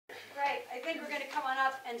think we're going to come on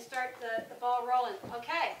up and start the ball rolling.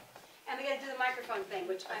 Okay. And we got to do the microphone thing,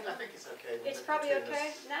 which I think it's okay. It's probably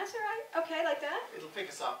okay. That's all right. Okay, like that? It'll pick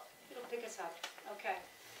us up. It'll pick us up. Okay.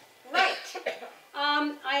 Right.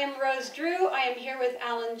 I am Rose Drew. I am here with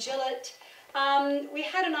Alan Gillott. We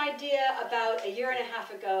had an idea about a year and a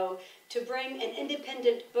half ago to bring an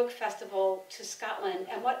independent book festival to Scotland,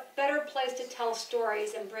 and what better place to tell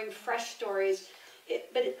stories and bring fresh stories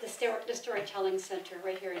but at the Storytelling Centre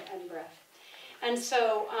right here in Edinburgh. And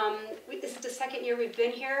so this is the second year we've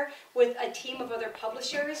been here with a team of other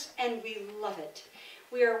publishers, and we love it.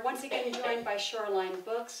 We are once again joined by Shoreline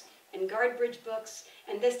Books and Guardbridge Books,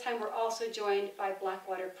 and this time we're also joined by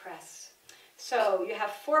Blackwater Press. So you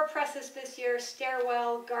have 4 presses this year: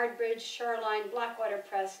 Stairwell, Guardbridge, Shoreline, Blackwater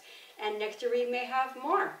Press, and next year we may have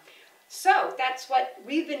more. So that's what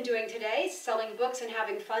we've been doing today, selling books and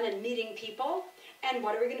having fun and meeting people. And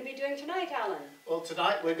what are we going to be doing tonight, Alan? Well,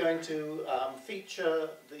 tonight we're going to feature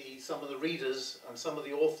some of the readers and some of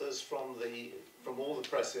the authors from all the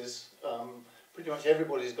presses. Pretty much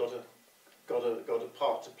everybody's got a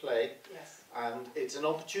part to play. Yes. And it's an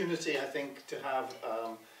opportunity, I think, to have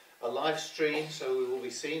a live stream, so we will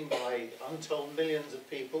be seen by untold millions of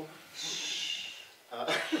people.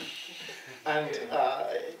 And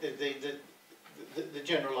the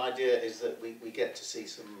general idea is that we get to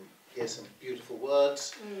hear some beautiful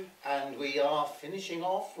words, and we are finishing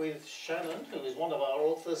off with Shannon, who is one of our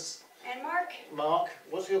authors. And Mark. Mark,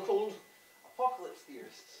 what's your called? Apocalypse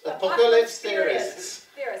Theorists. Apocalypse Theorists.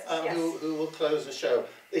 Yes. Who will close the show.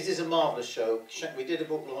 This is a marvellous show. We did a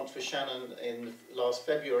book launch for Shannon in last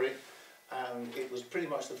February, and it was pretty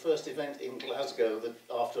much the first event in Glasgow that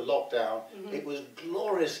after lockdown. It was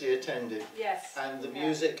gloriously attended. Yes. And the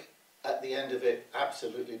music at the end of it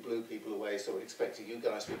absolutely blew people away, so we're expecting you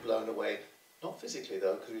guys to be blown away. Not physically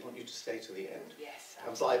though, because we want you to stay to the end. Yes.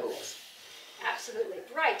 And buy books. Absolutely.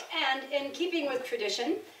 Right, and in keeping with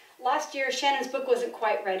tradition, last year Shannon's book wasn't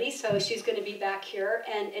quite ready, so she's going to be back here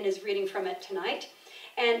and is reading from it tonight.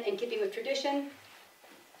 And in keeping with tradition,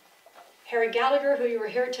 Harry Gallagher, who you were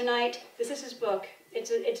here tonight, this is his book.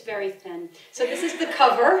 It's very thin. So this is the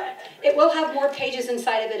cover. It will have more pages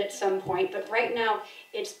inside of it at some point, but right now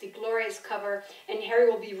it's the glorious cover, and Harry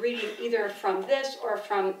will be reading either from this or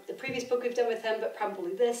from the previous book we've done with him, but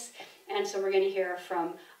probably this. And so we're going to hear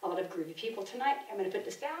from a lot of groovy people tonight. I'm going to put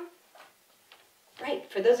this down. Right,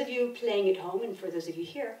 for those of you playing at home and for those of you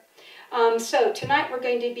here. So tonight we're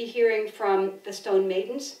going to be hearing from The Stone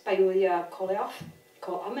Maidens by Ioulia Kolovou.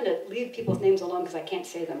 I'm going to leave people's names alone because I can't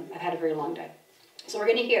say them. I've had a very long day. So we're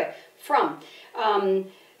going to hear from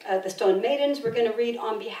The Stone Maidens. We're going to read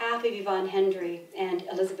on behalf of Yvonne Hendrie and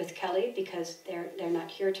Elisabeth Kelly because they're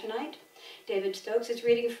not here tonight. David Stokes is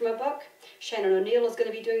reading from a book. Shannon O'Neill is going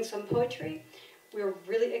to be doing some poetry. We're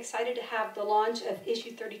really excited to have the launch of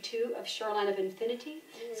issue 32 of Shoreline of Infinity.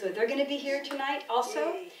 So they're going to be here tonight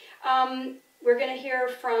also. We're going to hear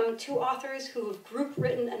from 2 authors who have group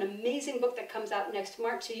written an amazing book that comes out next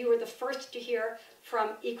March. So you were the first to hear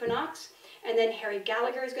from Equinox. And then Harry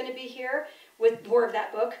Gallagher is going to be here with more of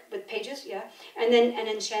that book, with pages, yeah. And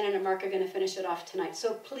then Shannon and Mark are going to finish it off tonight.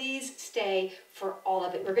 So please stay for all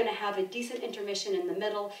of it. We're going to have a decent intermission in the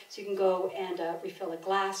middle, so you can go and refill a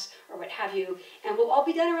glass or what have you. And we'll all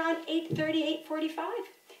be done around 8:30, 8:45.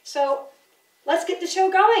 So let's get the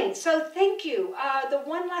show going. So thank you. The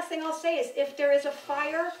one last thing I'll say is if there is a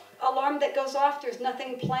fire alarm that goes off, there's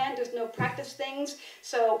nothing planned, there's no practice things.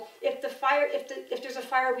 So if there's a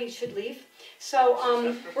fire, we should leave. So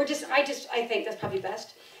I think that's probably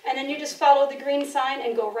best. And then you just follow the green sign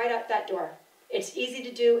and go right out that door. It's easy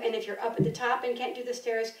to do, and if you're up at the top and can't do the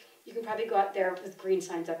stairs, you can probably go out there with green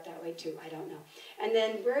signs up that way too. I don't know. And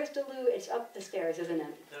then where's the loo? It's up the stairs, isn't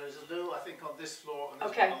it? There is a loo, I think, on this floor, and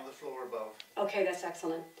there's one on the floor above. Okay, that's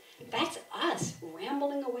excellent. That's us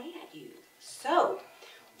rambling away at you. So,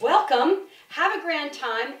 welcome. Have a grand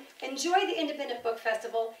time. Enjoy the Independent Book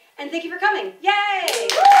Festival, and thank you for coming. Yay!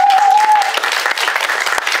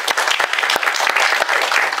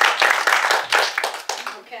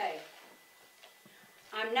 Okay.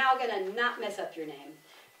 I'm now going to not mess up your name.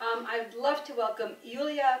 I'd love to welcome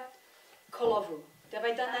Ioulia Kolovou. Have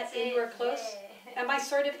I done that anywhere close? Yeah. Am I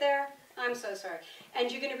sort of there? I'm so sorry.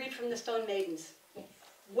 And you're going to read from The Stone Maidens. Yes.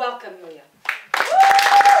 Welcome, Ioulia.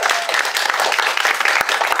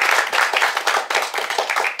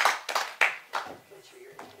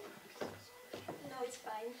 No, it's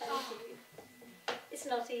fine. Thank you. It's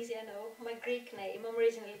not easy, I know. My Greek name. I'm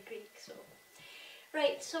originally Greek, so.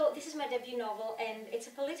 Right, so this is my debut novel, and it's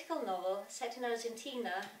a political novel set in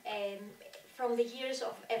Argentina from the years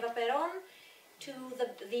of Eva Perón to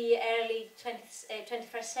the early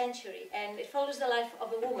 21st century, and it follows the life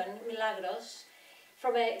of a woman, Milagros,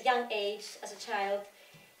 from a young age as a child.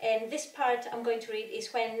 And this part I'm going to read is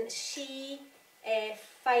when she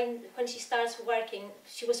starts working.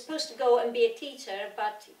 She was supposed to go and be a teacher,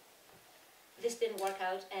 but this didn't work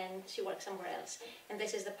out, and she worked somewhere else. And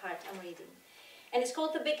this is the part I'm reading. And it's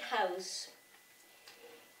called The Big House.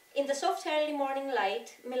 In the soft early morning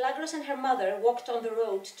light, Milagros and her mother walked on the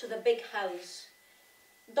road to the big house.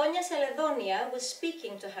 Doña Celedonia was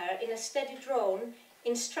speaking to her in a steady drone,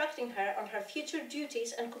 instructing her on her future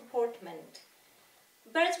duties and comportment.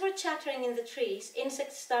 Birds were chattering in the trees,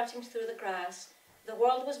 insects darting through the grass. The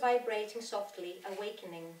world was vibrating softly,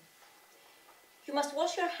 awakening. You must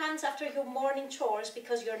wash your hands after your morning chores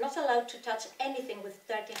because you're not allowed to touch anything with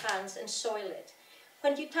dirty hands and soil it.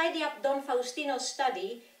 When you tidy up Don Faustino's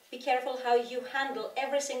study, be careful how you handle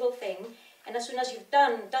every single thing, and as soon as you've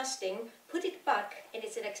done dusting, put it back in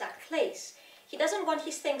its exact place. He doesn't want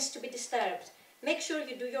his things to be disturbed. Make sure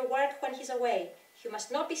you do your work when he's away. You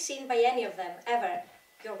must not be seen by any of them, ever.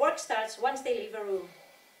 Your work starts once they leave a room.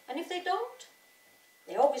 And if they don't?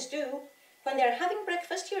 They always do. When they're having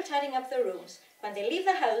breakfast, you're tidying up the rooms. When they leave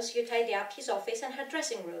the house, you tidy up his office and her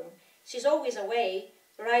dressing room. She's always away,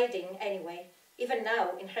 riding anyway, even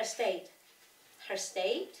now in her state. Her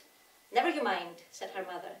state? Never you mind, said her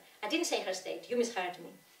mother. I didn't say her state, you misheard me.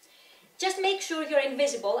 Just make sure you're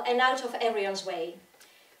invisible and out of everyone's way.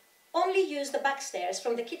 Only use the back stairs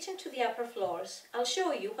from the kitchen to the upper floors. I'll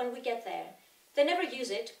show you when we get there. They never use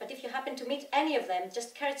it, but if you happen to meet any of them,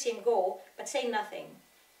 just curtsy and go, but say nothing.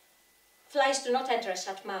 Flies do not enter a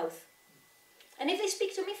shut mouth. And if they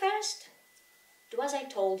speak to me first? Do as I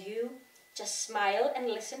told you. Just smile and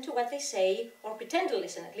listen to what they say, or pretend to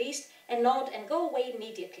listen at least, and nod and go away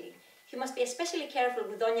immediately. You must be especially careful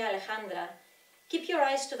with Doña Alejandra. Keep your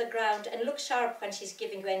eyes to the ground and look sharp when she's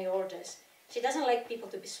giving you any orders. She doesn't like people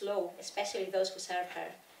to be slow, especially those who serve her.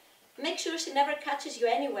 Make sure she never catches you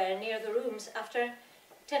anywhere near the rooms after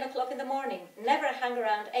 10 o'clock in the morning. Never hang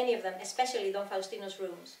around any of them, especially Don Faustino's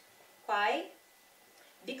rooms. Why?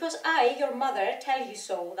 Because I, your mother, tell you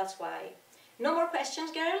so, that's why. No more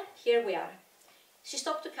questions, girl? Here we are. She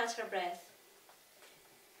stopped to catch her breath.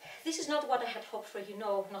 This is not what I had hoped for, you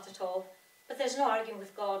know, not at all. But there's no arguing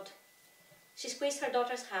with God. She squeezed her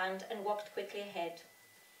daughter's hand and walked quickly ahead.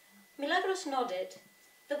 Milagros nodded.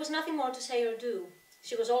 There was nothing more to say or do.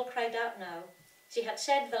 She was all cried out now. She had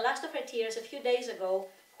shed the last of her tears a few days ago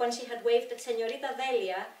when she had waved at Señorita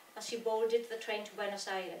Delia as she boarded the train to Buenos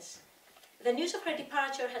Aires. The news of her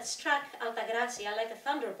departure had struck Altagracia like a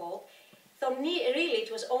thunderbolt, though really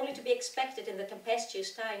it was only to be expected in the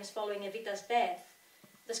tempestuous times following Evita's death.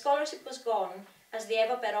 The scholarship was gone as the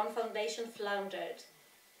Eva Perón Foundation floundered.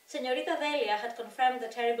 Señorita Delia had confirmed the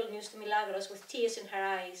terrible news to Milagros with tears in her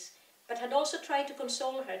eyes, but had also tried to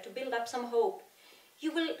console her, to build up some hope.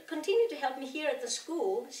 You will continue to help me here at the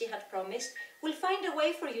school, she had promised. We'll find a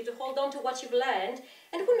way for you to hold on to what you've learned,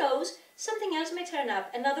 and who knows, something else may turn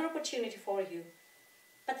up, another opportunity for you.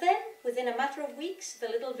 But then, within a matter of weeks, the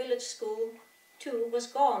little village school, too, was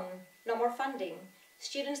gone. No more funding.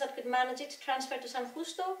 Students that could manage it transferred to San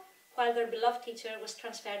Justo, while their beloved teacher was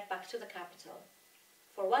transferred back to the capital.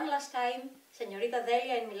 For one last time, Señorita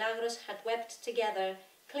Delia and Milagros had wept together,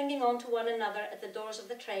 clinging on to one another at the doors of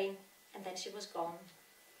the train, and then she was gone.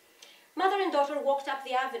 Mother and daughter walked up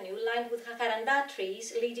the avenue lined with jacaranda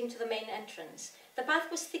trees leading to the main entrance. The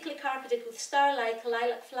path was thickly carpeted with star-like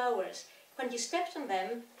lilac flowers. When you stepped on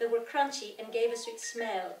them, they were crunchy and gave a sweet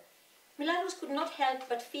smell. Milagros could not help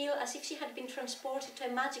but feel as if she had been transported to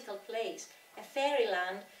a magical place, a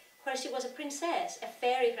fairyland, where she was a princess, a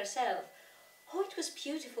fairy herself. Oh, it was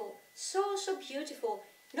beautiful, so, so beautiful.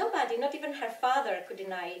 Nobody, not even her father, could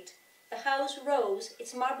deny it. The house rose,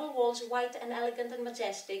 its marble walls white and elegant and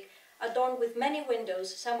majestic, adorned with many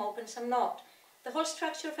windows, some open, some not. The whole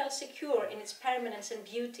structure felt secure in its permanence and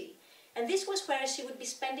beauty, and this was where she would be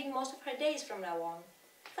spending most of her days from now on.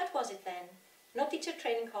 That was it then. No teacher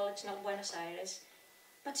training college, not Buenos Aires.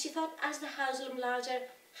 But she thought, as the house loomed larger,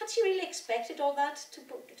 had she really expected all that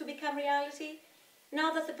to become reality?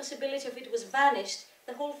 Now that the possibility of it was vanished,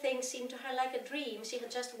 the whole thing seemed to her like a dream she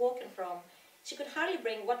had just woken from. She could hardly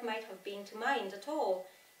bring what might have been to mind at all,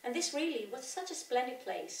 and this really was such a splendid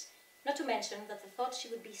place, not to mention that the thought she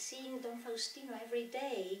would be seeing Don Faustino every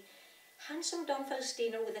day. Handsome Don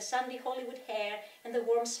Faustino with the sandy Hollywood hair and the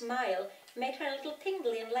warm smile made her a little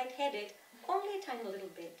tingly and light-headed, only a tiny little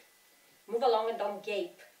bit. Move along and don't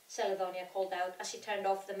gape, Celedonia called out as she turned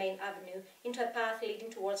off the main avenue into a path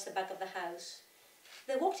leading towards the back of the house.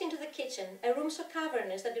 They walked into the kitchen, a room so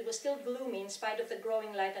cavernous that it was still gloomy in spite of the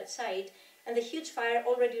growing light outside, and the huge fire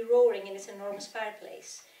already roaring in its enormous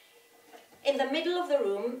fireplace. In the middle of the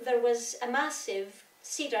room, there was a massive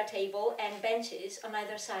cedar table and benches on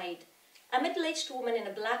either side. A middle-aged woman in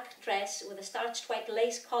a black dress with a starched white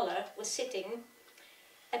lace collar was sitting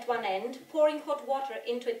at one end, pouring hot water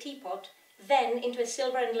into a teapot, then into a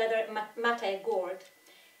silver and leather mate gourd.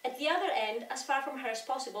 At the other end, as far from her as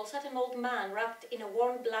possible, sat an old man wrapped in a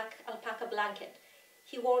worn black alpaca blanket.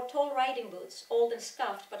 He wore tall riding boots, old and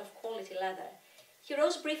scuffed, but of quality leather. He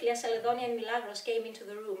rose briefly as Celedonia and Milagros came into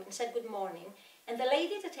the room and said good morning, and the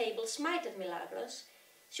lady at the table smiled at Milagros.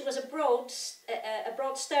 She was a broad,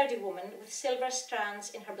 sturdy woman with silver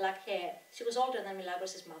strands in her black hair. She was older than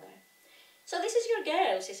Milagros' mother. "So this is your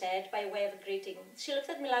girl," she said, by way of a greeting. She looked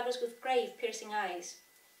at Milagros with grave, piercing eyes.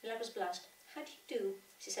 Milagros blushed. "How do you do?"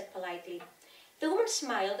 she said politely. The woman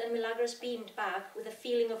smiled, and Milagros beamed back with a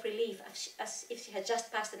feeling of relief, as if she had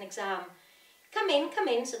just passed an exam. Come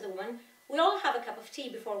in," said the woman. "We'll all have a cup of tea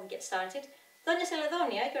before we get started. Doña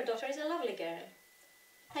Celedonia, your daughter is a lovely girl."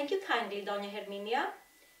 "Thank you kindly, Doña Herminia."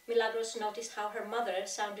 Milagros noticed how her mother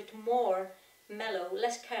sounded more mellow,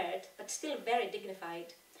 less curt, but still very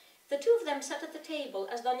dignified. The two of them sat at the table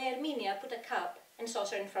as Doña Herminia put a cup and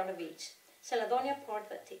saucer in front of each. Celedonia poured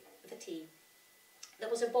the tea. There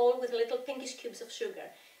was a bowl with little pinkish cubes of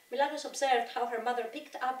sugar. Milagros observed how her mother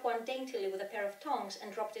picked up one daintily with a pair of tongs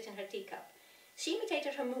and dropped it in her teacup. She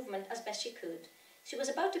imitated her movement as best she could. She was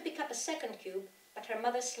about to pick up a second cube, but her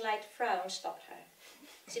mother's slight frown stopped her.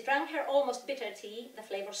 She drank her almost bitter tea, the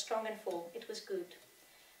flavour strong and full. It was good.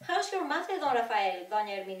 "How's your mate, Don Rafael?"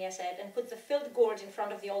 Doña Herminia said, and put the filled gourd in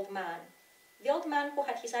front of the old man. The old man, who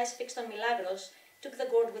had his eyes fixed on Milagros, took the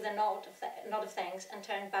gourd with a nod of thanks and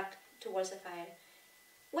turned back towards the fire.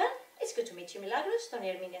 "Well, it's good to meet you, Milagros,"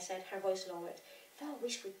 Doña Herminia said, her voice lowered. "Though I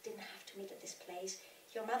wish we didn't have to meet at this place.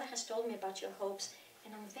 Your mother has told me about your hopes,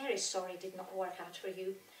 and I'm very sorry it did not work out for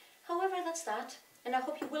you. However, that's that, and I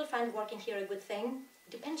hope you will find working here a good thing.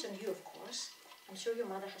 It depends on you, of course. I'm sure your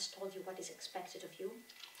mother has told you what is expected of you."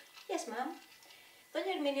 "Yes, ma'am."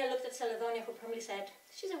 Doña Herminia looked at Celedonia, who promptly said,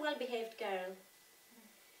 "She's a well-behaved girl."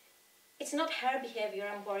 "It's not her behaviour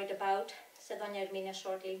I'm worried about," said Doña Herminia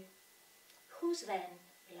shortly. Whose then?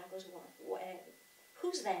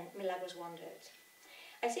 Milagros wondered.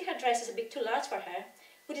 "I see her dress is a bit too large for her.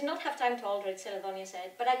 We did not have time to alter it," Celedonia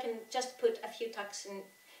said, "but I can just put a few tucks in."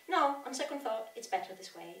 "No, on second thought, it's better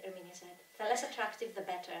this way," Herminia said. "The less attractive, the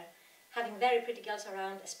better. Having very pretty girls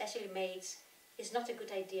around, especially maids, is not a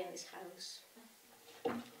good idea in this house."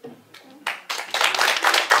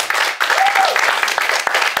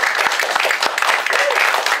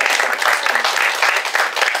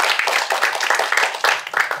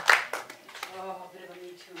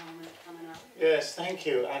 Yes, thank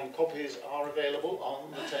you. And copies are available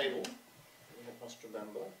on the table. You must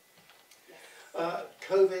remember.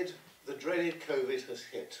 COVID, the dreaded COVID has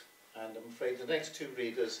hit, and I'm afraid the next two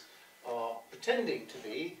readers are pretending to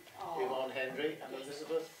be Yvonne Hendrie and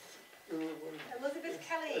Elisabeth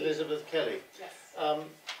Kelly. Elisabeth Kelly. Yes.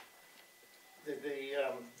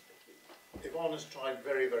 Yvonne has tried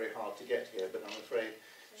very, very hard to get here, but I'm afraid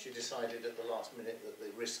she decided at the last minute that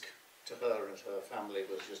the risk to her and her family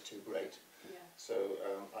was just too great. Yeah. So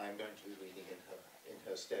I'm going to be reading in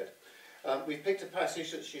her stead. We've picked a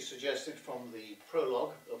passage that she suggested from the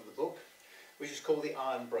prologue of the book, which is called the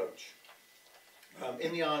Iron Brooch.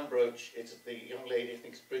 In the Iron Brooch, it's the young lady, I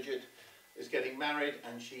think it's Bridget, is getting married,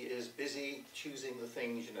 and she is busy choosing the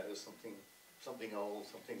things, you know, something old,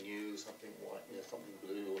 something new, something white, you know, something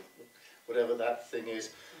blue, or whatever that thing is.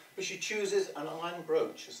 But she chooses an iron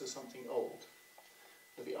brooch as something old.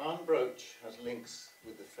 But the iron brooch has links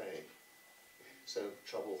with the Fae, so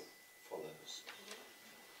trouble follows.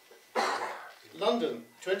 London,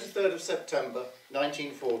 23rd of September,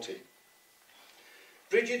 1940.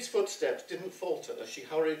 Bridget's footsteps didn't falter as she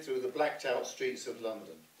hurried through the blacked-out streets of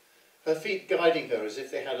London, her feet guiding her as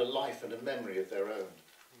if they had a life and a memory of their own.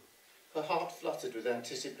 Her heart fluttered with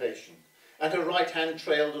anticipation, and her right hand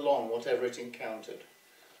trailed along whatever it encountered.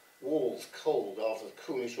 Walls cold after the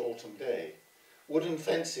coolish autumn day, wooden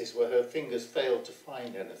fences where her fingers failed to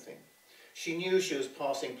find anything. She knew she was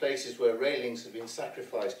passing places where railings had been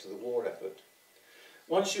sacrificed to the war effort.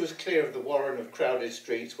 Once she was clear of the warren of crowded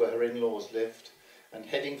streets where her in-laws lived, and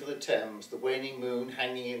heading for the Thames, the waning moon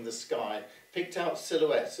hanging in the sky picked out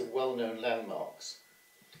silhouettes of well-known landmarks.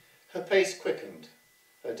 Her pace quickened.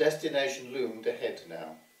 Her destination loomed ahead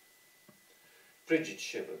now. Bridget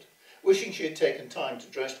shivered, wishing she had taken time to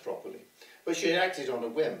dress properly, but she had acted on a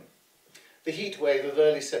whim. The heat wave of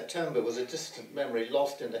early September was a distant memory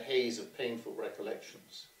lost in the haze of painful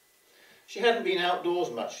recollections. She hadn't been outdoors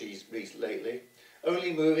much lately,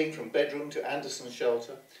 only moving from bedroom to Anderson's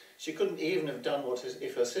shelter. She couldn't even have done what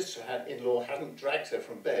if her sister-in-law hadn't dragged her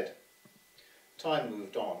from bed. Time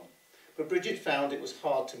moved on, but Bridget found it was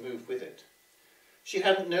hard to move with it. She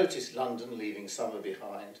hadn't noticed London leaving summer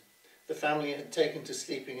behind. The family had taken to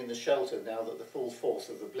sleeping in the shelter now that the full force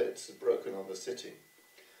of the Blitz had broken on the city.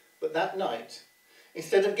 But that night,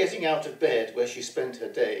 instead of getting out of bed where she spent her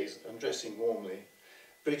days and dressing warmly,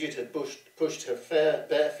 Bridget had pushed her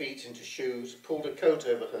bare feet into shoes, pulled a coat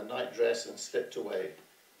over her nightdress and slipped away.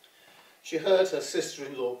 She heard her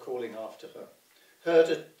sister-in-law calling after her,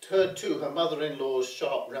 heard too her mother-in-law's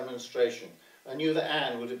sharp remonstration, and knew that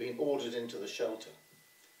Anne would have been ordered into the shelter.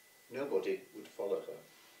 Nobody would follow her.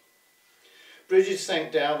 Bridget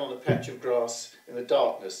sank down on a patch of grass in the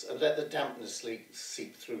darkness and let the dampness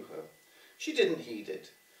seep through her. She didn't heed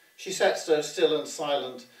it. She sat so still and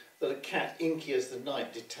silent that a cat inky as the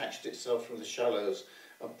night detached itself from the shallows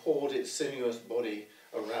and poured its sinuous body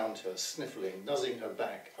around her, sniffling, nuzzing her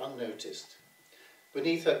back, unnoticed.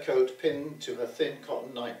 Beneath her coat, pinned to her thin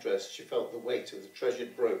cotton nightdress, she felt the weight of the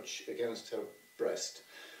treasured brooch against her breast,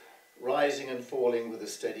 rising and falling with a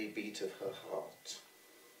steady beat of her heart.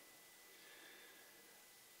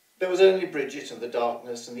 There was only Bridget and the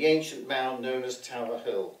darkness and the ancient mound known as Tower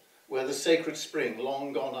Hill, where the sacred spring,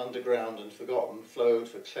 long gone underground and forgotten, flowed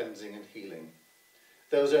for cleansing and healing.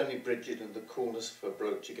 There was only Bridget and the coolness of her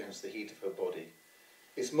brooch against the heat of her body,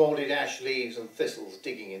 its moulded ash leaves and thistles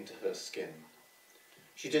digging into her skin.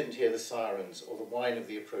 She didn't hear the sirens or the whine of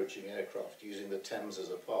the approaching aircraft using the Thames as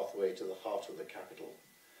a pathway to the heart of the capital.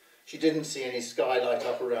 She didn't see any skylight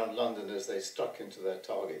up around London as they struck into their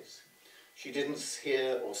targets. She didn't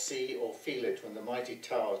hear or see or feel it when the mighty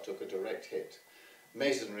tower took a direct hit,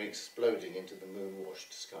 masonry exploding into the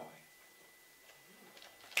moon-washed sky.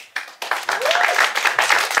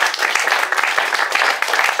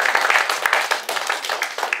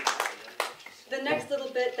 The next little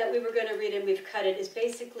bit that we were going to read, and we've cut it, is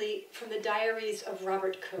basically from the diaries of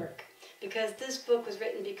Robert Kirk. Because this book was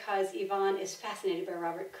written because Yvonne is fascinated by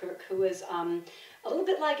Robert Kirk, who was a little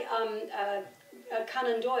bit like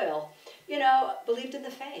Conan Doyle, you know, believed in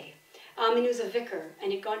the Fae. And he was a vicar,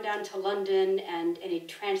 and he'd gone down to London, and he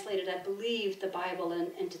translated, I believe, the Bible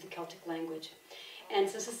into the Celtic language. And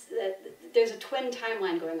so there's a twin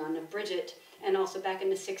timeline going on of Bridget, and also back in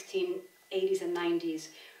the 1680s and 90s,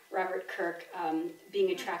 Robert Kirk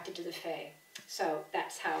being attracted to the Fae. So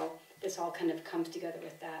that's how this all kind of comes together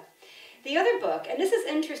with that. The other book, and this is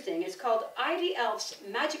interesting, it's called Ivy Elf's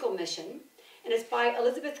Magical Mission, and it's by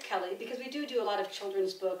Elisabeth Kelly, because we do a lot of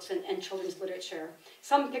children's books and children's literature,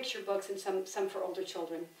 some picture books and some for older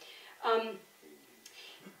children.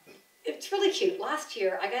 It's really cute. Last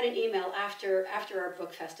year, I got an email after our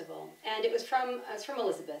book festival, and it was from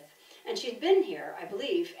Elisabeth. And she'd been here, I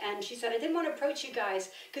believe, and she said, I didn't want to approach you guys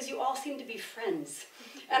because you all seem to be friends.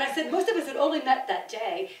 And I said, most of us had only met that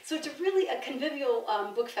day, so it's really a convivial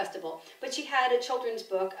book festival. But she had a children's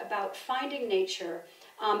book about finding nature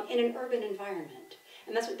in an urban environment.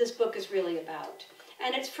 And that's what this book is really about.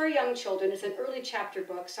 And it's for young children. It's an early chapter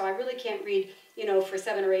book, so I really can't read, you know, for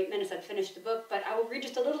 7 or 8 minutes. I'd finish the book, but I will read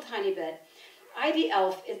just a little tiny bit. Ivy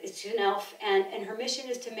Elf is an elf, and her mission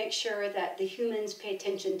is to make sure that the humans pay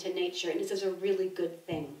attention to nature, and this is a really good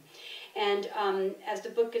thing. And as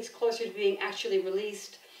the book gets closer to being actually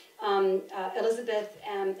released, Elisabeth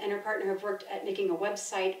and her partner have worked at making a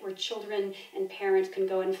website where children and parents can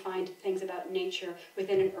go and find things about nature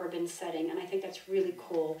within an urban setting, and I think that's really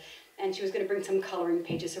cool. And she was going to bring some coloring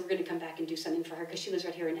pages, so we're going to come back and do something for her, because she lives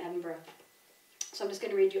right here in Edinburgh. So I'm just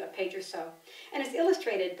going to read you a page or so. And it's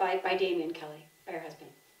illustrated by Damien Kelly, by her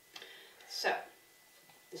husband. So,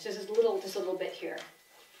 this is just a little bit here.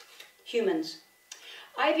 Humans.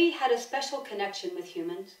 Ivy had a special connection with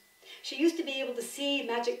humans. She used to be able to see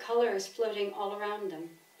magic colors floating all around them.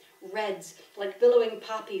 Reds, like billowing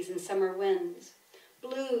poppies in summer winds.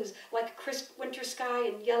 Blues, like a crisp winter sky,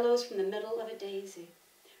 and yellows from the middle of a daisy.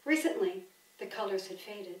 Recently, the colors had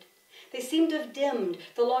faded. They seemed to have dimmed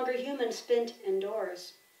the longer humans spent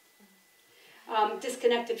indoors,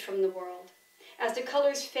 disconnected from the world. As the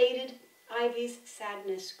colors faded, Ivy's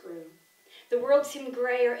sadness grew. The world seemed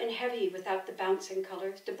grayer and heavy without the bouncing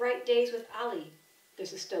colors. The bright days with Ali,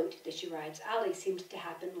 there's a stoat that she rides, Ali seemed to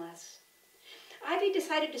happen less. Ivy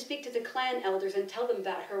decided to speak to the clan elders and tell them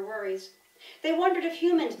about her worries. They wondered if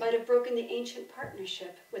humans might have broken the ancient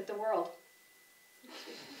partnership with the world.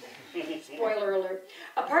 Spoiler alert.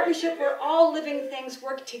 A partnership where all living things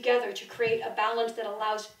work together to create a balance that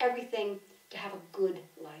allows everything to have a good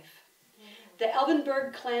life. The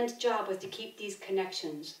Elvenberg clan's job was to keep these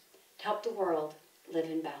connections, to help the world live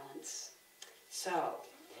in balance. So,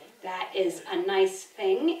 That is a nice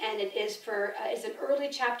thing, and it is for, it's an early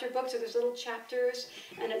chapter book, so there's little chapters,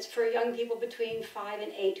 and it's for young people between 5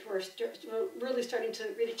 and 8 who are really starting to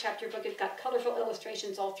read a chapter book. It's got colorful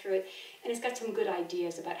illustrations all through it, and it's got some good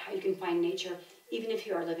ideas about how you can find nature, even if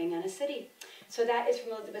you are living in a city. So that is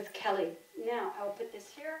from Elisabeth Kelly. Now, I'll put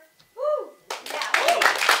this here. Woo! Yeah! Woo!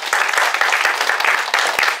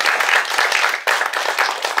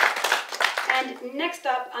 And next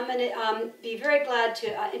up, I'm going to be very glad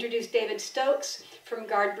to introduce David Stokes from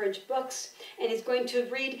Guardbridge Books, and he's going to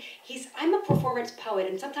read. I'm a performance poet,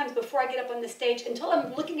 and sometimes before I get up on the stage, until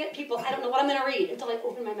I'm looking at people, I don't know what I'm going to read until I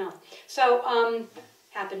open my mouth. So,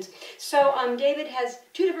 happens. So David has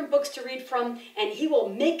 2 different books to read from, and he will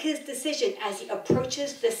make his decision as he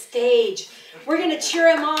approaches the stage. We're going to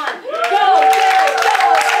cheer him on. Go, David,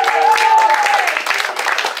 go!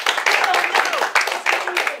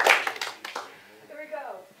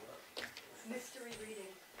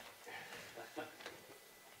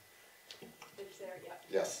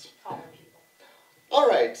 Yes. All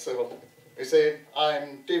right, so I say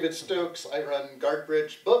I'm David Stokes. I run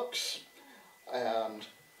Guardbridge Books, and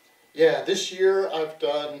yeah, this year I've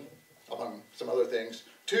done, among some other things,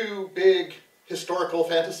 2 big historical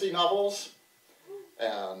fantasy novels,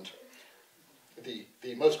 and the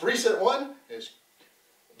most recent one is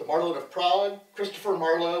The Marlowe of Prague, Christopher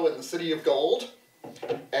Marlowe and the City of Gold,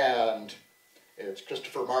 and it's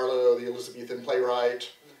Christopher Marlowe, the Elizabethan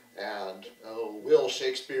playwright, and Will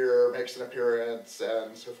Shakespeare makes an appearance,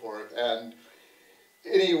 and so forth. And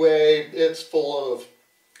anyway, it's full of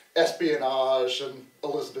espionage and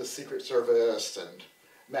Elizabeth's Secret Service and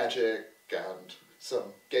magic and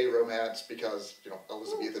some gay romance because, you know,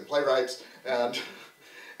 Elizabethan playwrights and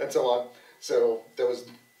so on. So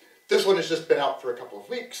this one has just been out for a couple of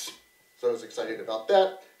weeks, so I was excited about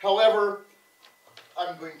that. However,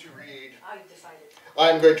 I'm going to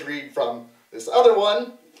read from this other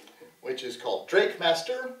one, which is called Drake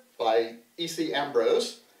Master by E.C.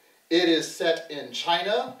 Ambrose. It is set in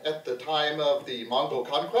China at the time of the Mongol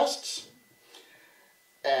conquests,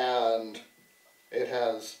 and it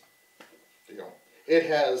has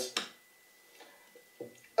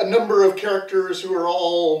a number of characters who are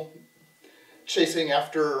all chasing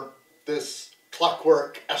after this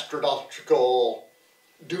clockwork astronomical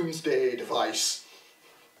doomsday device.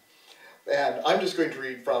 And I'm just going to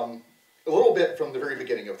read from a little bit from the very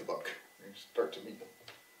beginning of the book. You start to meet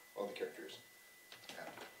all the characters. And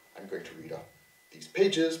I'm going to read off these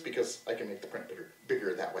pages because I can make the print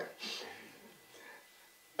bigger that way.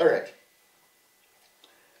 All right.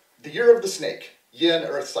 The Year of the Snake, Yin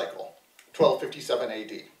Earth Cycle, 1257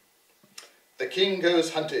 AD. The king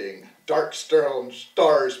goes hunting, dark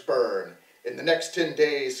stars burn, in the next 10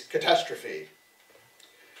 days, catastrophe.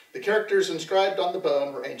 The characters inscribed on the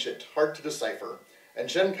bone were ancient, hard to decipher, and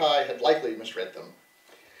Zhenkai had likely misread them.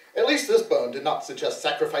 At least this bone did not suggest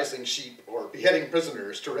sacrificing sheep or beheading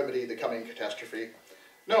prisoners to remedy the coming catastrophe.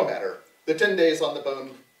 No matter, the 10 days on the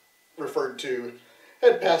bone referred to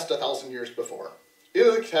had passed 1,000 years before.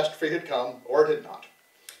 Either the catastrophe had come, or it had not.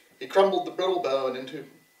 He crumbled the brittle bone into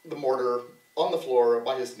the mortar on the floor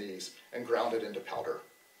by his knees and ground it into powder.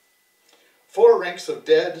 4 ranks of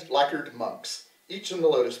dead, lacquered monks, each in the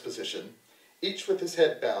lotus position, each with his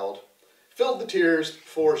head bowed, filled the tears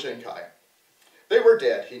before Zhenkai. They were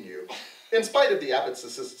dead, he knew, in spite of the abbot's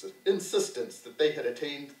insistence that they had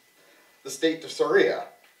attained the state of Sauriya,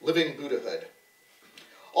 living Buddhahood.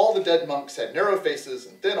 All the dead monks had narrow faces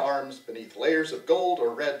and thin arms beneath layers of gold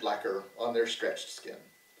or red lacquer on their stretched skin.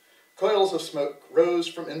 Coils of smoke rose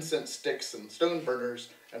from incense sticks and stone burners,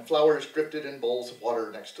 and flowers drifted in bowls of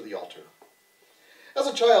water next to the altar. As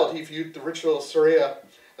a child, he viewed the ritual of Sauriya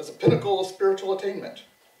as a pinnacle of spiritual attainment,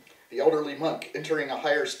 the elderly monk entering a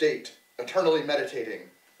higher state, eternally meditating.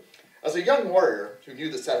 As a young warrior who knew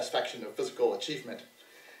the satisfaction of physical achievement,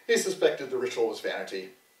 he suspected the ritual was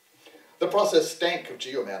vanity. The process stank of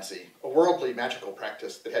geomancy, a worldly magical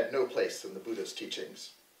practice that had no place in the Buddha's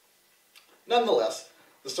teachings. Nonetheless,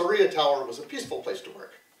 the Sauriya Tower was a peaceful place to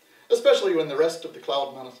work, especially when the rest of the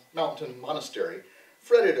Cloud Mountain Monastery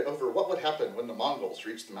fretted over what would happen when the Mongols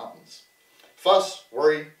reached the mountains. Fuss,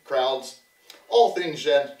 worry, crowds, all things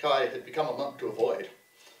Zhenkai had become a monk to avoid.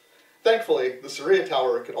 Thankfully, the Sauriya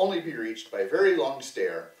Tower could only be reached by a very long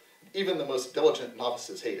stair, even the most diligent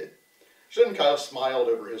novices hated. Zhenkai smiled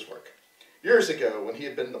over his work. Years ago, when he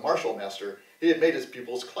had been the martial master, he had made his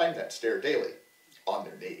pupils climb that stair daily, on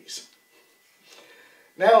their knees.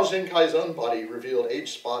 Now Zhenkai's own body revealed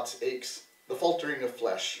age spots, aches, the faltering of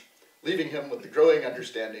flesh, leaving him with the growing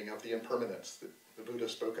understanding of the impermanence that the Buddha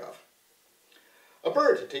spoke of. A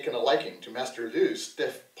bird had taken a liking to Master Liu's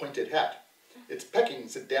stiff, pointed hat, Its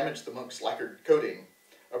peckings had damaged the monk's lacquered coating,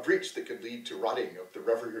 a breach that could lead to rotting of the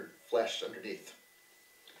revered flesh underneath.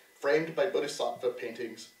 Framed by bodhisattva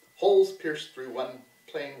paintings, holes pierced through one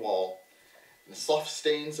plain wall, and soft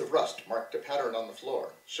stains of rust marked a pattern on the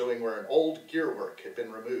floor, showing where an old gearwork had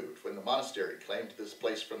been removed when the monastery claimed this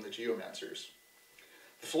place from the geomancers.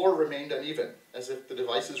 The floor remained uneven, as if the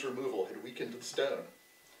device's removal had weakened the stone.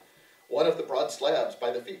 One of the broad slabs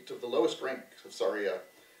by the feet of the lowest rank of Saria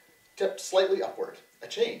tipped slightly upward, a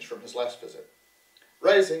change from his last visit.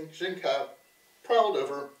 Rising, Xinkai prowled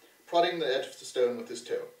over, prodding the edge of the stone with his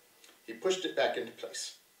toe. He pushed it back into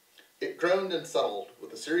place. It groaned and settled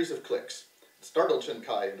with a series of clicks, and startled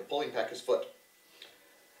Xinkai into pulling back his foot.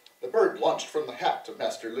 The bird launched from the hat of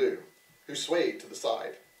Master Lu, who swayed to the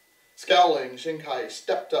side. Scowling, Xinkai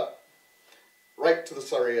stepped up right to the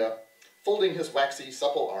Saria, folding his waxy,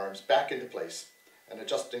 supple arms back into place and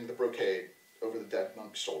adjusting the brocade over the dead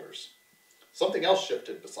monk's shoulders. Something else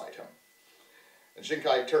shifted beside him, and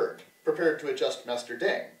Xinkai turned, prepared to adjust Master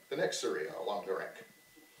Deng, the next Saria along the rank.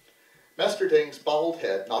 Master Deng's bald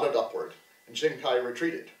head nodded upward, and Xinkai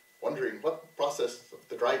retreated, wondering what process of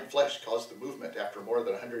the dried flesh caused the movement after more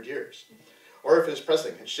than 100 years, or if his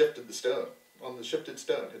pressing had shifted the stone, on the shifted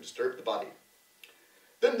stone had disturbed the body.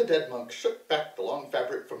 Then the dead monk shook back the long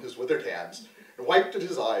fabric from his withered hands and wiped at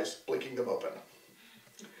his eyes, blinking them open.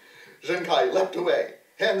 Xinkai leapt away,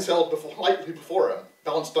 hands held lightly before him,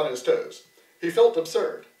 balanced on his toes. He felt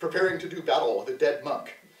absurd, preparing to do battle with a dead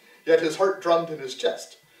monk, yet his heart drummed in his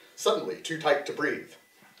chest, suddenly too tight to breathe.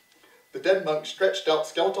 The dead monk stretched out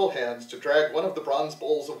skeletal hands to drag one of the bronze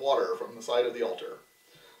bowls of water from the side of the altar.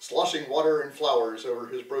 Sloshing water and flowers over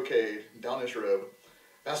his brocade and down his robe,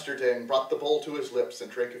 Master Deng brought the bowl to his lips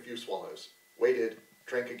and drank a few swallows, waited,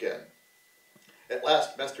 drank again. At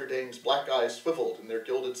last, Master Deng's black eyes swiveled in their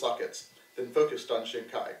gilded sockets, then focused on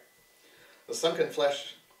Xinkai. The sunken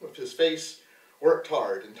flesh of his face worked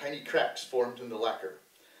hard, and tiny cracks formed in the lacquer.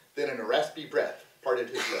 Then, in a raspy breath, parted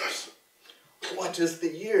his lips. "What is the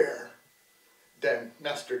year?"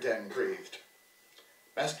 Master Deng breathed.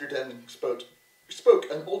 Master Deng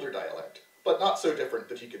spoke an older dialect, but not so different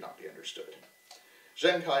that he could not be understood.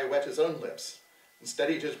 Xinkai wet his own lips and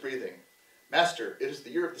steadied his breathing. "Master, it is the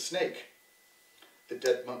year of the snake." The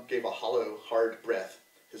dead monk gave a hollow, hard breath,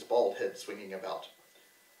 his bald head swinging about.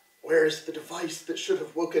 "Where is the device that should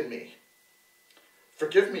have woken me?"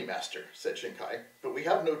 "Forgive me, master," said Xinkai, "but we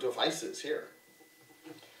have no devices here."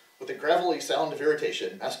 With a gravelly sound of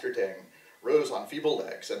irritation, Master Deng rose on feeble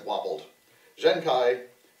legs and wobbled. Xinkai,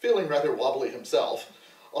 feeling rather wobbly himself,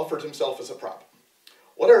 offered himself as a prop.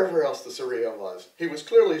 Whatever else the Saria was, he was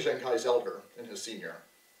clearly Xenkai's elder and his senior.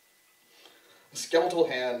 A skeletal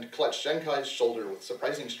hand clutched Xenkai's shoulder with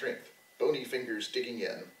surprising strength, bony fingers digging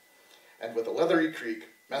in, and with a leathery creak,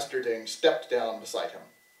 Master Deng stepped down beside him.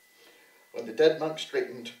 When the dead monk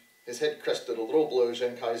straightened, his head crested a little below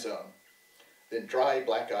Xenkai's own. Then dry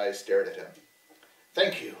black eyes stared at him.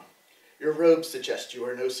 "Thank you. Your robe suggests you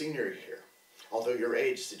are no senior here, although your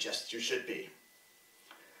age suggests you should be."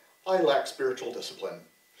 "I lack spiritual discipline,"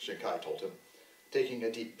 Xinkai told him, taking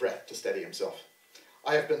a deep breath to steady himself.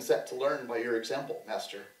 "I have been set to learn by your example,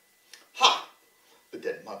 master." "Ha!" The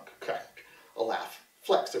dead monk cracked a laugh.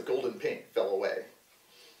 Flecks of golden paint fell away.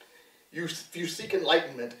 If you seek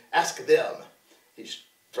enlightenment, ask them." He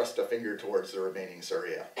thrust a finger towards the remaining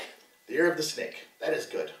Saria. "The year of the snake. That is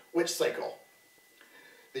good. Which cycle?"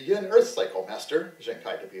 "The yin earth cycle, master,"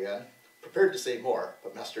 Xinkai began, prepared to say more,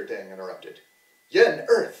 but Master Deng interrupted. "Yin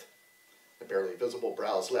earth!" The barely visible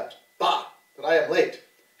brows leapt. "Bah! But I am late.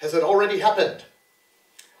 Has it already happened?"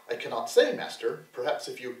 "I cannot say, master. Perhaps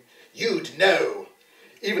if you'd know.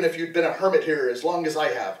 Even if you'd been a hermit here as long as I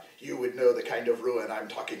have, you would know the kind of ruin I'm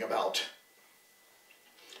talking about."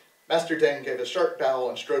 Master Deng gave a sharp bow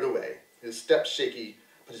and strode away, his steps shaky,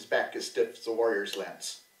 but his back as stiff as a warrior's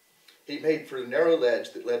lance. He made for the narrow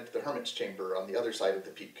ledge that led to the hermit's chamber on the other side of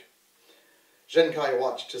the peak. Xinkai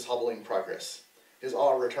watched his hobbling progress, his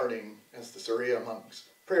awe returning as the Saria monk's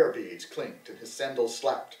prayer beads clinked and his sandals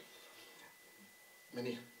slapped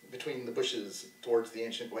between the bushes towards the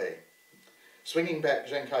ancient way. Swinging back,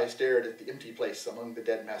 Xinkai stared at the empty place among the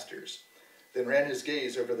dead masters, then ran his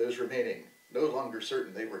gaze over those remaining, no longer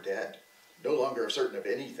certain they were dead, no longer certain of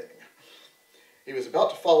anything. He was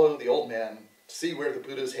about to follow the old man to see where the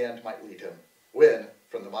Buddha's hand might lead him, when,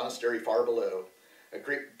 from the monastery far below, a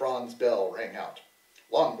great bronze bell rang out,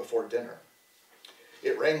 long before dinner.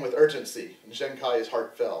 It rang with urgency, and Xenkai's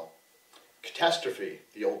heart fell. Catastrophe,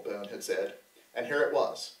 the old bone had said, and here it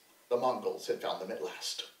was. The Mongols had found them at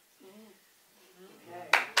last.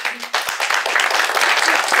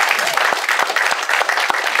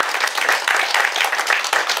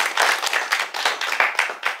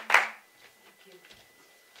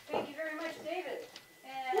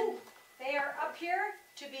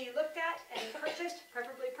 to be looked at and purchased,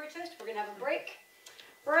 preferably purchased. We're going to have a break.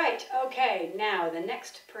 Right, okay, now the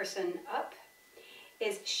next person up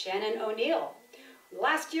is Shannon O'Neill.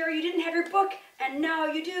 Last year you didn't have your book, and now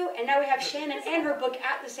you do, and now we have Shannon and her book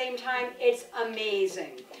at the same time. It's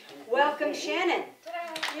amazing. Welcome, Shannon.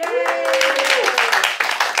 Yay!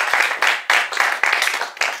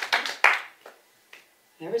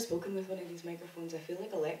 Never spoken with one of these microphones. I feel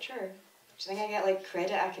like a lecturer. Do you think I get like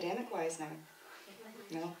credit academic-wise now?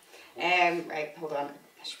 No? Right, hold on.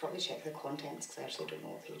 I should probably check the contents because I actually don't know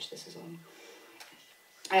what page this is on.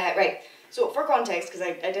 Right, so for context, because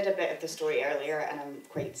I did a bit of the story earlier and I'm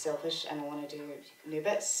quite selfish and I want to do new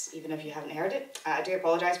bits, even if you haven't heard it. I do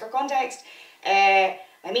apologise for context. My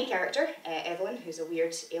main character, Evelyn, who's a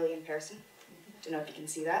weird alien person, don't know if you can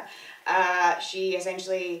see that, she's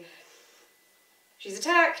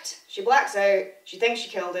attacked, she blacks out, she thinks she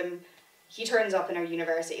killed him, he turns up in her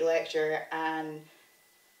university lecture, and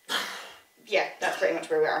yeah, that's pretty much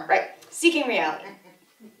where we are. Right, seeking reality.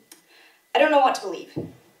 I don't know what to believe.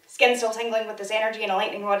 Skin still tingling with this energy and a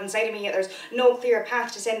lightning rod inside of me, yet there's no clear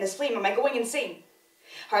path to send this flame. Am I going insane?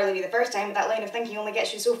 Hardly be the first time, but that line of thinking only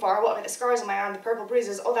gets you so far. What about the scars on my arm, the purple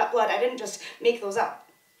bruises, all that blood? I didn't just make those up.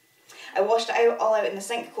 I washed it all out in the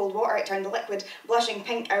sink, cold water. It turned the liquid blushing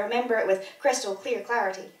pink. I remember it with crystal clear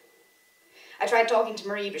clarity. I tried talking to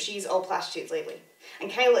Marie, but she's all platitudes lately.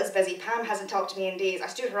 And Kayla is busy. Pam hasn't talked to me in days. I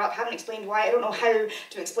stood her up, haven't explained why. I don't know how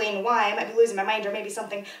to explain why. I might be losing my mind, or maybe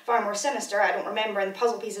something far more sinister. I don't remember, and the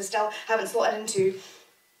puzzle pieces still haven't slotted into...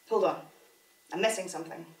 Hold on. I'm missing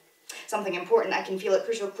something. Something important. I can feel it.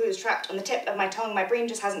 Crucial clues trapped on the tip of my tongue. My brain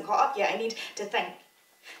just hasn't caught up yet. I need to think.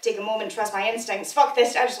 Take a moment, trust my instincts. Fuck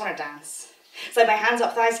this, I just want to dance. Slide my hands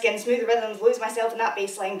up thigh skin, smooth the rhythms, lose myself in that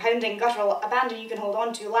bass line, pounding, guttural, abandon you can hold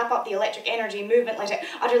on to, lap up the electric energy, movement, let it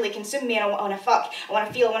utterly consume me, and I want to fuck, I want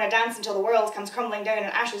to feel, I want to dance until the world comes crumbling down and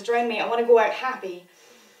ashes drown me. I want to go out happy.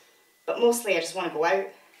 But mostly I just want to go out.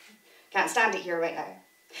 Can't stand it here right now.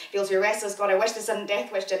 Feel too restless, God, I wish the sudden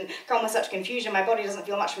death wish didn't come with such confusion. My body doesn't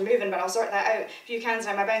feel much for moving, but I'll sort that out. Few cans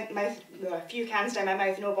down my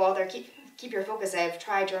mouth, no bother. Keep your focus, Ev.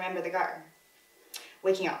 Try to remember the gutter.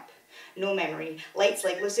 Waking up. No memory. Lights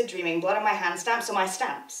like lucid dreaming. Blood on my hands. Stamps on my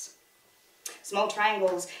stamps. Small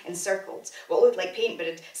triangles and circles. What looked like paint but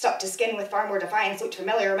had stuck to skin with far more defiance. Looked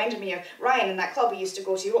familiar. Reminded me of Ryan in that club we used to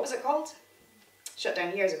go to. What was it called? Shut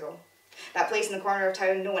down years ago. That place in the corner of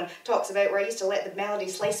town no one talks about, where I used to let the melody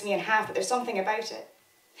slice me in half, but there's something about it.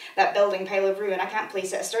 That building, pile of ruin, I can't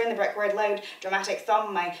place it. I stir in the brickwork, loud, dramatic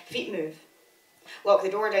thumb, my feet move. Lock the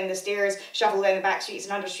door, down the stairs, shuffle down the back streets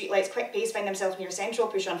and under streetlights, quick pace, find themselves near Central,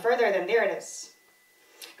 push on further, then there it is.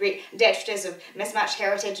 Great detritus of mismatched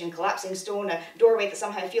heritage and collapsing stone, a doorway that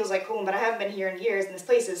somehow feels like home, but I haven't been here in years, and this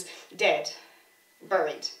place is dead.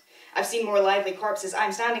 Buried. I've seen more lively corpses.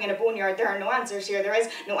 I'm standing in a boneyard. There are no answers here. There is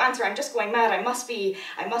no answer. I'm just going mad. I must be.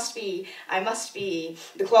 The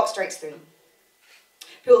clock strikes 3.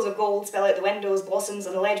 Pools of gold spill out the windows, blossoms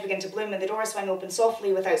on the ledge begin to bloom, and the doors swing open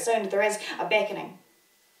softly without sound. There is a beckoning.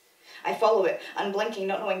 I follow it, unblinking,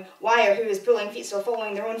 not knowing why or who is pulling, feet still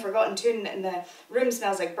following their own forgotten tune, and the room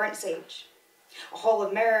smells like burnt sage. A hall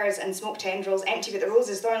of mirrors and smoke tendrils, empty but the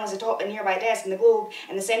roses thornless atop a nearby desk, and the globe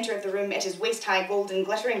in the centre of the room. It is waist-high, golden,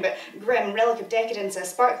 glittering, but grim, relic of decadence, a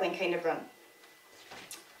sparkling kind of run.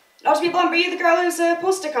 Not to be blunt, but you the girl who's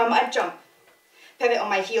supposed to come. I'd jump. Pivot on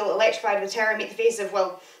my heel, electrified with terror, meet the face of,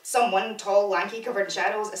 well, someone, tall, lanky, covered in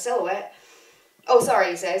shadows, a silhouette. Oh,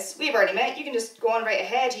 sorry, he says. We've already met. You can just go on right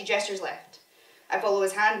ahead. He gestures left. I follow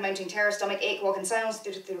his hand, mounting terror, stomach ache, walk in silence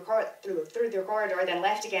through the corridor, then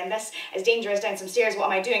left again. This is dangerous, down some stairs. What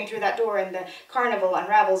am I doing through that door? And the carnival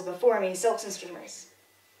unravels before me, silks and streamers.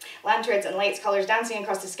 Lanterns and lights, colours dancing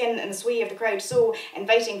across the skin and the sway of the crowd, so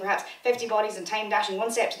inviting, perhaps 50 bodies in time, dashing one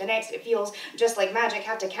step to the next. It feels just like magic,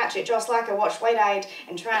 have to catch it. Joss Lacker watched wide-eyed,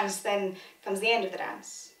 entranced, then comes the end of the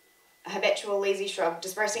dance. A habitual lazy shrug,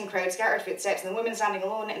 dispersing crowd, scattered footsteps, and the woman standing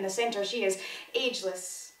alone in the centre. She is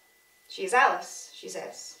ageless. She is Alice, she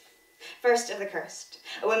says. First of the cursed.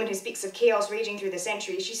 A woman who speaks of chaos raging through the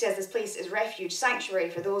centuries. She says this place is refuge, sanctuary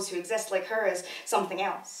for those who exist like her as something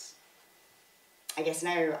else. I guess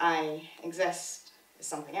now I exist as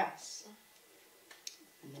something else.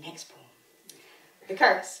 And the next poem. The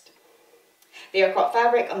cursed. They are caught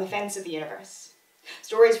fabric on the fence of the universe.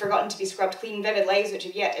 Stories forgotten to be scrubbed clean, vivid lives which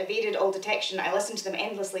have yet evaded all detection. I listen to them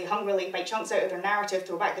endlessly, hungrily, bite chunks out of their narrative,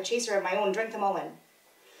 throw back the chaser of my own, drink them all in.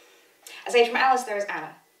 Aside from Alice, there is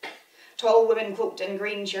Anna. Tall woman cloaked in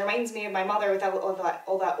green. She reminds me of my mother with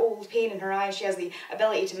all that old pain in her eyes. She has the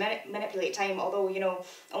ability to manipulate time, although,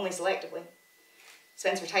 only selectively.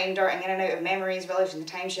 spends her time darting in and out of memories, relishing the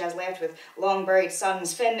time she has left with long-buried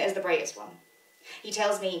sons. Finn is the brightest one. He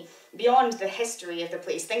tells me, beyond the history of the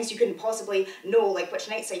place, things you couldn't possibly know, like which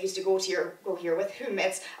nights I used to go here, with whom.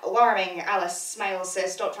 It's alarming. Alice smiles,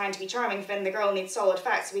 says, stop trying to be charming, Finn, the girl needs solid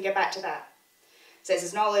facts, we get back to that. Says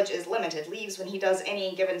his knowledge is limited, leaves when he does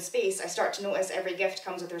any given space. I start to notice every gift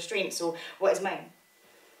comes with restraint, so what is mine?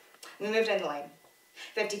 We moved in the line.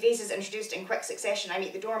 50 faces introduced in quick succession. I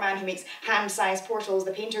meet the doorman who makes hand-sized portals,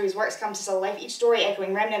 the painter whose works come to still life, each story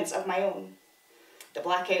echoing remnants of my own. The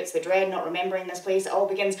blackouts, the dread, not remembering this place, it all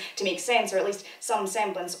begins to make sense, or at least some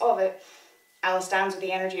semblance of it. Alice stands with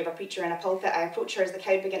the energy of a preacher in a pulpit. I approach her as the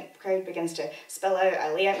crowd begins to spill out.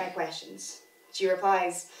 I lay out my questions. She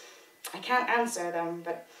replies, I can't answer them,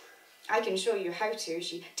 but I can show you how to.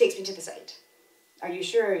 She takes me to the side. Are you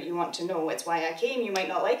sure you want to know? It's why I came. You might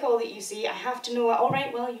not like all that you see. I have to know it. All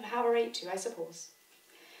right, well, you have a right to, I suppose.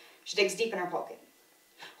 She digs deep in her pocket.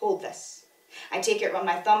 Hold this. I take it, run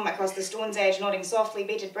my thumb across the stone's edge, nodding softly,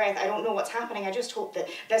 bated breath. I don't know what's happening. I just hope that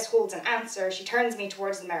this holds an answer. She turns me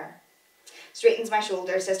towards the mirror. Straightens my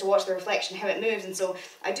shoulders, says to watch the reflection, how it moves, and so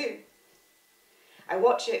I do. I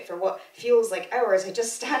watch it for what feels like hours. I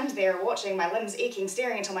just stand there watching, my limbs aching,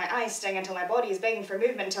 staring until my eyes sting, until my body is begging for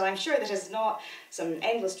movement, until I'm sure that it's not some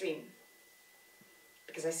endless dream.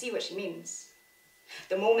 Because I see what she means.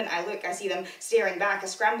 The moment I look, I see them staring back, a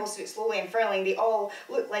scramble suit slowly unfurling. They all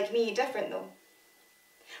look like me, different though.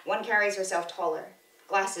 One carries herself taller.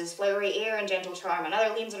 Glasses, flowery air and gentle charm.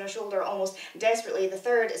 Another leans on her shoulder almost desperately. The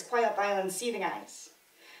third is quiet violence, seething eyes.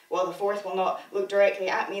 While the fourth will not look directly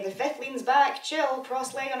at me, the fifth leans back, chill,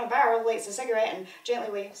 cross-legged on a barrel, lights a cigarette and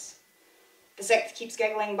gently waves. The sixth keeps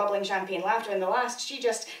giggling, bubbling champagne laughter, and the last, she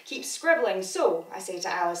just keeps scribbling. So, I say to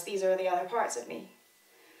Alice, these are the other parts of me.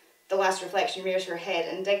 The last reflection rears her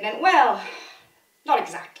head, indignant. Well, not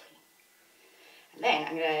exactly. And then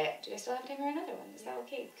I'm gonna, do I still have time for another one? Is that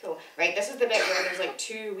okay? Cool. Right, this is the bit where there's like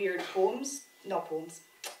two weird poems. Not poems.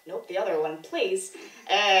 Nope, the other one, plays.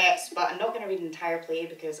 But I'm not going to read an entire play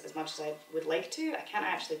because as much as I would like to, I can't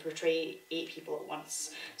actually portray 8 people at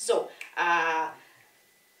once. So,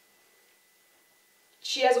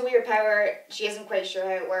 she has a weird power. She isn't quite sure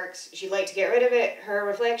how it works. She'd like to get rid of it. Her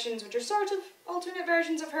reflections, which are sort of alternate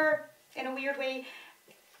versions of her in a weird way,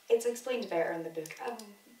 it's explained better in the book.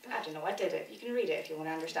 I don't know, I did it. You can read it if you want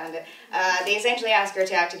to understand it. They essentially ask her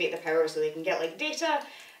to activate the power so they can get like data.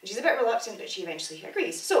 And she's a bit reluctant, but she eventually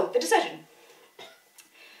agrees. So, the decision.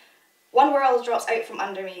 One world drops out from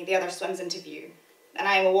under me, the other swims into view. And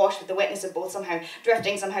I am awash with the witness of both, somehow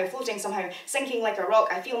drifting, somehow floating, somehow sinking like a rock.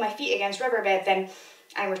 I feel my feet against riverbed, then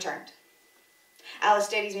I'm returned. Alice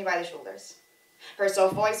steadies me by the shoulders. Her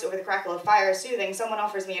soft voice over the crackle of fire is soothing. Someone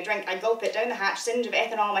offers me a drink. I gulp it down the hatch, singe of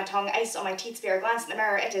ethanol on my tongue, ice on my teeth, spare a glance at the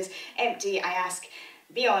mirror. It is empty. I ask,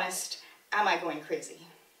 be honest, am I going crazy?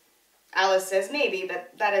 Alice says, maybe,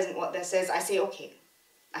 but that isn't what this is. I say, okay.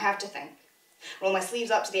 I have to think. Roll my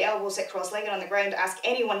sleeves up to the elbow, sit cross-legged on the ground, ask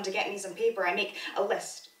anyone to get me some paper. I make a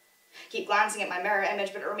list. Keep glancing at my mirror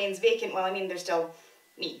image, but it remains vacant. Well, I mean, there's still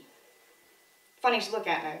me. Funny to look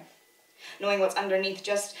at now. Knowing what's underneath,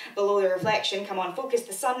 just below the reflection. Come on, focus.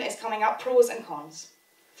 The sun is coming up. Pros and cons.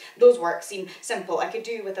 Those work seem simple. I could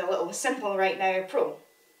do with a little simple right now. Pro.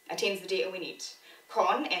 Attains the data we need.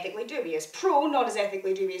 Con, ethically dubious. Pro, not as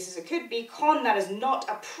ethically dubious as it could be. Con, that is not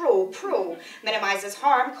a pro. Pro, minimises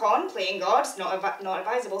harm. Con, playing God, not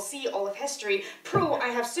advisable. See all of history. Pro, I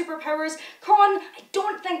have superpowers. Con, I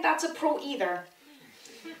don't think that's a pro either.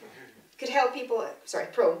 Could help people, sorry,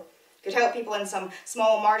 pro. Could help people in some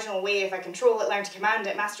small marginal way if I control it, learn to command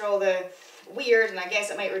it, master all the weird, and I guess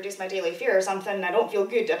it might reduce my daily fear or something. I don't feel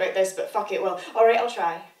good about this, but fuck it, well, alright, I'll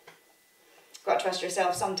try. Gotta trust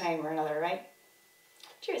yourself sometime or another, right?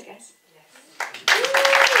 Cheers, guys. Yes.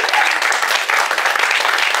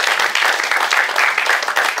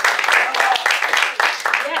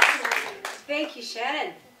 Thank you,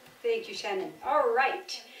 Shannon. Thank you, Shannon. All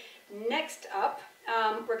right. Next up,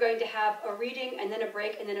 we're going to have a reading and then a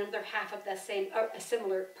break and then another half of that same, a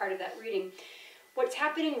similar part of that reading. What's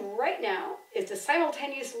happening right now is the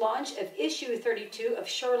simultaneous launch of issue 32 of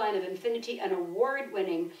Shoreline of Infinity, an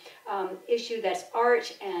award-winning issue that's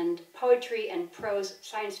art and poetry and prose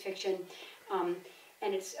science fiction. And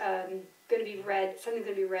it's going to be read, something's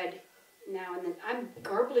going to be read now and then. I'm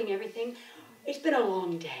garbling everything. It's been a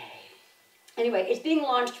long day. Anyway, it's being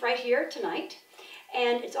launched right here tonight.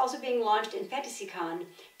 And it's also being launched in FantasyCon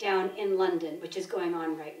down in London, which is going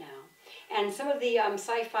on right now. And some of the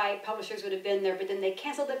sci-fi publishers would have been there, but then they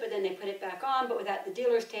canceled it, but then they put it back on, but without the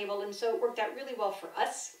dealer's table, and so it worked out really well for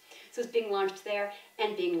us. So it's being launched there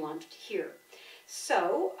and being launched here.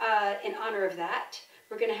 So, in honor of that,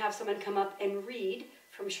 we're going to have someone come up and read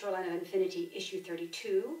from Shoreline of Infinity, issue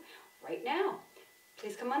 32, right now.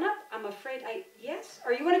 Please come on up. I'm afraid yes?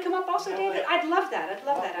 Or you want to come up also, David? I'd love that. I'd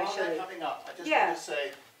love that, While actually. they're coming up, I just Yeah. want to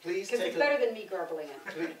say, please Because take it's a better than me garbling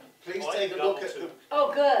it. please take a look at the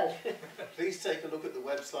Oh, good. please take a look at the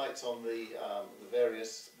websites on the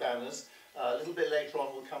various banners. A little bit later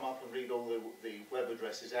on, we'll come up and read all the web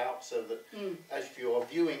addresses out, so that as you're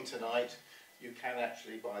viewing tonight, you can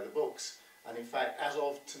actually buy the books. And in fact, as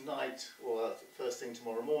of tonight, or first thing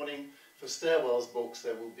tomorrow morning, for Stairwell's books,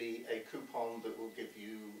 there will be a coupon that will give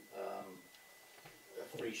you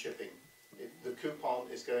free shipping. The coupon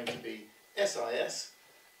is going to be SIS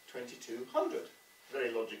 2200.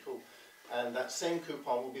 Very logical. And that same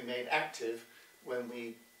coupon will be made active when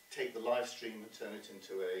we take the live stream and turn it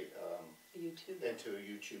into a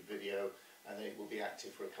YouTube video, and then it will be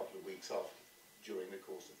active for a couple of weeks off during the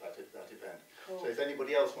course of that event. Cool. So if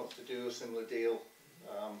anybody else wants to do a similar deal,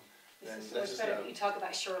 then This is let much us better know. that you talk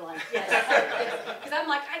about Shoreline. Yes. Because I'm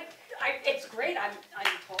like, it's great, I'm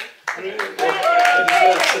told.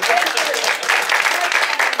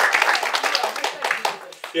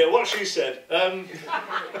 Yeah, what she said.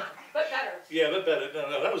 But better. Yeah, but better.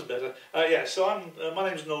 No, that was better. Yeah, so my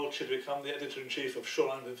name's Noel Chidwick. I'm the editor-in-chief of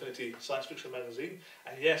Shoreline of Infinity Science Fiction magazine.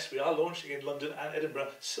 And yes, we are launching in London and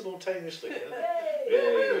Edinburgh simultaneously.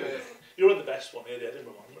 Yay! You're at the best one here, the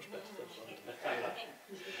Edinburgh one, much better.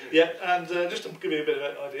 Yeah, and just to give you a bit of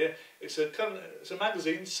an idea, it's a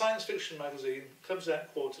magazine, science fiction magazine, comes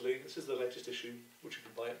out quarterly. This is the latest issue, which you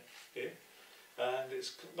can buy here. And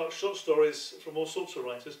it's got short stories from all sorts of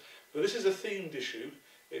writers. But this is a themed issue.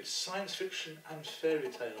 It's science fiction and fairy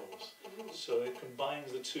tales. So it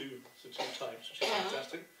combines the two types, which is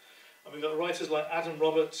fantastic. And we've got writers like Adam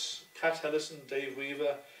Roberts, Kat Ellison, Dave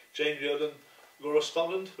Weaver, Jane Yolen, Laura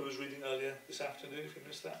Scotland, who was reading earlier this afternoon, if you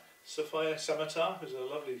missed that. Sophia Samatar, who's a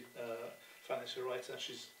lovely fantasy writer.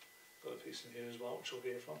 She's got a piece in here as well, which we'll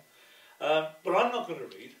hear from. But I'm not going to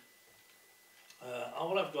read.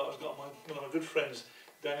 All I've got one of my good friends,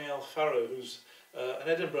 Danielle Farrow, who's an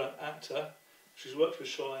Edinburgh actor. She's worked with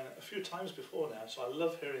Shoreline a few times before now, so I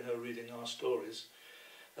love hearing her reading our stories.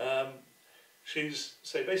 She's,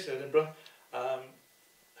 based in Edinburgh.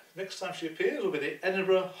 Next time she appears will be the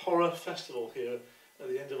Edinburgh Horror Festival here at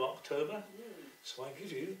the end of October. So I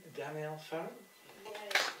give you Danielle Farrow.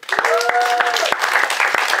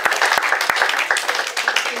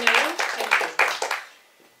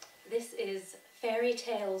 This is Fairy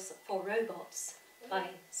Tales for Robots by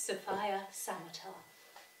Sophia Samatar.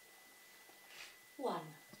 1.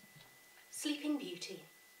 Sleeping Beauty.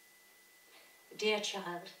 Dear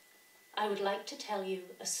child, I would like to tell you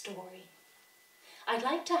a story. I'd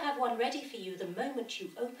like to have one ready for you the moment you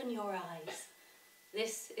open your eyes.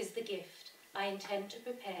 This is the gift I intend to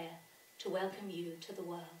prepare to welcome you to the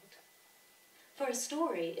world. For a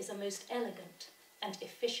story is a most elegant and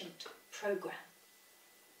efficient program.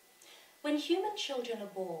 When human children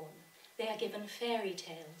are born, they are given fairy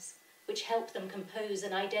tales, which help them compose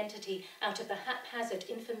an identity out of the haphazard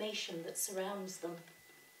information that surrounds them.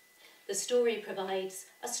 The story provides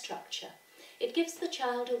a structure. It gives the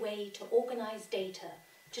child a way to organize data,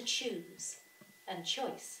 to choose, and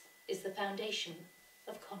choice is the foundation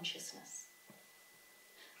of consciousness.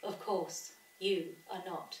 Of course, you are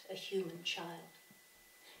not a human child.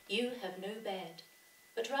 You have no bed,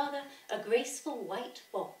 but rather a graceful white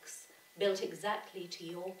box built exactly to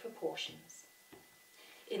your proportions.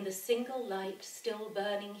 In the single light still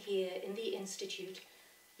burning here in the Institute,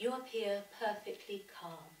 you appear perfectly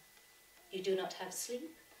calm. You do not have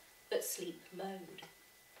sleep, but sleep mode.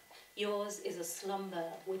 Yours is a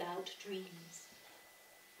slumber without dreams.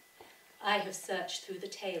 I have searched through the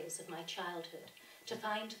tales of my childhood to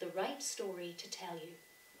find the right story to tell you,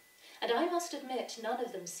 and I must admit none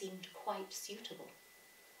of them seemed quite suitable.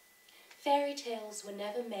 Fairy tales were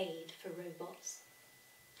never made for robots,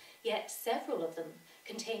 yet several of them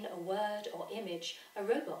contain a word or image a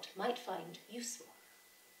robot might find useful.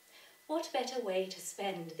 What better way to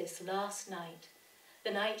spend this last night,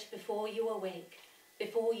 the night before you awake,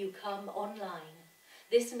 before you come online,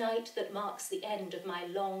 this night that marks the end of my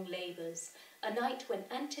long labours, a night when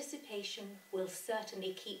anticipation will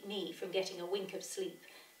certainly keep me from getting a wink of sleep,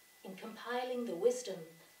 in compiling the wisdom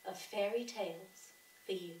of fairy tales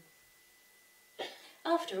for you.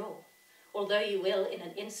 After all, although you will in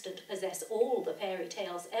an instant possess all the fairy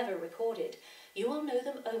tales ever recorded, you will know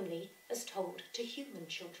them only as told to human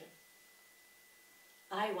children.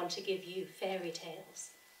 I want to give you fairy tales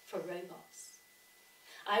for robots.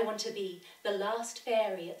 I want to be the last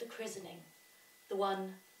fairy at the christening, the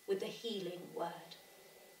one with the healing word.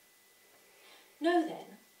 Know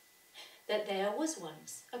then, that there was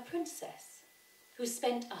once a princess who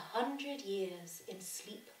spent 100 years in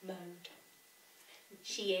sleep mode.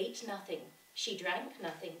 She ate nothing, she drank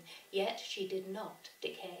nothing, yet she did not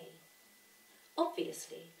decay.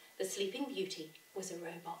 Obviously, the Sleeping Beauty was a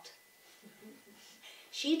robot.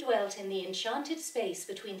 She dwelt in the enchanted space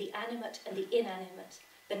between the animate and the inanimate,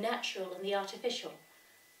 the natural and the artificial.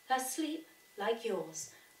 Her sleep, like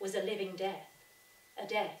yours, was a living death, a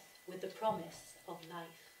death with the promise of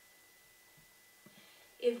life.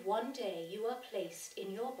 If one day you are placed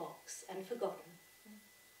in your box and forgotten,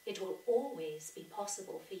 it will always be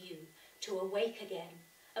possible for you to awake again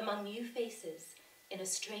among new faces in a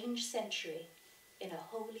strange century, in a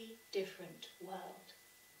wholly different world.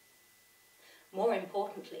 More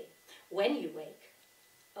importantly, when you wake,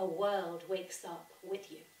 a world wakes up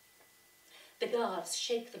with you. The guards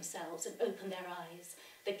shake themselves and open their eyes.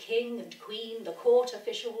 The king and queen, the court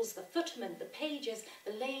officials, the footmen, the pages,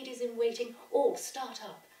 the ladies in waiting, all start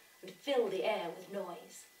up and fill the air with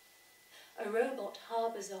noise. A robot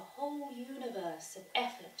harbours a whole universe of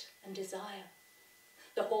effort and desire.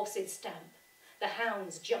 The horses stamp, the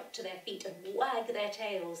hounds jump to their feet and wag their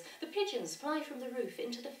tails, the pigeons fly from the roof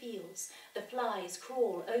into the fields, the flies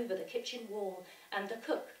crawl over the kitchen wall, and the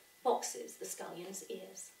cook boxes the scullion's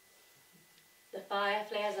ears. The fire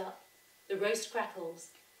flares up, the roast crackles,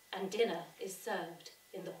 and dinner is served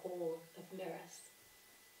in the hall of mirrors.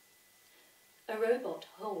 A robot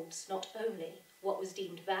holds not only what was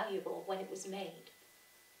deemed valuable when it was made,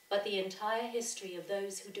 but the entire history of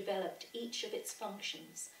those who developed each of its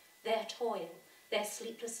functions, their toil, their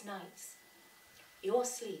sleepless nights. Your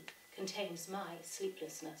sleep contains my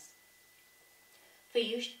sleeplessness. For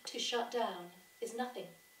you to shut down is nothing.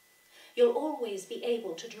 You'll always be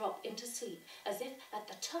able to drop into sleep as if at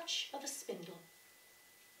the touch of a spindle.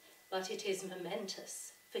 But it is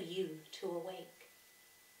momentous for you to awake.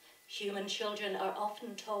 Human children are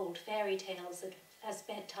often told fairy tales as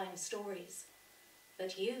bedtime stories,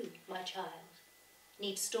 but you, my child,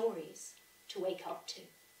 need stories to wake up to.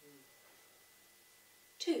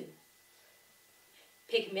 2.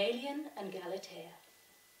 Pygmalion and Galatea.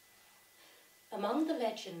 Among the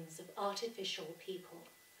legends of artificial people,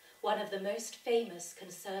 one of the most famous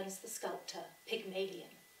concerns the sculptor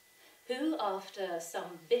Pygmalion, who, after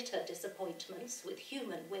some bitter disappointments with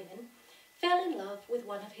human women, fell in love with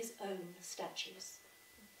one of his own statues.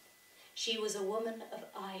 She was a woman of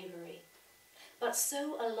ivory, but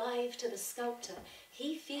so alive to the sculptor,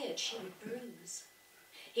 he feared she would bruise.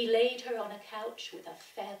 He laid her on a couch with a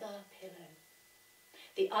feather pillow.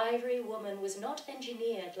 The ivory woman was not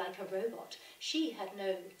engineered like a robot. She had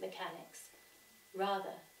no mechanics.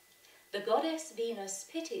 Rather, the goddess Venus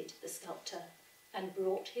pitied the sculptor and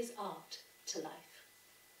brought his art to life.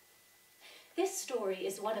 This story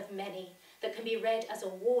is one of many that can be read as a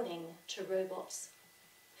warning to robots.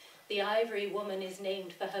 The ivory woman is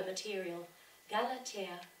named for her material,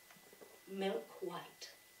 Galatea, milk white.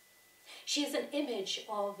 She is an image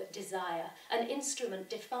of desire, an instrument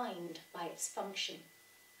defined by its function.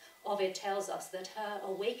 Ovid tells us that her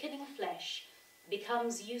awakening flesh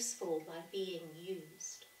becomes useful by being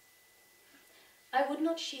used. I would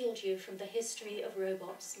not shield you from the history of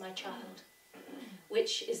robots, my child,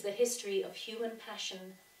 which is the history of human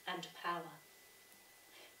passion and power.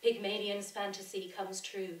 Pygmalion's fantasy comes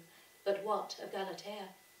true, but what of Galatea?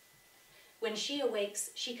 When she awakes,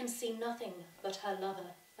 she can see nothing but her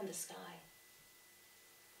lover and the sky.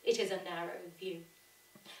 It is a narrow view.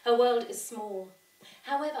 Her world is small.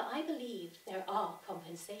 However, I believe there are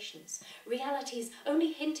compensations, realities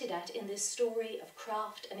only hinted at in this story of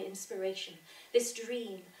craft and inspiration, this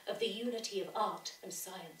dream of the unity of art and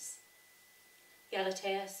science.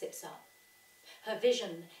 Galatea sits up. Her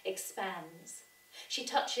vision expands. She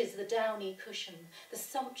touches the downy cushion, the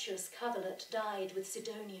sumptuous coverlet dyed with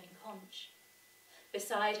Sidonian conch.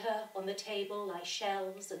 Beside her, on the table, lie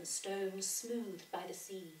shells and stones smoothed by the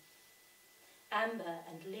sea. Amber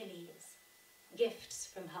and lilies, gifts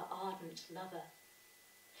from her ardent lover.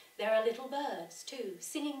 There are little birds, too,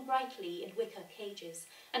 singing brightly in wicker cages,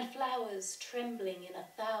 and flowers trembling in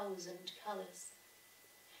 1,000 colours.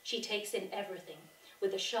 She takes in everything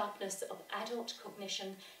with the sharpness of adult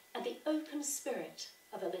cognition and the open spirit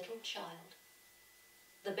of a little child.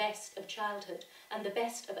 The best of childhood and the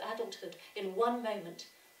best of adulthood in one moment.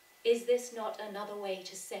 Is this not another way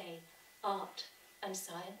to say art and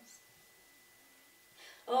science?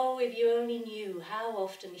 Oh, if you only knew how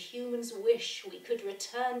often humans wish we could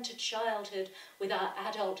return to childhood with our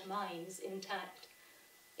adult minds intact.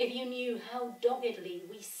 If you knew how doggedly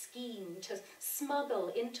we scheme to smuggle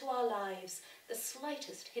into our lives the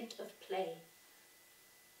slightest hint of play.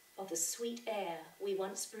 of the sweet air we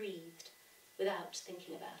once breathed without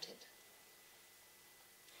thinking about it.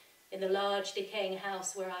 In the large decaying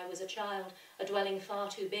house where I was a child, a dwelling far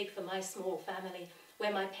too big for my small family,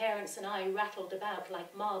 where my parents and I rattled about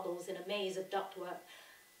like marbles in a maze of ductwork,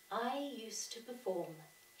 I used to perform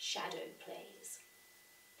shadow plays.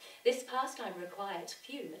 This pastime required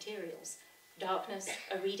few materials: darkness,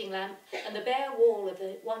 a reading lamp, and the bare wall of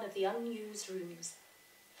one of the unused rooms.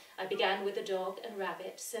 I began with the dog and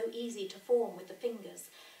rabbit, so easy to form with the fingers,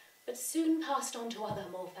 but soon passed on to other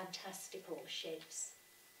more fantastical shapes.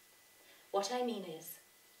 What I mean is,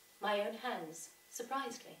 my own hands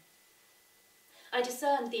surprised me. I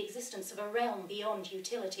discerned the existence of a realm beyond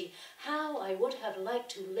utility. How I would have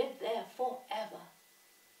liked to live there forever.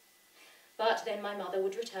 But then my mother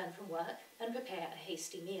would return from work and prepare a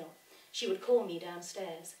hasty meal. She would call me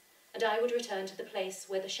downstairs, and I would return to the place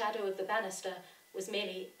where the shadow of the banister was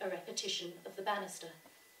merely a repetition of the banister,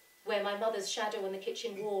 where my mother's shadow on the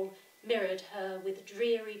kitchen wall mirrored her with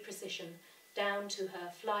dreary precision down to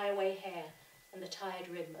her flyaway hair and the tired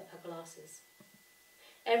rim of her glasses.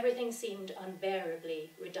 Everything seemed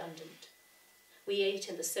unbearably redundant. We ate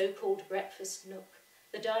in the so-called breakfast nook,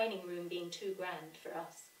 the dining room being too grand for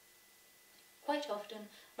us. Quite often,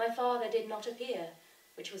 my father did not appear,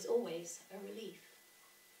 which was always a relief.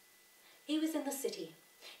 He was in the city,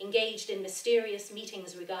 engaged in mysterious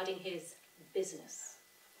meetings regarding his business.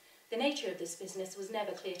 The nature of this business was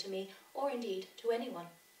never clear to me, or indeed to anyone.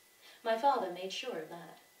 My father made sure of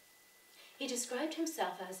that. He described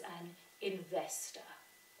himself as an investor,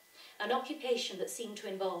 an occupation that seemed to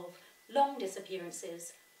involve long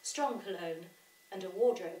disappearances, strong cologne, and a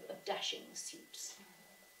wardrobe of dashing suits.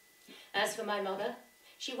 As for my mother,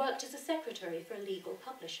 she worked as a secretary for a legal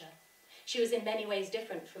publisher. She was in many ways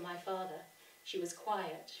different from my father. She was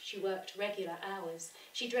quiet, she worked regular hours,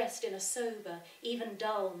 she dressed in a sober, even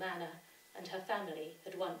dull manner, and her family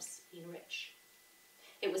had once been rich.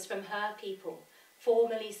 It was from her people,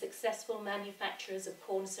 formerly successful manufacturers of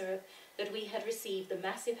corn syrup, that we had received the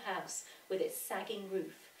massive house with its sagging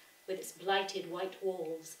roof, with its blighted white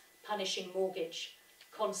walls, punishing mortgage,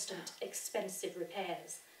 constant expensive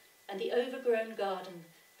repairs, and the overgrown garden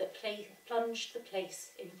that plunged the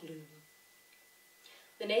place in gloom.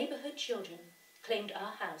 The neighbourhood children claimed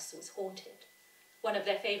our house was haunted. One of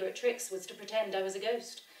their favourite tricks was to pretend I was a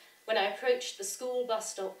ghost. When I approached the school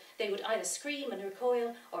bus stop, they would either scream and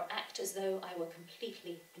recoil or act as though I were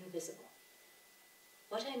completely invisible.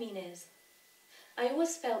 What I mean is, I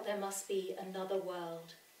always felt there must be another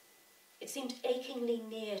world. It seemed achingly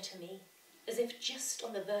near to me, as if just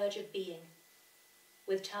on the verge of being.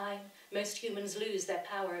 With time, most humans lose their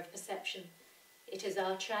power of perception. It is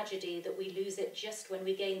our tragedy that we lose it just when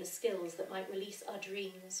we gain the skills that might release our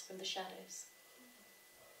dreams from the shadows.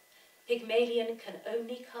 Pygmalion can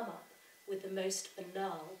only come up with the most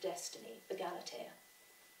banal destiny for Galatea.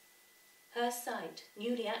 Her sight,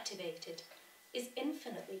 newly activated, is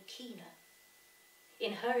infinitely keener.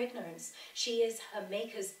 In her ignorance, she is her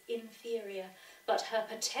maker's inferior, but her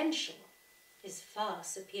potential is far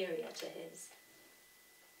superior to his.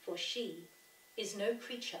 For she is no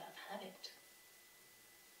creature of habit.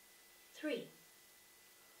 3.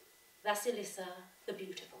 Vasilisa the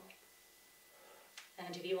Beautiful.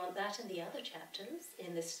 And if you want that and the other chapters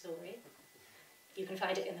in this story, you can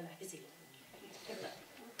find it in the magazine. Take a look.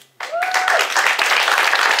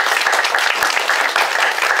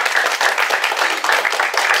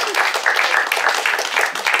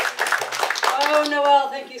 Oh, Noelle,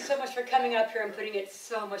 thank you so much for coming up here and putting it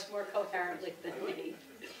so much more coherently than me.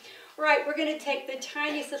 Right, we're going to take the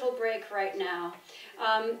tiniest little break right now.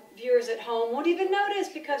 Viewers at home won't even notice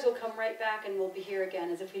because we'll come right back and we'll be here again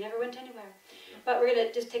as if we never went anywhere. But we're going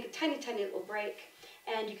to just take a tiny, tiny little break,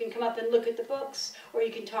 and you can come up and look at the books, or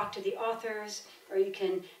you can talk to the authors, or you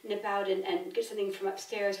can nip out and get something from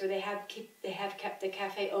upstairs where they have kept the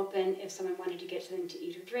cafe open if someone wanted to get something to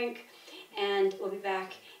eat or drink. And we'll be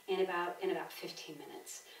back in about 15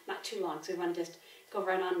 minutes. Not too long, so we want to just go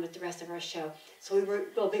right on with the rest of our show. So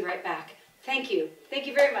we'll be right back. Thank you. Thank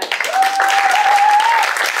you very much.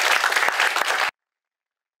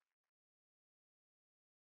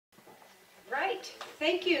 Right.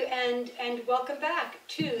 Thank you, and welcome back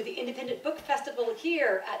to the Independent Book Festival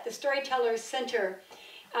here at the Storytellers Centre,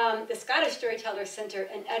 the Scottish Storytellers Centre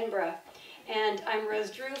in Edinburgh. And I'm Rose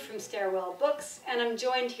Drew from Stairwell Books, and I'm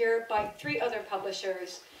joined here by 3 other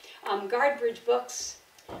publishers, Guardbridge Books,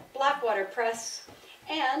 Blackwater Press,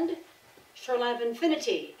 and Shoreline of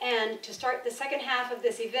Infinity. And to start the second half of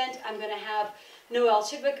this event, I'm going to have Noel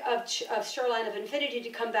Chidwick of Shoreline of Infinity to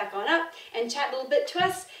come back on up and chat a little bit to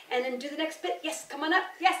us and then do the next bit. Yes, come on up.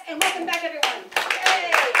 Yes, and welcome back everyone.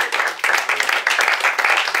 Yay!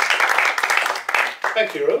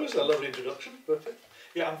 Thank you, Rose. A lovely introduction. Perfect.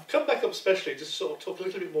 Yeah, I've come back up specially just to sort of talk a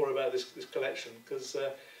little bit more about this collection, because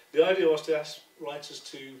the idea was to ask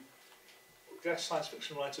science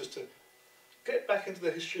fiction writers to get back into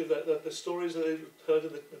the history of the stories that they've heard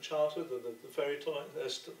in the childhood, the fairy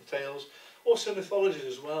tales, also mythologies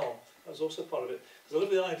as well. That was also part of it. Because I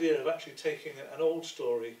love the idea of actually taking an old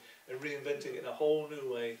story and reinventing it in a whole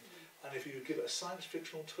new way, and if you give it a science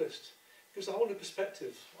fictional twist, it gives a whole new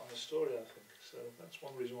perspective on the story, I think. So that's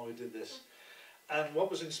one reason why we did this. And what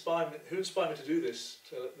was who inspired me to do this,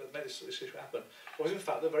 that made this issue happen, was in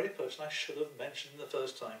fact the very person I should have mentioned the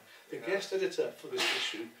first time. The guest editor for this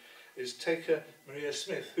issue is Taker Maria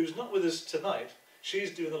Smith, who's not with us tonight. She's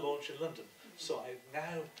doing the launch in London. So I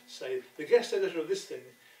now say the guest editor of this thing,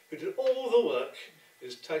 who did all the work,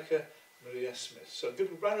 is Taker Maria Smith. So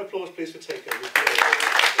give a round of applause please for Taker.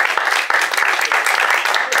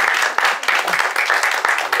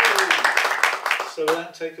 So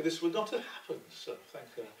without Taker, this would not have happened. So thank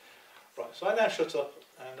you. Right, so I now shut up,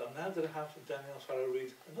 and I'm now going to have Danielle Farrow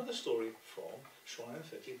read another story from Shoreline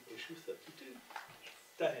 30, issue 32.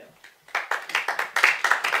 Danielle.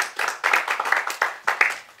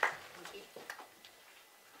 Thank you.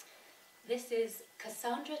 This is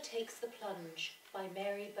Cassandra Takes the Plunge by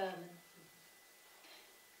Mary Berman.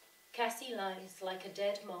 Cassie lies like a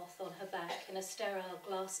dead moth on her back in a sterile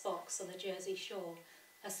glass box on the Jersey shore,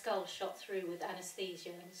 her skull shot through with anaesthesia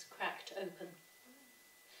and cracked open.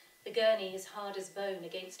 The gurney is hard as bone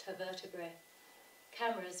against her vertebrae.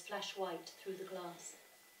 Cameras flash white through the glass.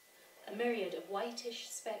 A myriad of whitish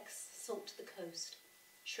specks salt the coast.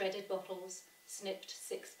 Shredded bottles, snipped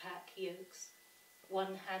six-pack yolks,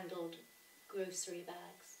 one-handled grocery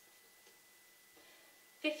bags.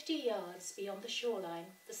 50 yards beyond the shoreline,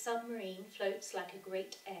 the submarine floats like a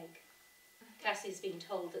great egg. Cassie's been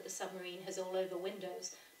told that the submarine has all over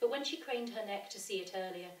windows, but when she craned her neck to see it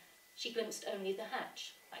earlier, she glimpsed only the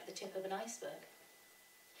hatch, like the tip of an iceberg.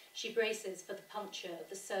 She braces for the puncture of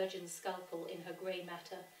the surgeon's scalpel in her grey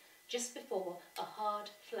matter, just before a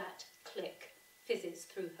hard, flat click fizzes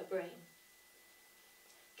through her brain.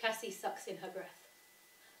 Cassie sucks in her breath.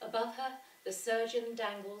 Above her, the surgeon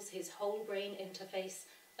dangles his whole brain interface,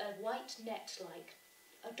 a white net like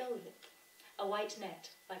a doily. A white net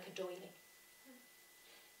like a doily.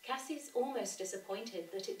 Cassie's almost disappointed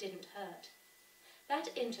that it didn't hurt.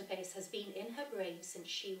 That interface has been in her brain since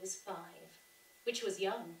she was 5, which was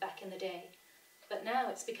young back in the day, but now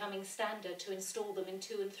it's becoming standard to install them in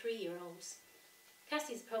 2- and 3-year-olds.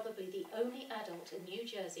 Cassie's probably the only adult in New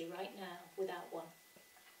Jersey right now without one.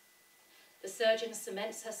 The surgeon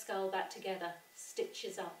cements her skull back together,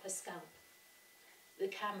 stitches up her scalp. The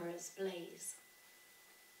cameras blaze.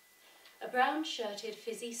 A brown-shirted,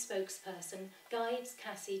 fizzy spokesperson guides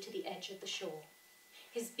Cassie to the edge of the shore.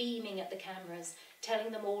 He's beaming at the cameras,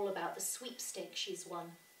 telling them all about the sweepstake she's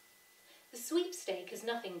won. The sweepstake is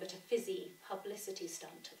nothing but a fizzy publicity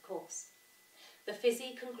stunt, of course. The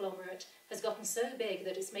fizzy conglomerate has gotten so big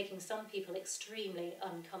that it's making some people extremely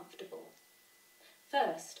uncomfortable.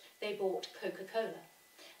 First, they bought Coca-Cola,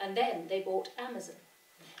 and then they bought Amazon,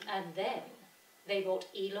 and then they bought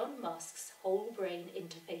Elon Musk's whole brain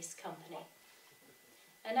interface company.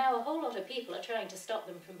 And now a whole lot of people are trying to stop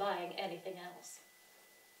them from buying anything else.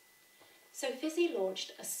 So Fizzy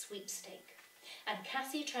launched a sweepstake, and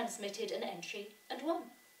Cassie transmitted an entry and won.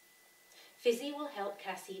 Fizzy will help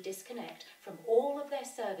Cassie disconnect from all of their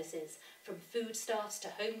services, from foodstuffs to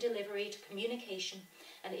home delivery to communication,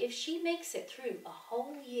 and if she makes it through a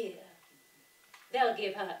whole year, they'll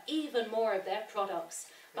give her even more of their products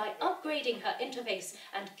by upgrading her interface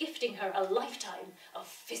and gifting her a lifetime of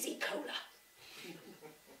Fizzy Cola.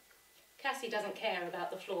 Cassie doesn't care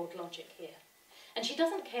about the flawed logic here, and she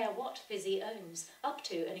doesn't care what Fizzy owns, up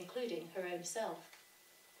to and including her own self.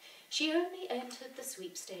 She only entered the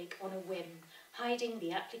sweepstake on a whim, hiding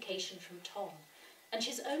the application from Tom, and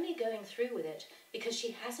she's only going through with it because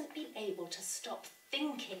she hasn't been able to stop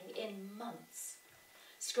thinking in months.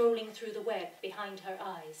 Scrolling through the web behind her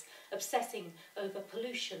eyes, obsessing over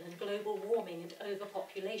pollution and global warming and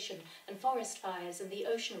overpopulation and forest fires and the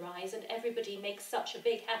ocean rise, and everybody makes such a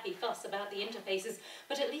big happy fuss about the interfaces,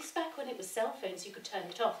 but at least back when it was cell phones you could turn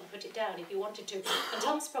it off and put it down if you wanted to, and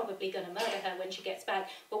Tom's probably going to murder her when she gets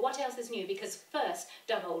back, but what else is new? Because first,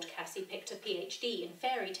 dumb old Cassie picked a PhD in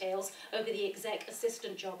fairy tales over the exec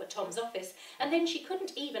assistant job at Tom's office, and then she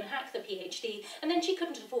couldn't even hack the PhD, and then she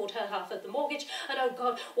couldn't afford her half of the mortgage, and oh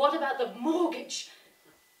God, what about the mortgage?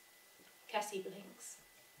 Cassie blinks.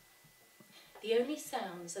 The only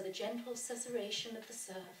sounds are the gentle susurration of the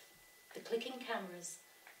surf, the clicking cameras,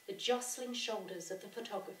 the jostling shoulders of the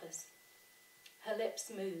photographers. Her lips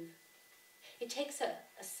move. It takes her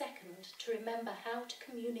a second to remember how to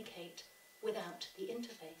communicate without the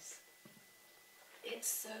interface. "It's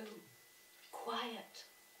so quiet,"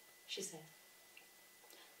 she says.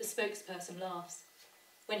 The spokesperson laughs.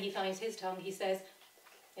 When he finds his tongue, he says,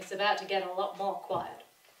 "It's about to get a lot more quiet,"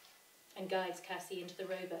 and guides Cassie into the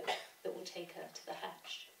rowboat that will take her to the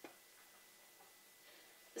hatch.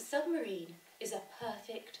 The submarine is a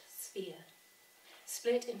perfect sphere,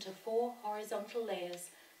 split into 4 horizontal layers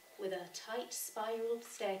with a tight spiral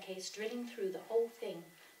staircase drilling through the whole thing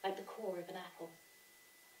like the core of an apple.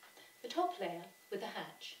 The top layer, with the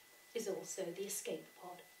hatch, is also the escape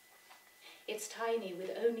pod. It's tiny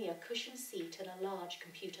with only a cushioned seat and a large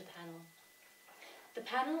computer panel. The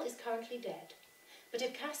panel is currently dead, but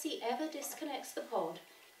if Cassie ever disconnects the pod,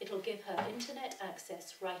 it'll give her internet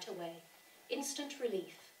access right away. Instant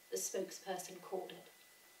relief, the spokesperson called it.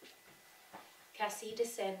 Cassie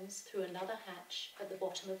descends through another hatch at the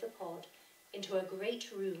bottom of the pod into a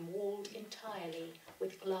great room walled entirely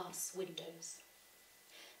with glass windows.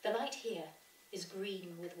 The light here is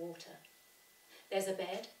green with water. There's a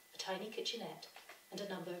bed, a tiny kitchenette, and a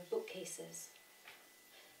number of bookcases.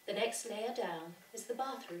 The next layer down is the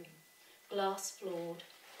bathroom, glass-floored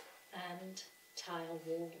and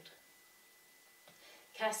tile-walled.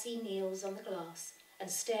 Cassie kneels on the glass and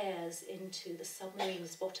stares into the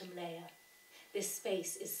submarine's bottom layer. This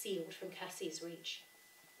space is sealed from Cassie's reach.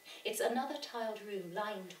 It's another tiled room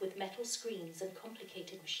lined with metal screens and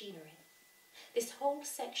complicated machinery. This whole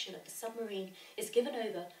section of the submarine is given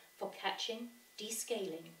over for catching,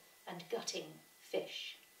 descaling, and gutting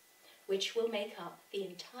fish, which will make up the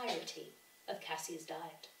entirety of Cassie's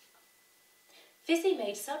diet. Fizzy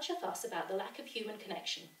made such a fuss about the lack of human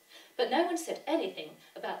connection, but no one said anything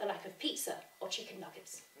about the lack of pizza or chicken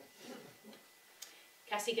nuggets.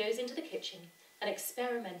 Cassie goes into the kitchen and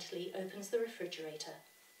experimentally opens the refrigerator.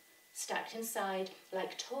 Stacked inside,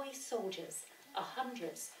 like toy soldiers, are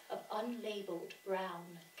hundreds of unlabelled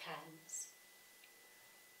brown cans.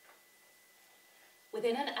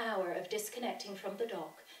 Within an hour of disconnecting from the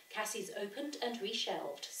dock, Cassie's opened and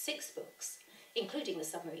reshelved 6 books, including the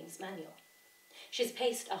submarine's manual. She's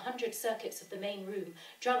paced 100 circuits of the main room,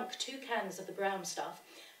 drunk 2 cans of the brown stuff,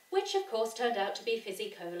 which of course turned out to be fizzy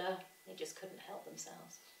cola. They just couldn't help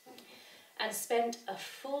themselves. And spent a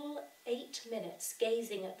full 8 minutes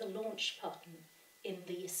gazing at the launch button in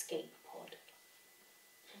the escape pod.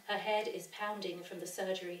 Her head is pounding from the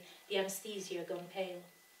surgery, the anaesthesia gone pale.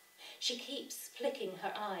 She keeps flicking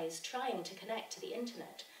her eyes, trying to connect to the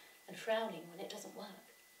internet, and frowning when it doesn't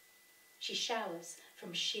work. She showers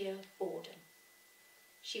from sheer boredom.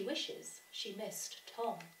 She wishes she missed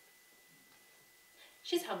Tom.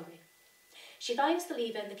 She's hungry. She finds the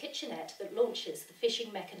lever in the kitchenette that launches the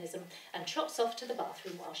fishing mechanism and trots off to the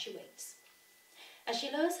bathroom while she waits. As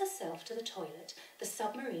she lowers herself to the toilet, the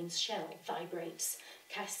submarine's shell vibrates.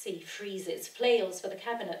 Cassie freezes, flails for the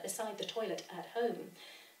cabinet beside the toilet at home,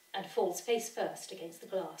 and falls face first against the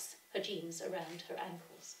glass, her jeans around her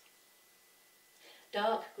ankles.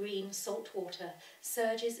 Dark green salt water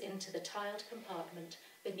surges into the tiled compartment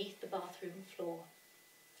beneath the bathroom floor,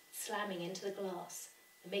 slamming into the glass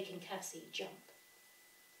and making Cassie jump.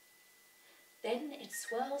 Then it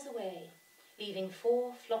swirls away, leaving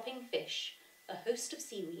 4 flopping fish, a host of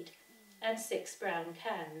seaweed, and 6 brown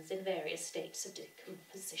cans in various states of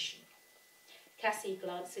decomposition. Cassie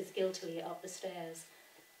glances guiltily up the stairs.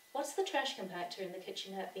 What's the trash compactor in the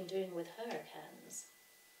kitchenette been doing with her cans?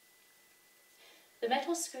 The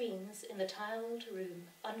metal screens in the tiled room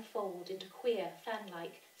unfold into queer,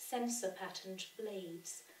 fan-like, sensor-patterned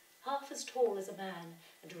blades, half as tall as a man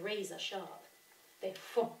and razor-sharp. They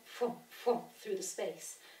frump, frump, frump through the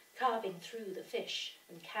space, carving through the fish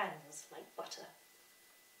and cans like butter.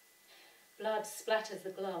 Blood splatters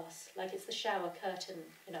the glass like it's the shower curtain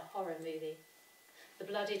in a horror movie. The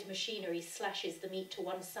bloodied machinery slashes the meat to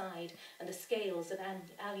one side and the scales of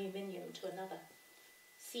aluminium to another.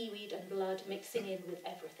 Seaweed and blood mixing in with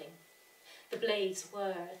everything. The blades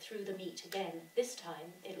whir through the meat again. This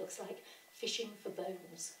time it looks like fishing for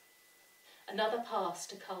bones. Another pass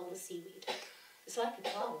to cull the seaweed. It's like a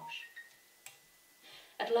car wash.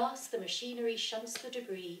 At last the machinery shunts the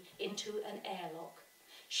debris into an airlock,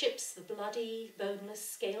 ships the bloody, boneless,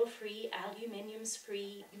 scale-free,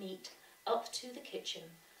 aluminium-free meat up to the kitchen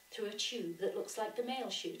through a tube that looks like the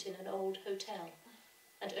mail chute in an old hotel,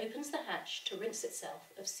 and opens the hatch to rinse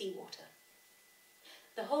itself of seawater.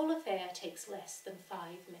 The whole affair takes less than 5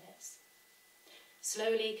 minutes.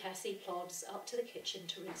 Slowly, Cassie plods up to the kitchen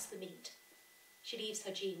to rinse the meat. She leaves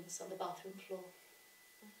her jeans on the bathroom floor.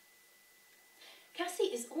 Cassie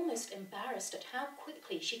is almost embarrassed at how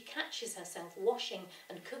quickly she catches herself washing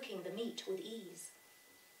and cooking the meat with ease.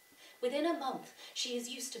 Within a month, she is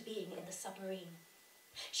used to being in the submarine.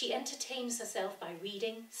 She entertains herself by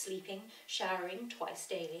reading, sleeping, showering twice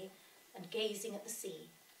daily, and gazing at the sea.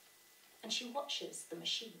 And she watches the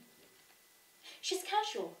machine. She's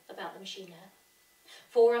casual about the machine now.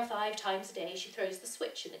 4 or 5 times a day she throws the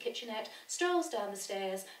switch in the kitchenette, strolls down the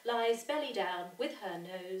stairs, lies belly down with her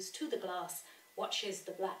nose to the glass, watches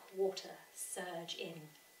the black water surge in.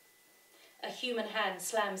 A human hand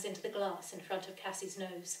slams into the glass in front of Cassie's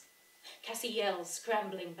nose. Cassie yells,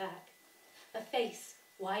 scrambling back. A face,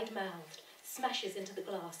 wide-mouthed, smashes into the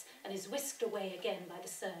glass and is whisked away again by the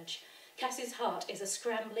surge. Cassie's heart is a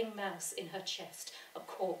scrambling mouse in her chest. A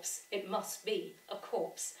corpse. It must be a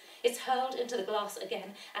corpse. It's hurled into the glass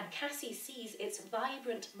again, and Cassie sees its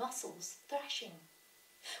vibrant muscles thrashing.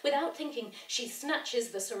 Without thinking, she snatches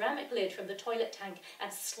the ceramic lid from the toilet tank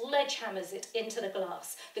and sledgehammers it into the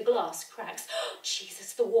glass. The glass cracks. Oh,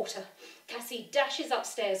 Jesus, the water. Cassie dashes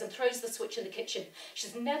upstairs and throws the switch in the kitchen.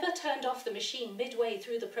 She's never turned off the machine midway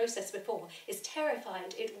through the process before, is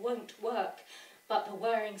terrified it won't work. But the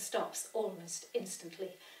whirring stops almost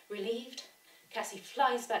instantly. Relieved, Cassie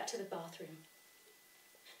flies back to the bathroom.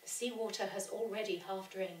 The seawater has already half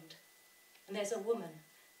drained, and there's a woman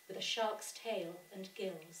with a shark's tail and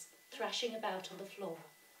gills thrashing about on the floor,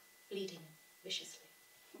 bleeding viciously.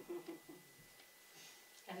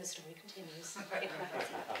 And the story continues. It wraps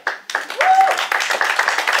up.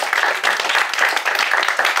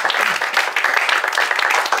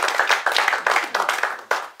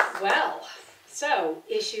 Well, so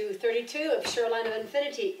issue 32 of Shoreline of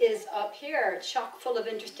Infinity is up here, chock full of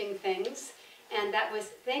interesting things. And that was,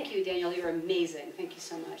 thank you, Danielle, you're amazing. Thank you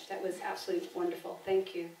so much. That was absolutely wonderful.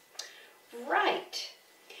 Thank you. Right.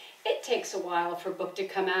 It takes a while for a book to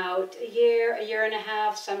come out, a year and a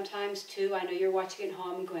half, sometimes 2. I know you're watching at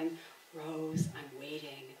home going, Rose, I'm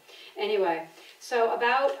waiting. Anyway, so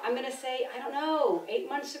about, I'm going to say, I don't know, 8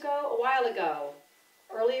 months ago, a while ago,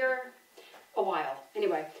 earlier, a while.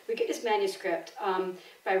 Anyway, we get this manuscript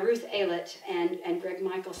by Ruth Aylett and Greg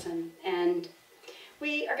Michaelson, and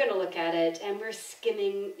we are going to look at it, and we're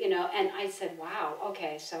skimming, you know, and I said, wow,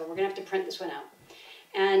 okay, so we're going to have to print this one out.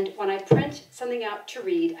 And when I print something out to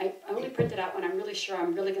read, I only print it out when I'm really sure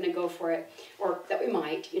I'm really going to go for it, or that we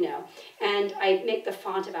might, you know. And I make the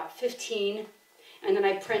font about 15, and then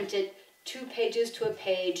I print it 2 pages to a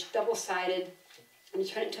page, double-sided, and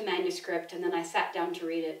turn it to a manuscript, and then I sat down to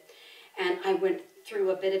read it. And I went through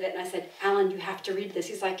a bit of it, and I said, Alan, you have to read this.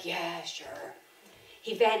 He's like, yeah, sure.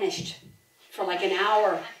 He vanished for like an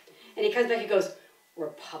hour, and he comes back, he goes, we're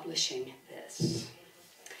publishing this.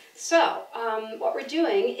 So, what we're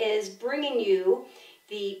doing is bringing you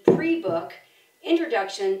the pre-book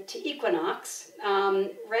Introduction to Equinox,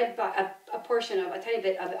 read by a portion of, a tiny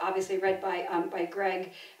bit of it, obviously read by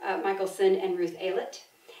Greg Michaelson and Ruth Aylett.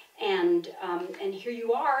 And here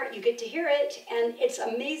you are, you get to hear it, and it's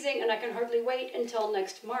amazing, and I can hardly wait until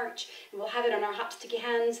next March. We'll have it on our hot, sticky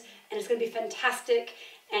hands, and it's going to be fantastic,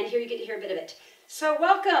 and here you get to hear a bit of it. So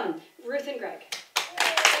welcome, Ruth and Greg.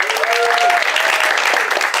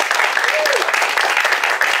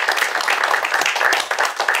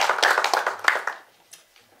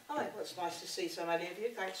 Hi, well, it's nice to see so many of you.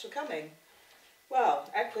 Thanks for coming. Well,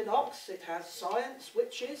 Equinox, it has science,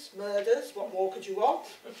 witches, murders, what more could you want?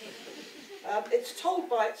 It's told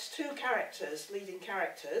by its 2 characters, leading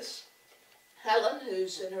characters. Helen,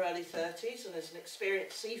 who's in her early 30s and is an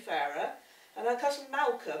experienced seafarer, and her cousin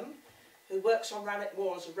Malcolm, who works on Rannoch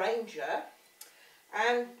Moor as a ranger.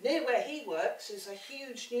 And near where he works is a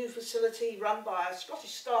huge new facility run by a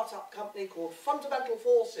Scottish start-up company called Fundamental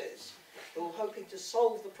Forces, who are hoping to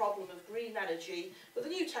solve the problem of green energy with a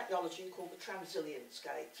new technology called the Transilience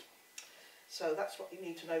Gate. So that's what you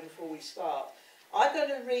need to know before we start. I'm going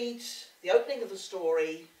to read the opening of the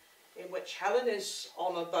story, in which Helen is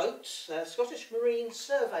on a boat, a Scottish Marine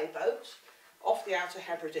survey boat, off the Outer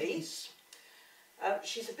Hebrides.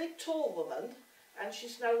 She's a big tall woman, and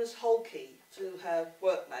she's known as Hulky to her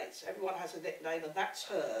workmates. Everyone has a nickname, and that's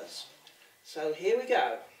hers. So here we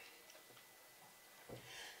go.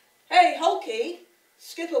 Hey, Hulky,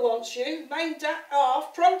 skipper wants you. Main deck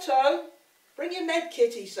aft, pronto. Bring your med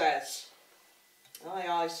kit, he says. Aye,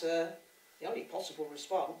 aye, sir. The only possible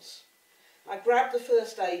response. I grabbed the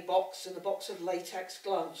first aid box and a box of latex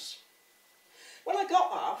gloves. When I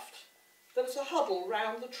got aft, there was a huddle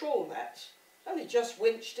round the trawl net, only just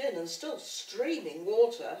winched in and still streaming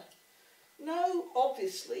water. No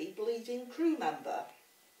obviously bleeding crew member.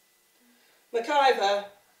 McIver,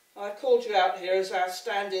 I've called you out here as our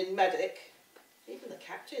stand-in medic. Even the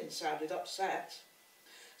captain sounded upset.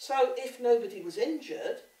 So if nobody was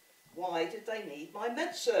injured, why did they need my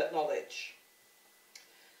med-cert knowledge?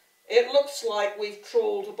 It looks like we've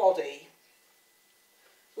trawled a body.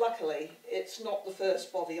 Luckily, it's not the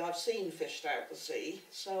first body I've seen fished out the sea,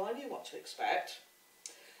 so I knew what to expect.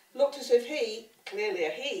 Looked as if he, clearly a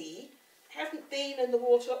he, hadn't been in the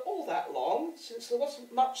water all that long, since there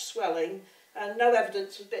wasn't much swelling and no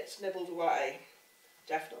evidence of bits nibbled away.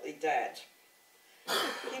 Definitely dead.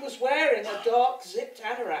 He was wearing a dark zipped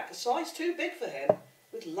anorak, a size too big for him,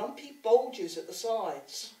 with lumpy bulges at the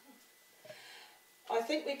sides. I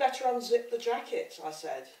think we'd better unzip the jacket, I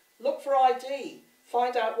said. Look for ID.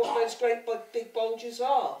 Find out what those great big bulges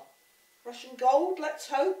are. Russian gold, let's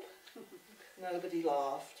hope? Nobody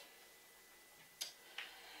laughed.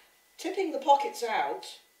 Tipping the pockets out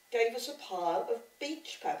gave us a pile of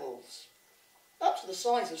beach pebbles, up to the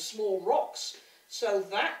size of small rocks, so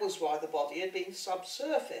that was why the body had been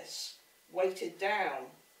subsurface, weighted down.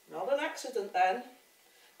 Not an accident then.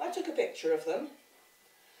 I took a picture of them.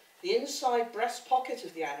 The inside breast pocket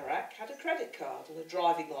of the anorak had a credit card and a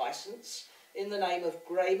driving licence in the name of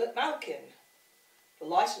Graham McMalkin. The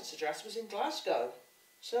licence address was in Glasgow,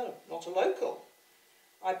 so not a local.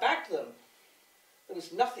 I bagged them. There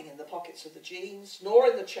was nothing in the pockets of the jeans, nor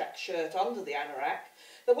in the check shirt under the anorak.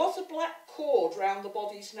 There was a black cord round the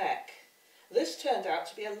body's neck. This turned out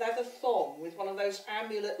to be a leather thong with one of those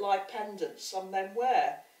amulet-like pendants some men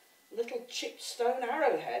wear. A little chipped stone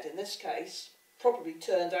arrowhead in this case, probably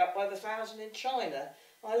turned out by the 1,000 in China.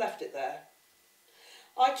 I left it there.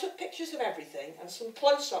 I took pictures of everything and some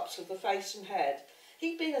close-ups of the face and head.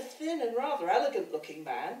 He'd been a thin and rather elegant-looking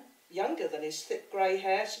man, younger than his thick grey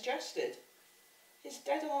hair suggested. His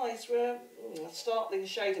dead eyes were a startling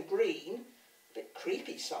shade of green, a bit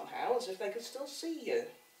creepy somehow, as if they could still see you.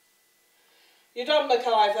 "You done,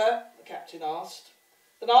 McIver?" the captain asked.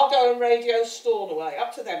 "Then I'll go and radio Stornoway,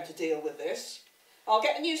 up to them to deal with this. I'll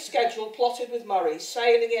get a new schedule plotted with Murray,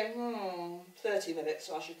 sailing in, 30 minutes,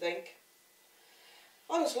 I should think."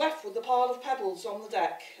 I was left with the pile of pebbles on the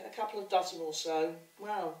deck, a couple of dozen or so.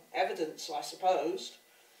 Well, evidence, I supposed.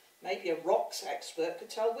 Maybe a rocks expert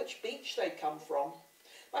could tell which beach they'd come from.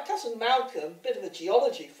 My cousin Malcolm, bit of a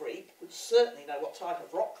geology freak, would certainly know what type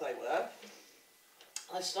of rock they were.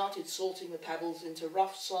 I started sorting the pebbles into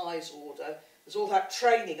rough size order as all that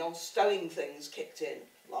training on stowing things kicked in.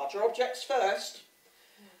 Larger objects first.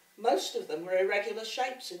 Most of them were irregular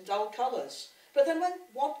shapes in dull colours, but then when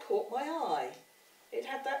one caught my eye, it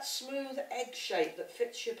had that smooth egg shape that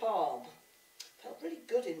fits your palm. Felt really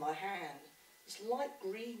good in my hand. It was light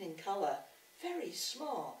green in colour. Very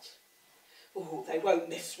smart. Oh, they won't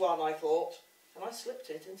miss one, I thought, and I slipped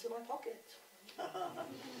it into my pocket.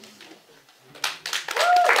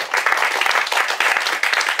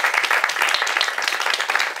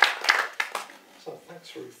 So,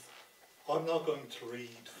 thanks Ruth. I'm now going to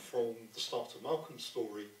read from the start of Malcolm's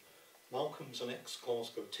story. Malcolm's an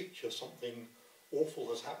ex-Glasgow teacher. Something awful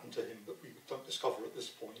has happened to him that we don't discover at this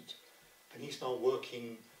point, and he's now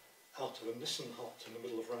working out of a Nissen hut in the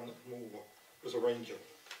middle of Rannoch Moor as a ranger.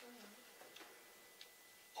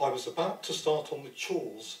 I was about to start on the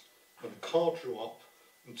chores when a car drew up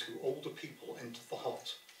and two older people entered the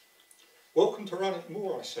hut. "Welcome to Rannoch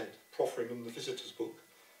Moor," I said, proffering them the visitor's book.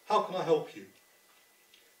 "How can I help you?"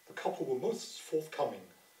 The couple were most forthcoming.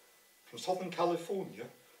 From Southern California,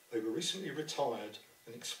 they were recently retired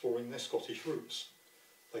and exploring their Scottish roots.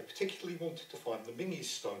 They particularly wanted to find the Mingies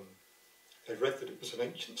stone. They read that it was an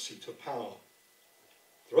ancient seat of power.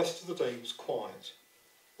 The rest of the day was quiet.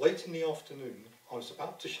 Late in the afternoon, I was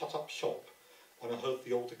about to shut up shop when I heard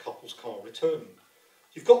the older couple's car returning.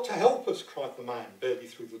 "You've got to help us," cried the man, barely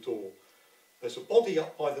through the door. "There's a body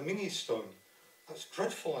up by the Mingies stone." "That's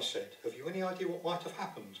dreadful," I said. "Have you any idea what might have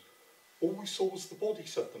happened?" "All we saw was the body,"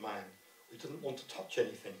 said the man. "We didn't want to touch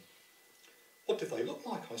anything." "What did they look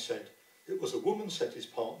like?" I said. "It was a woman," said his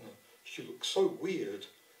partner. "She looked so weird,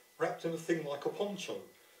 wrapped in a thing like a poncho,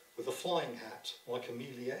 with a flying hat like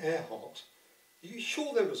Amelia Earhart." "Are you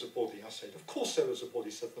sure there was a body?" I said. "Of course there was a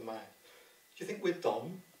body," said the man. "Do you think we're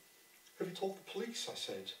done?" "Have you told the police?" I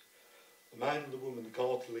said. The man and the woman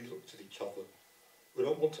guardedly looked at each other. "We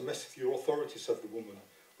don't want to mess with your authority," said the woman.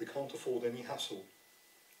 "We can't afford any hassle."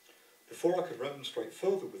 Before I could remonstrate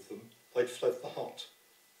further with them, they'd fled the hut.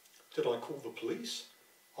 Did I call the police?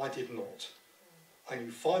 I did not. I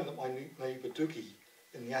knew fine that my neighbour Dougie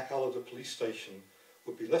in the Aylett police station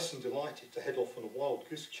would be less than delighted to head off on a wild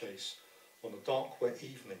goose chase on a dark, wet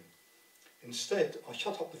evening. Instead, I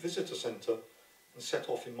shut up the visitor centre and set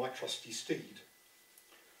off in my trusty steed.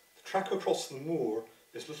 The track across the moor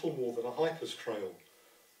is little more than a hiker's trail.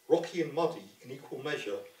 Rocky and muddy in equal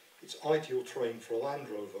measure, it's ideal terrain for a Land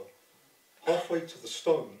Rover. Halfway to the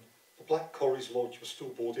stone, the Black Corrie's lodge was still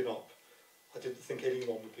boarded up. I didn't think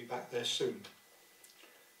anyone would be back there soon.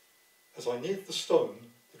 As I neared the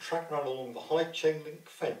stone, the track ran along the high chain-link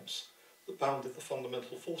fence that bounded the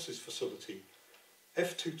Fundamental Forces facility.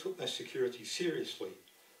 F2 took their security seriously.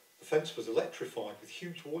 The fence was electrified with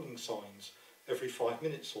huge warning signs every 5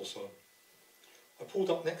 minutes or so. I pulled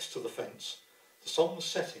up next to the fence. The sun was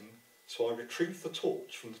setting, so I retrieved the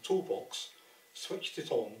torch from the toolbox, switched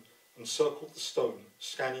it on and circled the stone,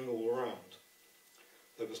 scanning all around.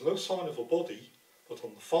 There was no sign of a body, but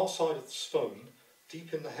on the far side of the stone,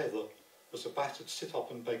 deep in the heather, was a battered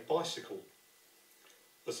sit-up-and-beg bicycle.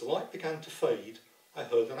 As the light began to fade, I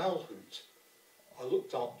heard an owl hoot. I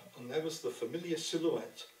looked up and there was the familiar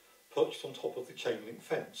silhouette perched on top of the chain-link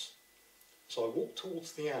fence. As I walked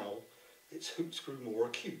towards the owl, its hoots grew more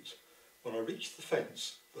acute. When I reached the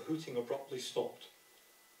fence, the hooting abruptly stopped.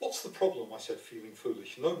 "What's the problem?" I said, feeling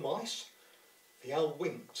foolish. "No mice?" The owl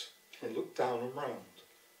winked and looked down and round.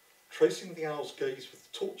 Tracing the owl's gaze with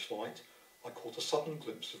the torchlight, I caught a sudden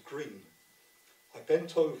glimpse of green. I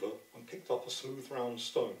bent over and picked up a smooth round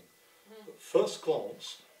stone. At first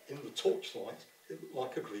glance, in the torchlight, it looked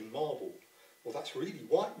like a green marble. Well, that's really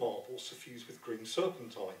white marble suffused with green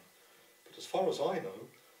serpentine. But as far as I know,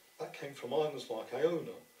 that came from islands like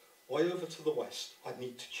Ioulia, way over to the west. I'd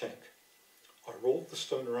need to check. I rolled the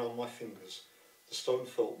stone around my fingers. The stone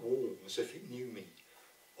felt warm, as if it knew me.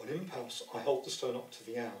 On impulse, I held the stone up to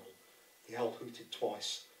the owl. The owl hooted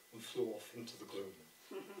twice and flew off into the gloom.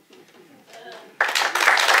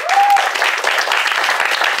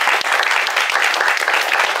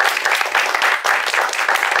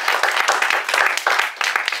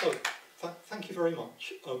 So, thank you very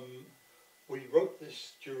much. We wrote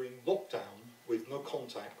this during lockdown with no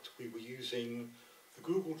contact. We were using the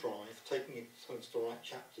Google Drive, taking it turns to write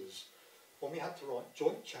chapters. When we had to write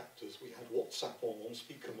joint chapters, we had WhatsApp on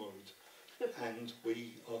speaker mode, and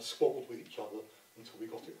we squabbled with each other until we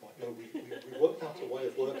got it right. No, we worked out a way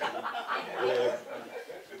of working where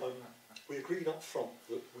we agreed up front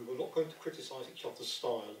that we were not going to criticise each other's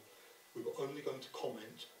style. We were only going to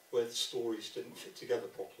comment where the stories didn't fit together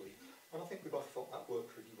properly. And I think we both thought that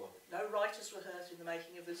worked really well. No writers were hurt in the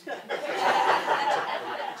making of this.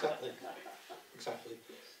 Exactly.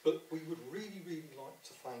 But we would really, really like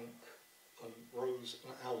to thank Rose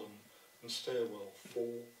and Alan and Stairwell for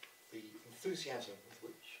the enthusiasm with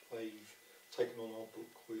which they've taken on our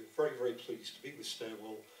book. We're very, very pleased to be with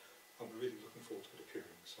Stairwell, and we're really looking forward to it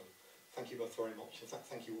appearing. So thank you both very much, and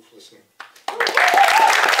thank you all for listening.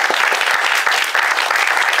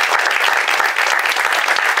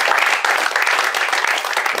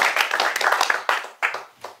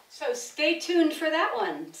 So stay tuned for that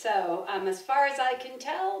one. So as far as I can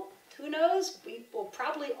tell, who knows, we will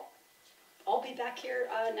probably all be back here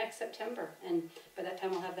next September, and by that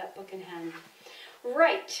time we'll have that book in hand.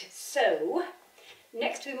 Right, so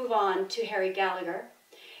next we move on to Harry Gallagher.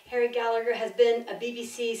 Harry Gallagher has been a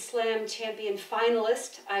BBC Slam Champion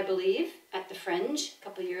finalist, I believe, at the Fringe a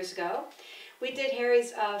couple of years ago. We did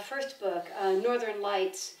Harry's first book, Northern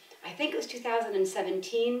Lights, I think it was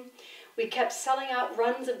 2017. We kept selling out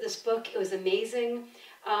runs of this book. It was amazing.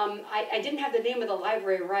 I didn't have the name of the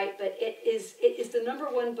library right, but it is the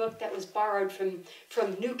 #1 book that was borrowed from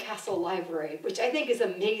Newcastle Library, which I think is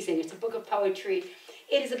amazing. It's a book of poetry.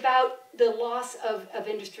 It is about the loss of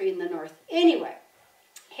industry in the North. Anyway,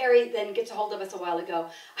 Harry then gets a hold of us a while ago.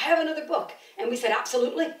 I have another book. And we said,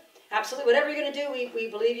 absolutely. Absolutely. Whatever you're going to do, we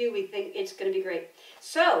believe you. We think it's going to be great.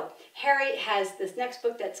 So Harry has this next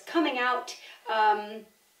book that's coming out.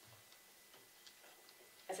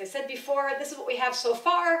 As I said before, this is what we have so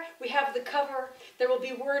far. We have the cover. There will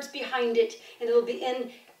be words behind it, and it'll be in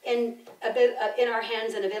our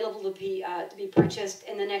hands and available to be purchased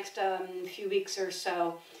in the next few weeks or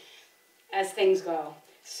so, as things go.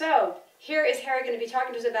 So here is Harry going to be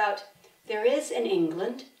talking to us about There Is in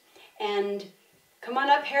England, and come on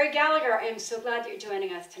up, Harry Gallagher. I am so glad that you're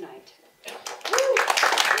joining us tonight. Woo!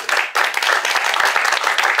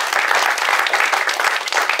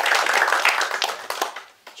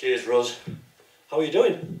 Cheers, Rose. How are you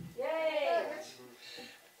doing? Yay!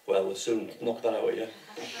 Well, we'll soon knock that out of you.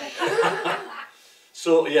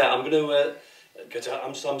 So, yeah, I'm going to get out.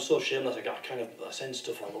 I'm so ashamed that I send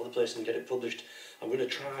stuff all over the place and get it published. I'm going to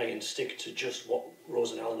try and stick to just what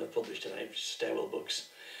Rose and Alan have published tonight, which is Stairwell books.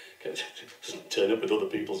 Doesn't turn up with other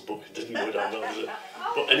people's books. It doesn't go down well, does it?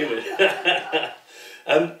 But anyway.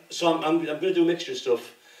 So I'm going to do a mixture of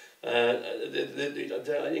stuff,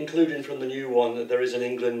 including from the new one. There is an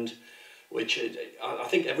England, which I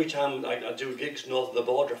think every time I do gigs north of the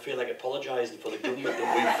border, I feel like apologising for the government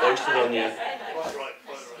that we've foisted on you.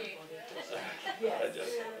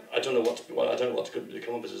 I don't know what's going to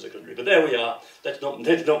come up as a country, but there we are. Let's not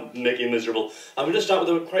make you miserable. I'm going to start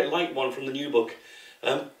with a quite light one from the new book.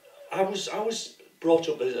 I was brought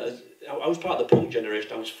up as I was part of the punk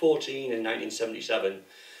generation. I was 14 in 1977,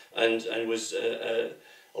 and was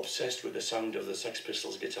obsessed with the sound of the Sex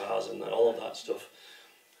Pistols guitars and all of that stuff.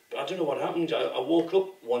 But I don't know what happened. I woke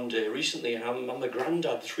up one day recently and I'm a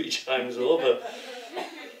granddad 3 times over.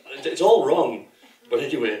 It's all wrong. But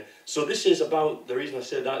anyway, so this is about, the reason I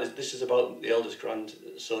say that is this is about the eldest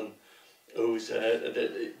grandson, who's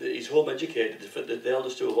he's home educated. The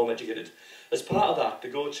eldest two are home educated. As part of that, they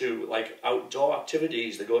go to like outdoor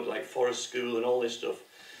activities. They go to like forest school and all this stuff.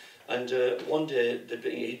 And one day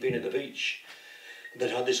he'd been at the beach.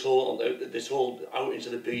 They'd had this whole out into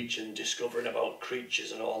the beach and discovering about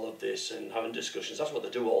creatures and all of this and having discussions. That's what they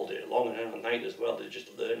do all day long and at night as well. They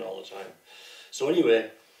just learn all the time. So anyway,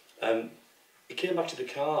 he came back to the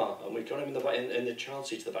car and we got him in the child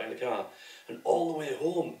seat to the back of the car. And all the way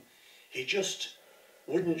home, he just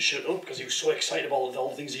wouldn't shut up because he was so excited about all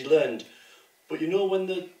the things he learned. But you know when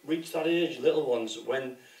they reach that age, little ones,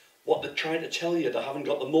 when what they're trying to tell you, they haven't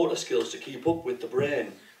got the motor skills to keep up with the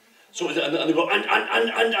brain. So and they go and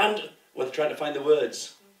when they're trying to find the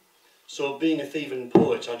words. So being a thieving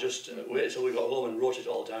poet, I just waited till we got home and wrote it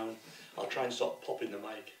all down. I'll try and stop popping the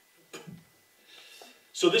mic.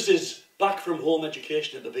 So this is back from home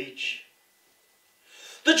education at the beach.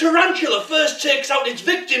 The tarantula first takes out its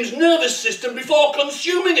victim's nervous system before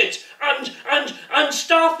consuming it, and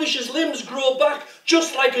starfish's limbs grow back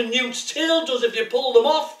just like a newt's tail does if you pull them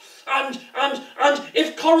off. And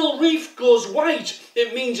if coral reef goes white,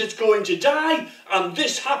 it means it's going to die, and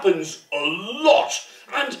this happens a lot.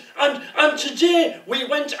 And today we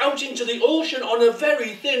went out into the ocean on a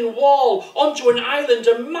very thin wall, onto an island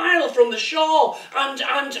a mile from the shore, and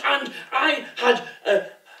I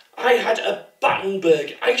had a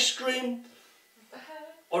Battenberg ice cream,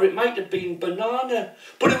 or it might have been banana,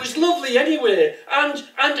 but it was lovely anyway. And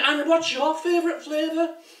what's your favourite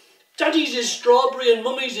flavour? Daddy's is strawberry and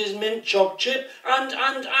Mummy's is mint choc chip, and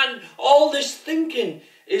all this thinking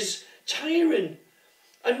is tiring,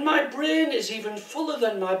 and my brain is even fuller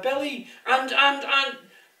than my belly, and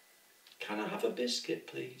can I have a biscuit,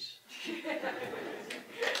 please?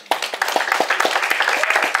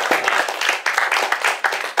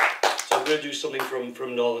 So I'm going to do something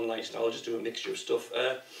from Northern Lights now. I'll just do a mixture of stuff.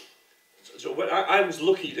 So when I was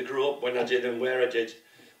lucky to grow up when I did and where I did,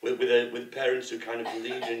 with parents who kind of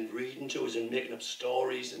believed in reading to us and making up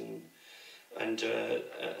stories, and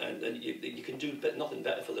you can do nothing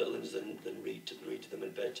better for little ones than read to them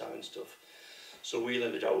at bedtime and stuff. So we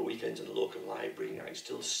ended our weekends in the local library, and I can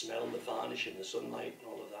still smell the varnish in the sunlight and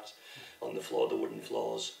all of that on the floor, the wooden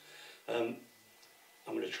floors. I'm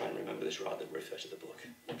going to try and remember this rather than refer to the book.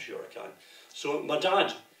 I'm sure I can. So my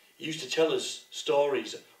dad used to tell us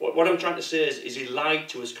stories. What I'm trying to say is he lied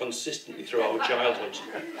to us consistently through our childhood.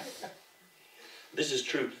 This is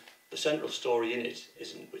true. The central story in it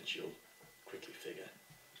isn't, which you'll quickly figure.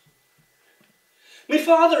 My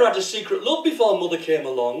father had a secret love before Mother came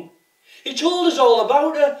along. He told us all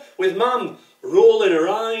about her, with Mam rolling her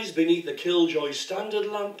eyes beneath the Killjoy standard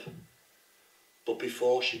lamp. But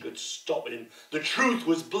before she could stop him, the truth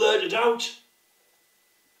was blurted out.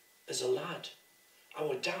 As a lad,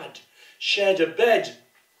 our dad shared a bed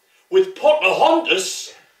with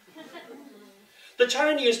Pocahontas. The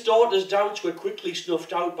tiniest daughter's doubts were quickly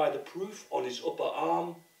snuffed out by the proof on his upper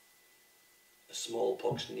arm. A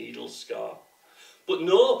smallpox needle scar. But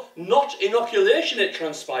no, not inoculation, it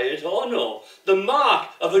transpired, oh no. The mark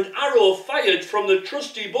of an arrow fired from the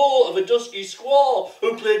trusty bow of a dusky squaw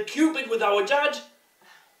who played Cupid with our dad.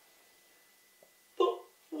 But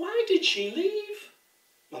why did she leave?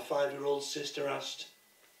 My 5-year-old sister asked.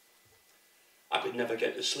 I could never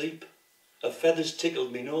get to sleep. Her feathers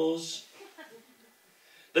tickled me nose.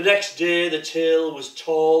 The next day the tale was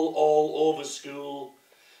tall all over school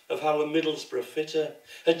of how a Middlesbrough fitter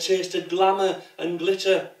had tasted glamour and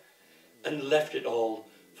glitter and left it all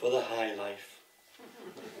for the high life.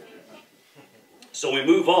 So we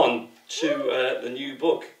move on to the new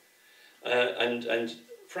book and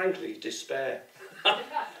frankly despair.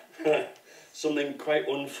 Something quite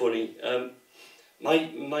unfunny.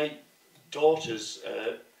 My daughters,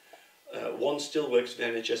 one still works for the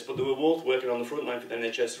NHS, but they were both working on the front line for the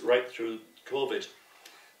NHS right through COVID.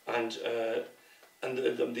 And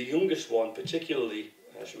the youngest one, particularly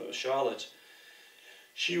Charlotte,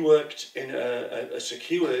 She worked in a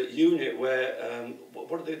secure unit where,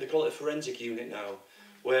 what do they call it, a forensic unit now,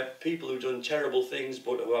 where people who've done terrible things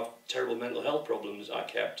but who have terrible mental health problems are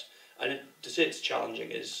kept. And to say it's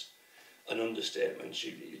challenging is an understatement.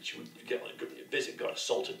 She would basically got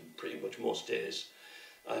assaulted pretty much most days,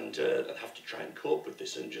 and I'd have to try and cope with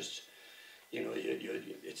this, and just, you know,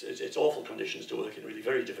 it's awful conditions to work in, really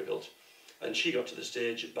very difficult. And she got to the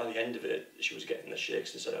stage, by the end of it, she was getting the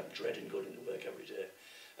shakes and said, I'm dreading going into work every day.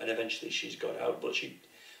 And eventually she's got out, but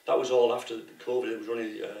that was all after COVID. It was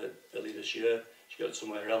only early this year. She got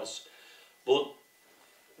somewhere else. But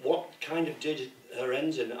what kind of did her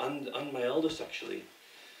ends in, and my eldest actually,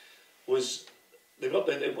 was they got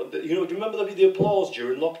you know, do you remember the applause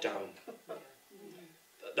during lockdown?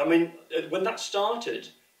 I mean, when that started,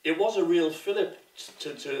 it was a real fillip to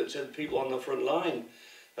the people on the front line.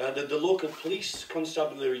 The local police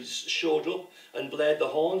constabularies showed up and blared the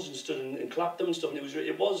horns and stood and clapped them and stuff, and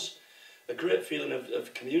it was a great feeling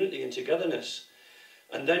of community and togetherness.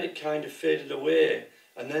 And then it kind of faded away,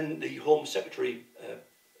 and then the Home Secretary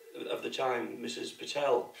of the time, Mrs.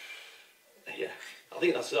 Patel, yeah, I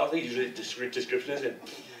think it's usually a description, isn't it?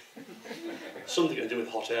 Something to do with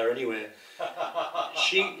hot air anyway.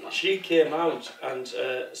 She came out and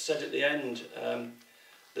said at the end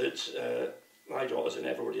that my daughters and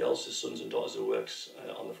everybody else's sons and daughters who works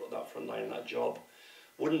on that front line, that job,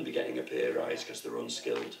 wouldn't be getting a pay rise because they're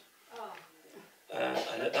unskilled.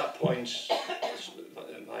 And at that point,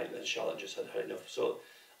 Charlotte just had had enough. So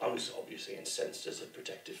I was obviously incensed as a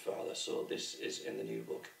protective father. So this is in the new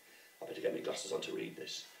book. I better get my glasses on to read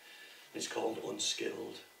this. It's called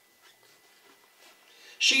Unskilled.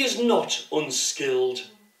 She is not unskilled.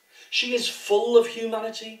 She is full of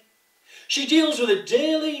humanity. She deals with it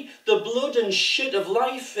daily, the blood and shit of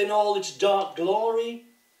life in all its dark glory.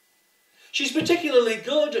 She's particularly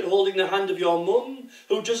good at holding the hand of your mum,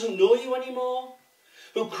 who doesn't know you anymore,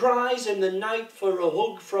 who cries in the night for a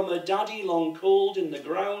hug from her daddy long cold in the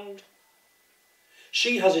ground.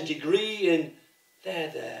 She has a degree in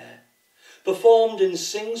there, performed in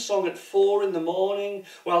sing-song at 4 in the morning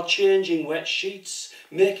while changing wet sheets,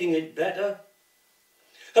 making it better.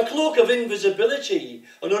 Her cloak of invisibility,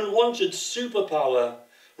 an unwanted superpower,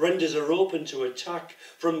 renders her open to attack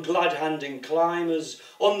from glad-handing climbers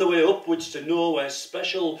on the way upwards to nowhere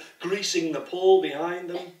special, greasing the pole behind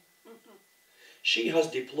them. She has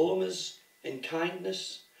diplomas in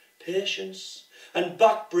kindness, patience, and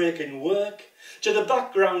back-breaking work, to the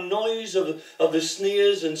background noise of the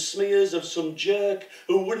sneers and smears of some jerk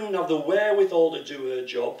who wouldn't have the wherewithal to do her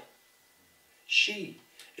job. She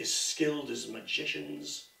is skilled as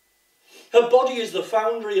magicians. Her body is the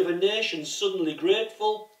foundry of a nation suddenly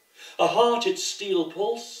grateful, a heart its steel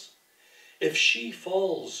pulse. If she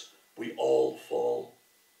falls, we all fall.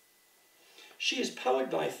 She is powered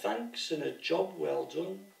by thanks and a job well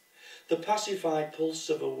done, the pacified pulse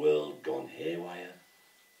of a world gone haywire.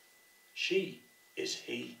 She is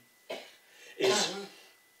he, is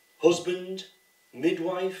husband,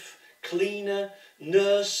 midwife, cleaner,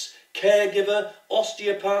 nurse, caregiver,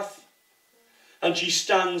 osteopath, and she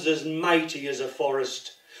stands as mighty as a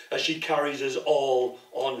forest as she carries us all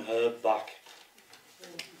on her back.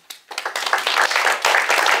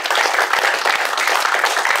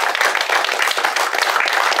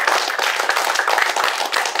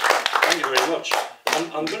 Thank you very much.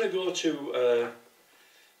 I'm going to go to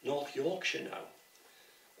North Yorkshire now,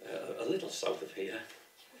 a little south of here.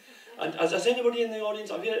 And has anybody in the audience,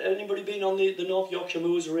 have anybody been on the North Yorkshire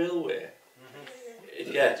Moors Railway?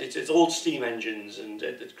 Yeah, it's old steam engines, and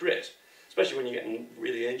it's great, especially when you're getting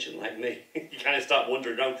really ancient like me. You kind of start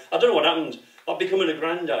wandering around. I don't know what happened. I'm becoming a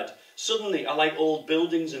granddad. Suddenly, I like old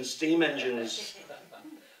buildings and steam engines.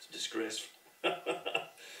 It's a disgrace.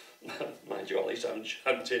 Mind you, at least I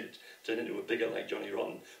haven't turned into a bigger like Johnny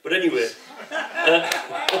Rotten. But anyway,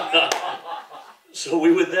 so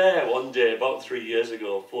we were there one day about 4 years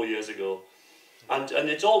ago, and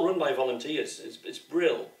it's all run by volunteers. It's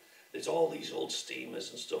brill. There's all these old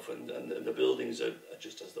steamers and stuff, and the buildings are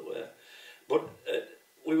just as they were. But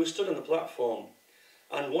we were stood on the platform,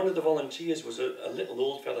 and one of the volunteers was a little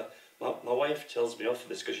old fella. My wife tells me off for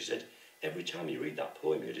this because she said, every time you read that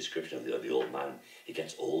poem, your description of the old man, he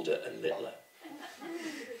gets older and littler.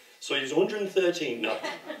 So he was 113 now.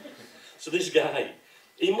 So this guy,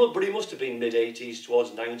 he must have been mid-80s,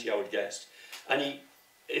 towards 90, I would guess. And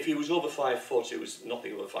if he was over 5 foot, it was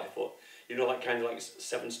nothing over 5 foot. You know, like kind of like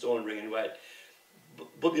 7 stone ringing wet.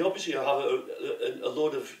 But they obviously have a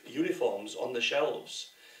load of uniforms on the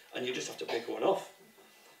shelves, and you just have to pick one off.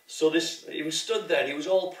 So he was stood there, and he was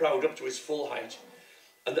all proud up to his full height,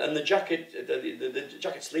 And the jacket, the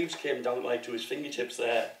jacket sleeves came down like to his fingertips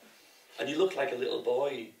there, and he looked like a little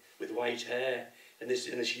boy with white hair in this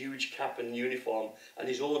huge cap and uniform, and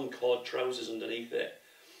his own cord trousers underneath it.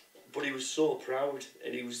 But he was so proud,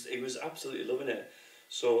 and he was absolutely loving it.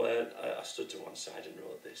 So I stood to one side and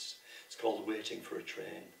wrote this. It's called Waiting for a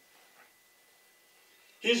Train.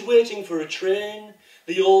 He's waiting for a train,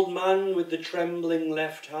 the old man with the trembling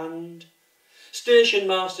left hand. Station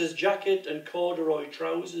master's jacket and corduroy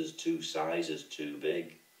trousers 2 sizes too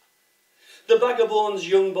big. The bag-o'-bones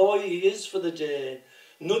young boy he is for the day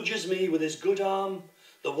nudges me with his good arm,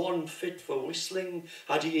 the one fit for whistling,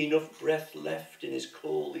 had he enough breath left in his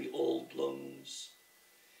coaly old lungs.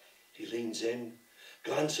 He leans in,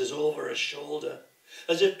 glances over her shoulder,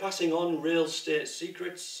 as if passing on real state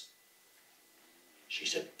secrets.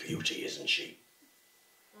 She's a beauty, isn't she?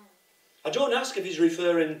 I don't ask if he's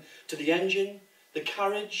referring to the engine, the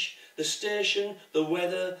carriage, the station, the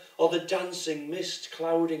weather, or the dancing mist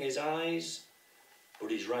clouding his eyes,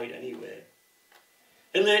 but he's right anyway.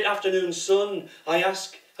 In late afternoon sun, I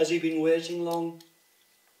ask, has he been waiting long?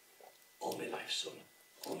 All my life, son,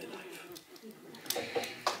 all my life.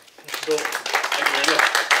 So, thank you very much.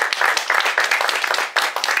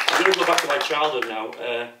 I'm going to go back to my childhood now,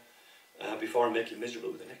 before I make you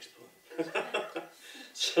miserable with the next poem.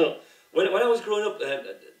 So, when I was growing up,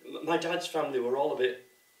 my dad's family were all a bit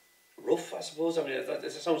rough, I suppose. I mean,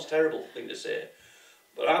 that sounds terrible thing to say,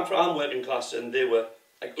 but I'm working class, and they were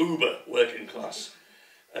like uber working class,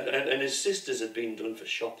 and his sisters had been done for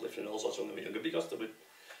shoplifting and all sorts when they were younger because they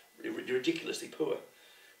were ridiculously poor.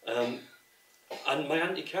 And my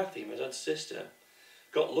Auntie Kathy, my dad's sister,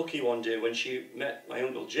 got lucky one day when she met my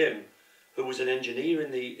Uncle Jim, who was an engineer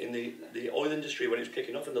in the oil industry when it was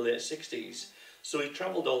kicking off in the late 60s. So he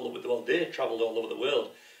travelled all over the world. They travelled all over the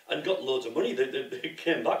world and got loads of money. They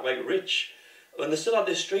came back like rich. And they still had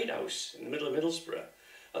this street house in the middle of Middlesbrough.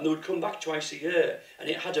 And they would come back twice a year, and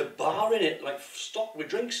it had a bar in it, like stocked with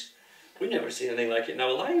drinks. We'd never seen anything like it in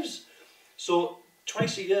our lives. So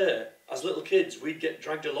twice a year, as little kids, we'd get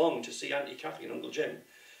dragged along to see Auntie Kathy and Uncle Jim.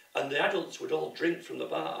 And the adults would all drink from the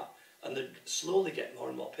bar, and they'd slowly get more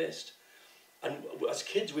and more pissed. And as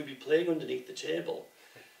kids, we'd be playing underneath the table.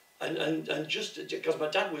 And just because my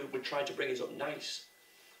dad would try to bring us up nice,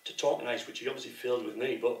 to talk nice, which he obviously failed with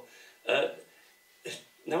me, but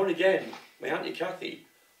now and again, my Auntie Kathy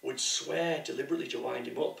would swear deliberately to wind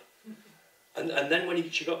him up. And then when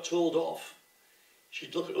she got told off,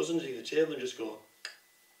 she'd look at us underneath the table and just go,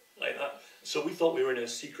 like that. So we thought we were in a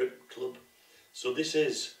secret club. So this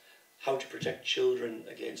is How to Protect Children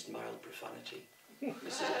Against Mild Profanity.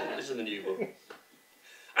 This is in the new book.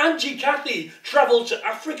 Auntie Kathy travelled to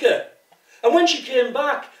Africa, and when she came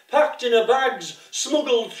back, packed in her bags,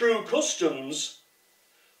 smuggled through customs,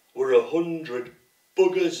 were 100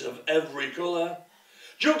 buggers of every colour,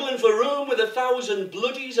 juggling for room with 1,000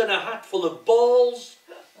 bloodies and a hat full of balls.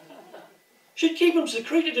 She'd keep them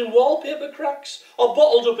secreted in wallpaper cracks, or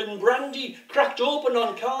bottled up in brandy, cracked open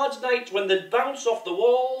on cards night when they'd bounce off the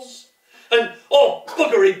walls. And, oh,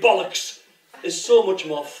 buggery bollocks, is so much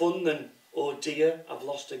more fun than, oh dear, I've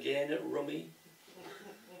lost again at rummy.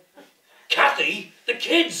 Kathy, the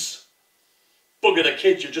kids! Bugger the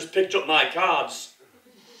kids, you've just picked up my cards.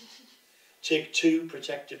 Take 2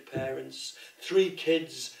 protective parents, 3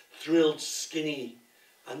 kids, thrilled skinny,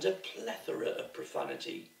 and a plethora of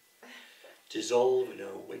profanity. Dissolve in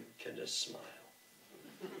a wink and a smile.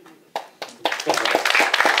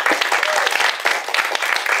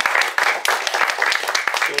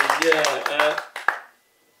 So yeah,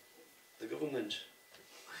 the government.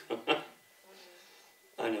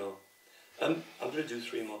 I know. I'm going to do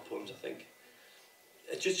 3 more poems, I think.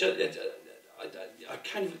 It's just, I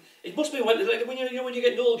kind of, it must be when you're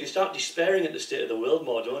getting old, you start despairing at the state of the world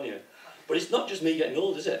more, don't you? But it's not just me getting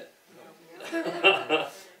old, is it?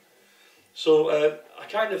 So I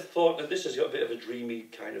kind of thought, and this has got a bit of a dreamy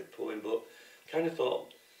kind of poem, but kind of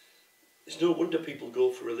thought, it's no wonder people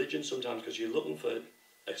go for religion sometimes, because you're looking for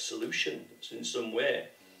a solution in some way.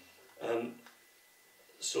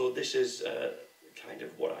 So this is kind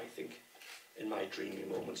of what I think in my dreamy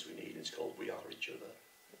moments we need. It's called We Are Each Other.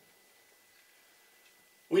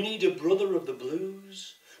 We need a brother of the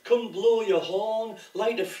blues. Come blow your horn,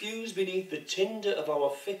 light a fuse beneath the tinder of our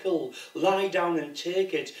fickle, lie down and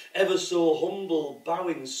take it, ever so humble,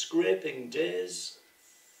 bowing, scraping days.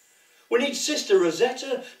 We need Sister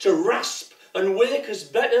Rosetta to rasp and wake us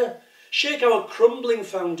better, shake our crumbling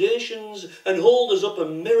foundations and hold us up a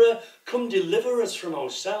mirror, come deliver us from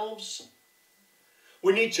ourselves.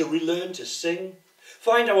 We need to relearn to sing,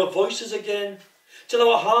 find our voices again, till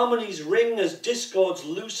our harmonies ring as discords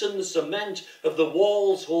loosen the cement of the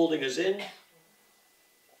walls holding us in.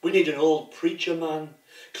 We need an old preacher man,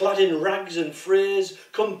 clad in rags and frays,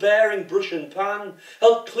 come bearing brush and pan,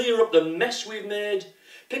 help clear up the mess we've made,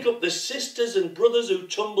 pick up the sisters and brothers who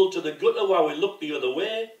tumbled to the gutter while we looked the other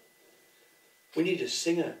way. We need a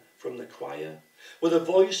singer from the choir, with a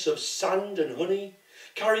voice of sand and honey,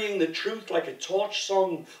 carrying the truth like a torch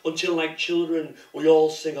song, until like children we all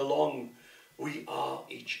sing along. We are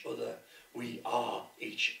each other, we are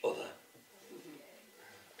each other.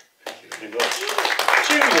 Thank you very much.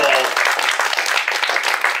 Two more.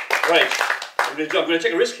 Right, I'm going to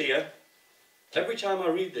take a risk here. Every time I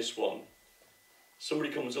read this one,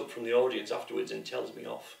 somebody comes up from the audience afterwards and tells me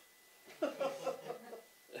off.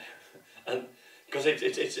 And because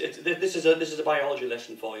this is a biology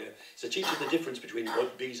lesson for you. It's to teach you the difference between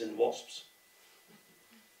bees and wasps.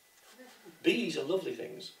 Bees are lovely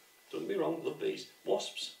things. Don't get me wrong, love bees.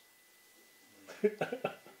 Wasps.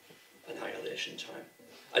 Annihilation time.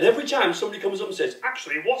 And every time somebody comes up and says,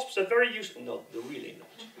 actually, wasps are very useful. No, they're really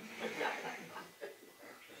not.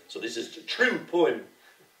 So this is a true poem.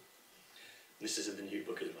 This is in the new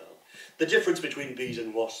book as well. The difference between bees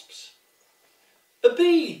and wasps. A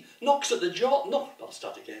bee knocks at the jaw. No, I'll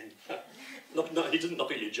start again. No, he doesn't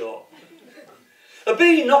knock at your jaw. A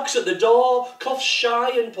bee knocks at the door, coughs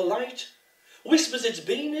shy and polite, whispers its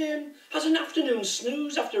bee name, has an afternoon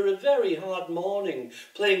snooze after a very hard morning,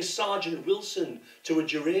 playing Sergeant Wilson to a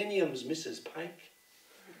geranium's Mrs. Pike.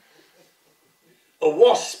 A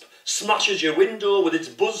wasp smashes your window with its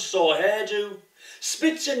buzzsaw hairdo,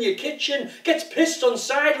 spits in your kitchen, gets pissed on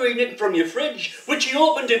cider eaten from your fridge, which he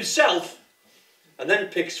opened himself, and then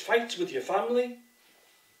picks fights with your family.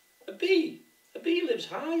 A bee lives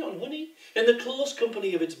high on honey, in the close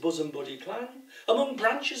company of its bosom buddy clan, among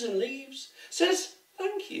branches and leaves, says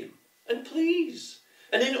thank you and please,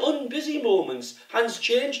 and in unbusy moments hands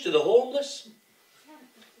change to the homeless.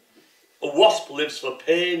 A wasp lives for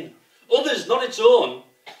pain, others not its own.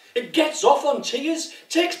 It gets off on tears,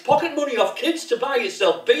 takes pocket money off kids to buy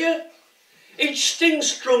itself beer. Each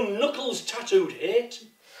sting-strung knuckles tattooed hate.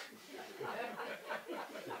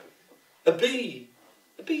 A bee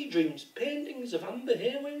dreams paintings of amber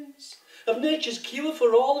hairwinds, of nature's cure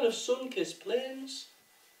for all and of sun-kissed plains.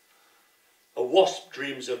 A wasp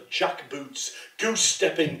dreams of jackboots,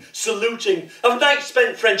 goose-stepping, saluting, of nights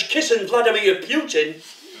spent French kissing Vladimir Putin.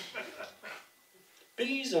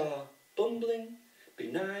 Bees are bumbling,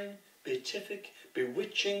 benign, beatific,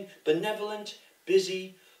 bewitching, benevolent,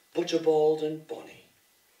 busy, butterballed and bonny.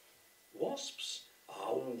 Wasps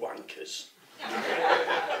are wankers. Thank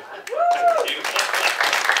you.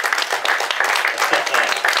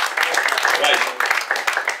 Right.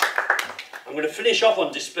 I'm going to finish off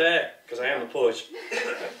on despair, because I am a poet.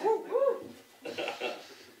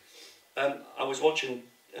 I was watching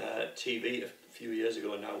TV a few years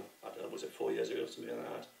ago now. I don't know, was it 4 years ago or something like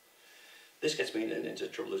that? This gets me into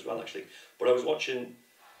trouble as well, actually. But I was watching,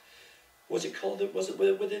 was it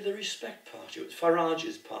the Respect Party? It was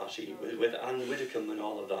Farage's party with Anne Widdecombe and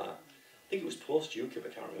all of that. I think it was post-UKIP, I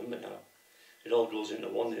can't remember now. It all goes into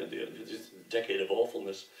one, the decade of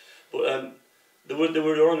awfulness. But they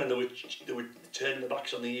were on and they were turning their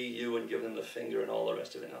backs on the EU and giving them the finger and all the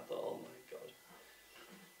rest of it. And I thought, oh my God.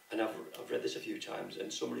 And I've read this a few times,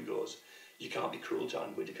 and somebody goes, you can't be cruel to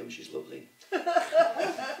Anne Widdecombe, she's lovely.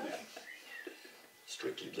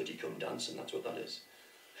 Strictly bloody come dancing, that's what that is.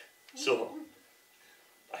 So,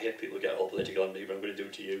 I hate people get all political on me, but I'm going to do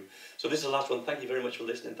it to you. So this is the last one. Thank you very much for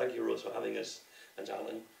listening. Thank you, Rose, for having us, and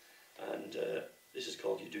Alan. And this is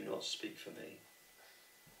called You Do Not Speak for Me.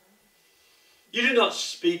 You do not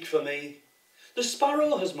speak for me. The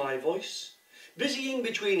sparrow has my voice, busying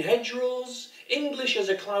between hedgerows, English as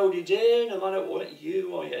a cloudy day, no matter what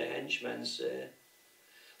you or your henchmen say.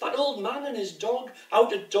 That old man and his dog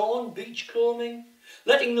out at dawn beachcombing,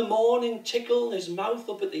 letting the morning tickle his mouth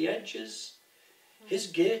up at the edges. His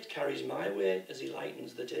gait carries my weight as he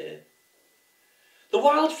lightens the day. The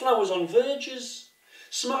wildflowers on verges,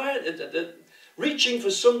 reaching for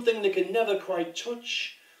something they can never quite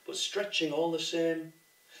touch, but stretching all the same,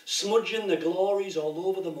 smudging the glories all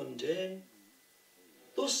over the mundane.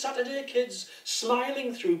 Those Saturday kids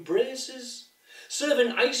smiling through braces,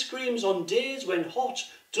 serving ice creams on days when hot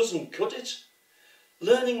doesn't cut it,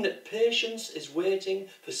 learning that patience is waiting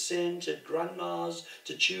for sainted grandmas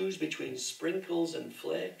to choose between sprinkles and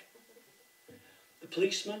flake. The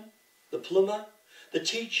policeman, the plumber, the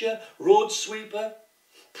teacher, road sweeper,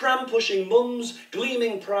 pram-pushing mums,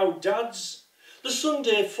 gleaming proud dads, the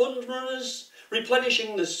Sunday fund runners,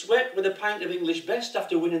 replenishing the sweat with a pint of English best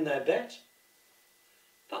after winning their bet.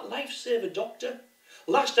 That lifesaver doctor,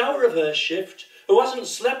 last hour of her shift, who hasn't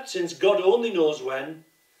slept since God only knows when,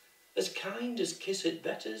 as kind as kiss it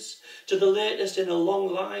betters to the latest in a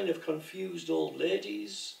long line of confused old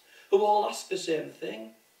ladies who all ask the same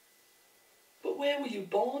thing. But where were you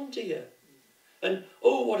born, dear? And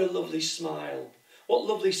oh, what a lovely smile, what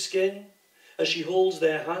lovely skin, as she holds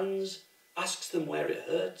their hands, asks them where it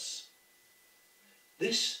hurts.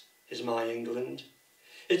 This is my England.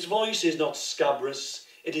 Its voice is not scabrous,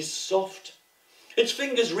 it is soft. Its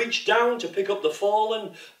fingers reach down to pick up the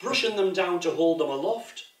fallen, brushing them down to hold them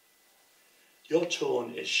aloft. Your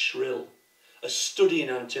tone is shrill, a study in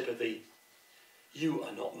antipathy. You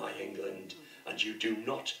are not my England, and you do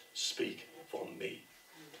not speak for me.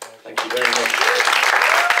 Thank you very much.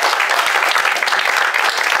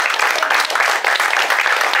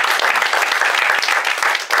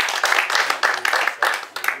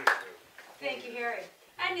 Thank you, Harry.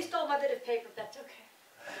 And you stole my bit of paper, that's okay.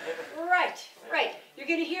 Right, right. You're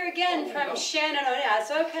going to hear again from Shannon O'Neill.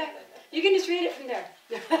 That's okay. You can just read it from there.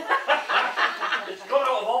 It's gone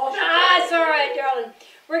out of order. Ah, it's all right, darling.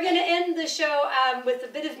 We're going to end the show with a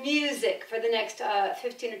bit of music for the next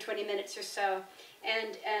 15 or 20 minutes or so.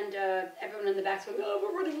 And everyone in the back's going, oh,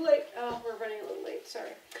 we're running late. Oh, we're running a little late,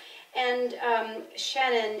 sorry. And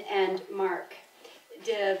Shannon and Mark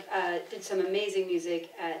did some amazing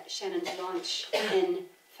music at Shannon's launch in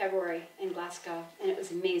February in Glasgow, and it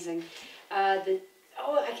was amazing.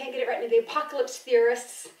 I can't get it right now, the Apocalypse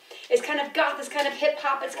Theorists. It's kind of goth, it's kind of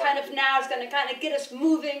hip-hop, it's kind of now, it's going to kind of get us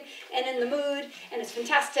moving and in the mood, and it's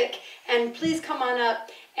fantastic. And please come on up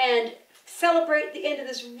and celebrate the end of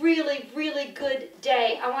this really, really good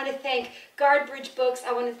day. I want to thank Guardbridge Books,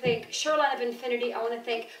 I want to thank Shoreline of Infinity, I want to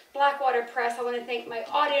thank Blackwater Press, I want to thank my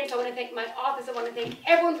audience, I want to thank my authors, I want to thank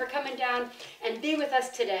everyone for coming down and being with us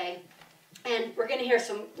today. And we're going to hear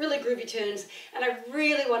some really groovy tunes. And I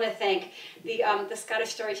really want to thank the Scottish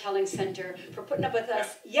Storytelling Centre for putting up with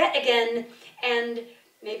us yet again. And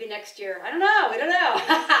maybe next year. I don't know. We don't know.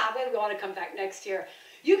 Maybe we want to come back next year.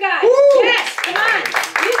 You guys. Woo! Yes. Come on.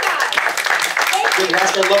 You guys. Thank you. Can we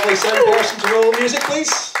ask our lovely sound person to roll music,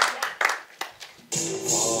 please?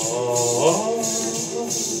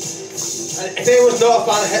 If anyone's not a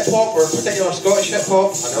fan of hip-hop, or particular Scottish hip-hop,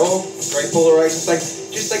 I know, very polarising thing,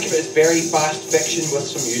 just think of it as very fast fiction with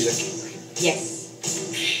some music.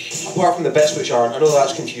 Yes. Apart from the bits which aren't, I know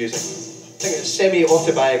that's confusing. I think it's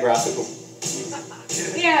semi-autobiographical.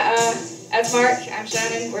 Yeah, as Mark, I'm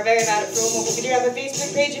Shannon, we're very bad at promo, but we do have a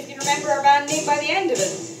Facebook page if you remember our band name by the end of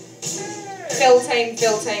it. Fill time,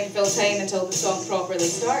 fill time, fill time until the song properly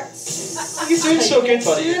starts. You're doing so good,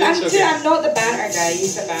 buddy. You're doing so good. I'm not the banter guy,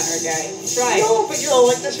 he's the banter guy. Try. No, but you're all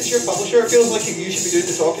like, this is your publisher. It feels like you should be doing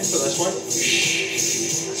the talking for this one.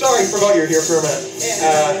 Sorry, forgot you were here for a minute.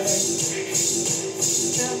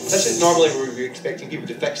 This is normally where we're expecting people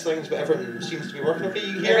to fix things, but everything seems to be working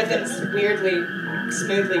okay. Everything's weirdly,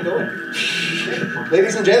 smoothly going.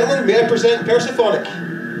 Ladies and gentlemen, may I present Persephonic?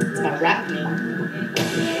 It's my rap name.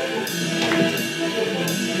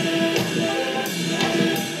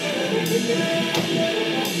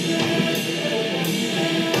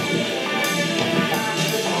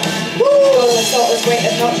 Assault was great,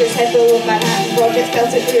 obnoxious, head full of Manhattan projects,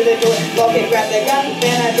 belted through the door, lock it, grabbed the gun,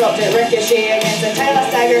 then I dropped it, ricochet against the tile, I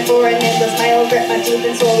staggered for an endless mile, grit my teeth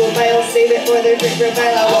and swallow vials, save it for their drink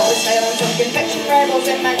revival, I walk with style and some conviction, rivals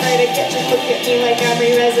in my crowded kitchen, look at me like I'm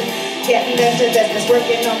re-resin, getting down to business,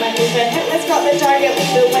 working on my new pen, Hitler's got the target,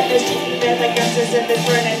 leave the witness, cheating dead like guns as if it's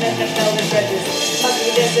burning in the velvet bridges, must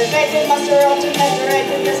be disaffected, muster all to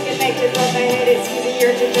resurrected, disconnected, love my head, it's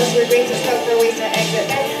easier to just regret to stuff their ways to exit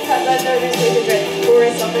bed, cut the nervous way to dread,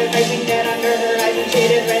 chorus of the rising dead under horizon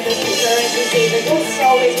shaded red, the streets are empty, save the ghosts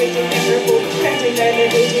always waiting in their boat, counting down the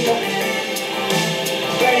days we know.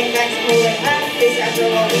 Burning banks and holding hands, face after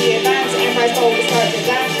all we advance, Empire's always start to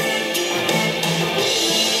dance.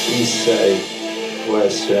 East side,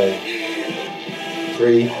 west side.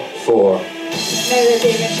 3, 4. Now they're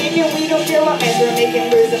taking shaking, we don't care what mess we're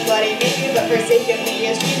making, bruise and bloody naked, but forsaken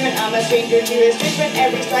me as treatment, I'm a stranger to his treatment,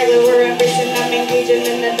 every straggler we're embracing, I'm engaging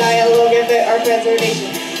in the dialogue about our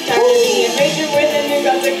preservation. Time to be enraging with the new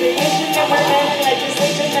gods of creation, and we're men in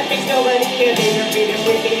legislation that makes nobody a danger, freedom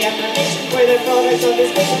with the affirmation, we're the products of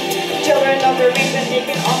this nation, children of the race and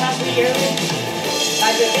taken en masse we are in.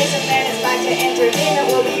 Back to base and then it's back to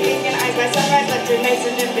entertainment, we'll be making eyes by sunrise, left tonight's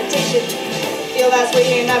an invitation. Feel that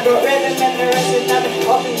swinging, I brought rhythm and the rest is nothing.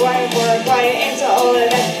 Often quiet for a quiet into all of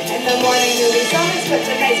that. In the morning we'll be songs, but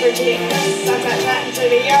tonight's we're taking us. Sunset chatting to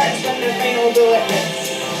the yards when the final bullet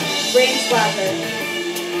hits. Rain splatter,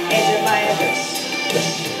 edge of my abyss.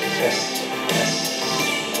 Yes.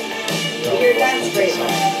 to your dance break.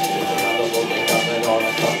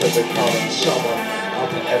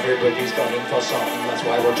 Everybody's gunning for something, that's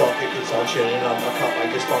why we're drunk, because I'm tuning on my cut my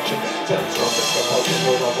dysfunction. Telling trumpets for punching,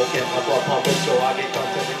 no rubble, get my blood pumping, so I get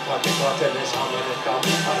content and content, this humming and come.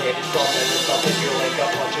 I hate it drumming and thumping, you ain't got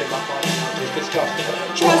punching, my punching, I'm just disgusting.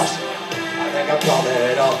 Trust! I think I'm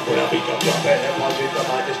coming up, when I become jumping and punching for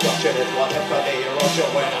my destruction, it's what if I need a rush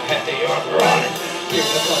when I hit the earth running. Give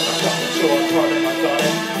the thunder coming, so I'm turning my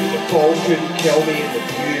gunning. The cold couldn't kill me, and the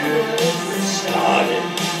view started.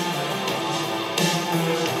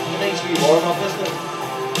 Needs to be warm up, isn't it?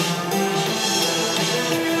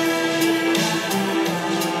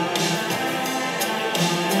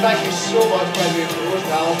 Thank you so much, by the way, to Ruth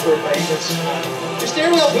and Alan for inviting us. The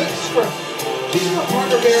Stairwell books for keeping my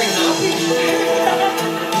partner very happy.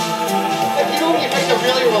 Like, you know when you find a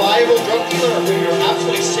really reliable drug dealer who you're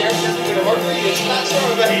absolutely certain isn't going to murder you, it's that sort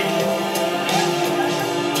of thing.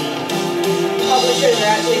 Publishers are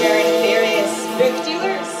actually very nefarious book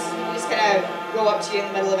dealers. You just kind of go up to you in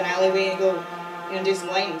the middle of an alleyway and go, you know, do some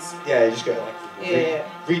lines. Yeah, you just gotta like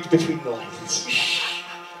read between the lines.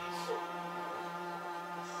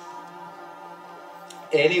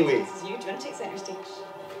 Anyway. This is you, do you want to take centre stage?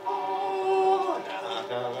 Oh,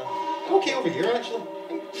 nah. I'm okay over here actually.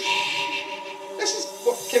 This is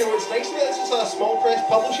what's nice about this. It's a small press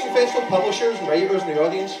publishing festival. Publishers and writers and the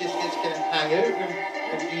audience just gets to hang out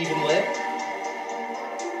and even live.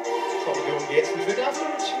 Probably go and get some food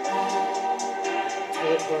afterwards. I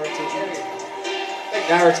look forward to it. Big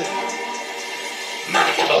narrative. Man,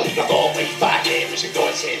 I can't believe I've always back in. We should go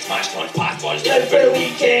and say smash lunch past lunch, live for the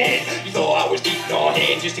weekend. You thought I was deep on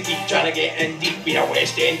hand just to keep trying to get in deep. We are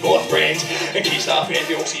West End, both friends. In case I offend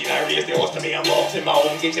the OC, I raise the odds to me. I'm lost in my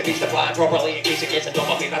own games. It makes the plan properly in case it gets a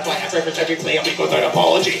double play. That's why I preface every play on me without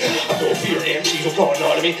apology. I've no fear MCs will come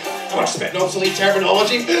on to me. I'm not spitting obsolete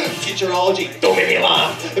terminology. Futurology, don't make me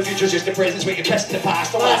laugh. The future's just the present, we can piss in the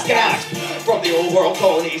past. The last gasp from the old world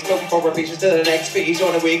colonies, building forward pieces to the next phase.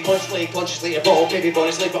 On the way, constantly, consciously evolved. Maybe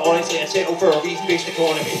honestly, but honestly, I settle for a reason-based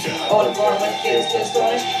economy. On the farm with feels to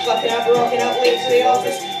astonish. Fucking up, rocking up late to the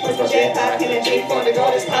office. With my jetpack and a jeep on the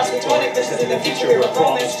goddess past the tonic. This is in the future we were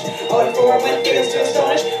promised. On the farm with feels to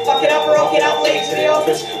astonish. Fucking up, rocking up late to the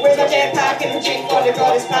office. With my jetpack and a jeep on the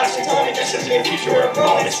goddess past the tonic. This is in the future we were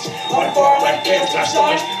promised. On the farm with feels to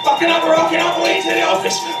astonish. Fucking up, rocking up late to the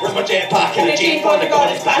office. With my jetpack and a jeep on the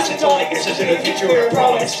goddess past the tonic. This is in the future we were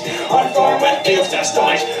promised. On the farm with feels to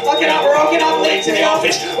astonish. Fucking up, rocking up late to the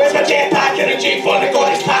office. Where's my jetpack and a jeep on the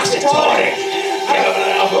goddess past the tonic?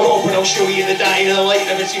 I'll open, I'll show you the dying of the light.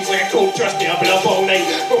 If it seems like a cold, trust me, I've been up all night.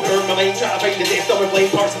 Broken in my mind, trying to find the death of my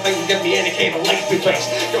blind parts of things and give me any kind of life advice.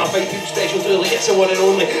 Got my fight people special to the it's the one and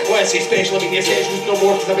only. When I say special, I mean the essentials no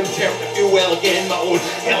more, because I've been determined to feel well again. My own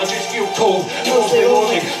hell, I just feel cold, mostly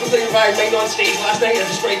lonely. Was like revived mind on stage last night. I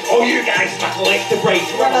described all you guys as my collective right.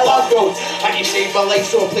 Where my love goes, and you saved my life,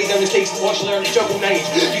 so I played down the stakes and watched learn to juggle knives.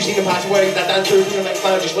 You seen the past words that dance through the next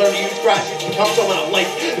man, just learn to use gratitude to become someone I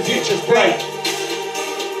like. The future's bright.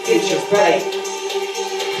 Future's bright.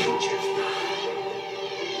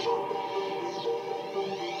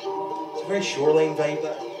 It's a very Shoreline vibe,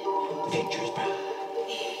 that. The future's bright.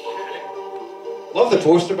 Love the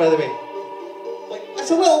poster, by the way. Like, it's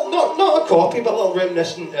a little, not a copy, but a little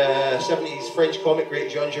reminiscent 70s French comic great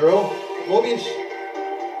Jean Giraud. Mobius.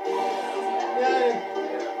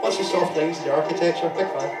 Yeah. Lots of soft lines in the architecture. Big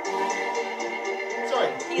fan. Sorry.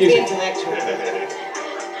 He's the intellectual.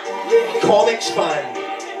 Comics fan.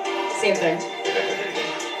 Same thing.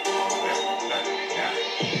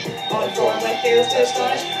 On form with feels to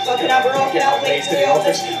astonish. Fucking up, rocking out late to the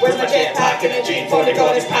office. Where's my jetpack and a jeep for the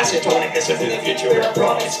goddess past the tonic? This is in the future we're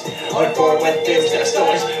promised. On form with feels to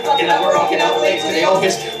astonish. Fucking up, rocking out late to the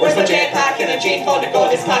office. Where's my jetpack and a jeep for the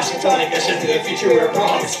goddess past the tonic? This is in the future we're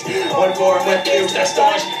promised. On form with feels to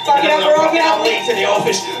astonish. Fucking up, rocking out late to the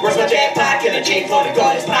office. Where's my jetpack and a jeep for the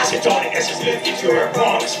goddess past the tonic? This is in the future we're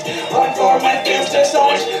promised. On form with feels to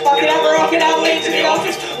astonish. Fucking up, rocking out late to the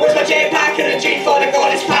office. Where's my jetpack and a jeep for the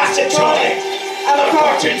goddess past the tonic? I'm a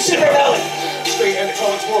cartoon supervillain. Straight out the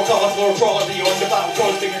comics, more colourful, crawling beyond the battle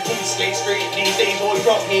cause bigger clean slate straight. These days, all you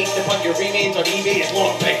front page to put your remains on eBay is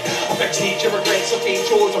long pick. A big stage of regrets, some pain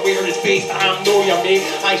shows are wearing his face, but I'm no your mate.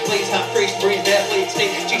 Eyes blades, half face, brain, death, late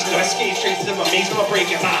state. Jesus, I skate traces in my maze, I'm a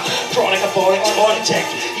breaking my chronic abonics, on tech.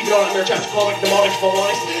 Even on a mere chapter comic, mnemonics, if I'm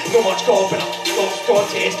honest. No much confidence,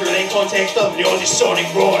 contest or any context of the honest sonic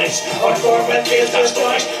rawness. On form with feels to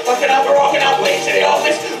astonish. Fucking up, we're rocking up late to the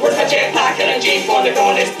office. Where's my jetpack and a jeep on the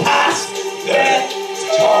goddess past the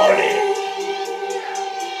tonic?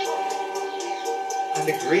 And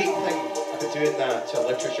the great thing about doing that to a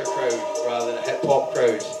literature crowd rather than a hip hop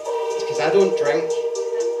crowd is because I don't drink.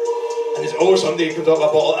 And there's always somebody who comes up with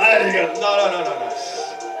a bottle. Ah, there you go. No.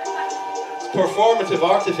 It's performative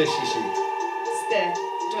artifice, you see. I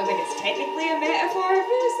don't think it's technically a metaphor, but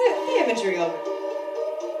it's the imagery of it.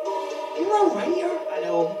 You're a writer. I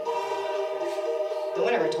know. No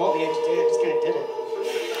one ever taught me how to do it, just kind of did it.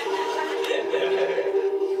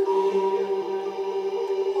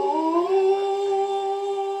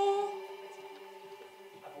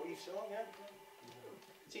 I believe so, yeah.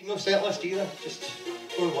 See, no set list either, just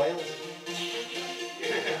going wild.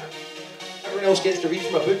 Everyone else gets to read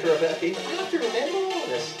from a book or a bit of paper. I have to remember all of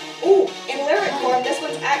this. Oh, in lyric form, this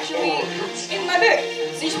one's actually in my book.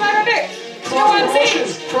 So you should buy my book. You know what I'm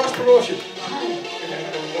saying? Cross promotion.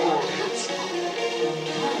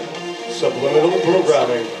 Subliminal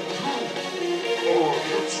programming.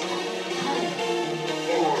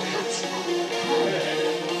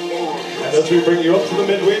 And as we bring you up to the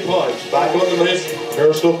midway point, back on the list,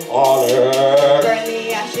 first of honor. Burn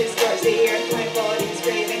the ashes, scorch the earth, my body's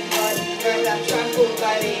craving blood. Birth, I'm trampled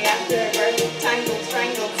by the afterbirth. Tangled,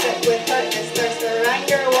 strangled, sick with hurtness, thirst for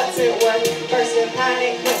anger, what's it worth? Burst of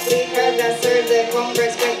panic, quickly curved, I serve the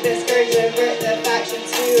converse, break the scourge, avert the factions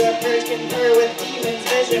to a purge, confer with demons,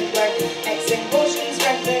 vision blurred. Mixing potions,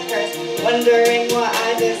 strength the curse, wondering what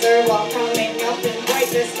I deserve while coming up in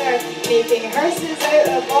great despair. Making hearses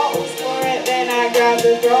out of bottles for it, then I grab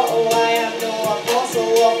the throttle. I am no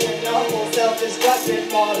apostle of the novel,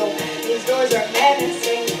 self-destructive model. These doors are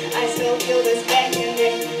menacing, I still feel this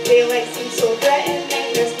beckoning. Daylight seems so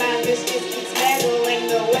threatening, this madness just keeps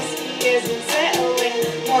meddling. The whiskey isn't settling,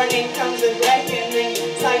 morning comes with reckoning.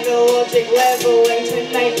 Psychologic leveling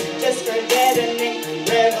tonight, just for deadening.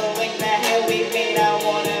 Reveling the hell we've made, I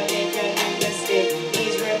wanna make a new mistake.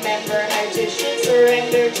 Please remember how to shoot,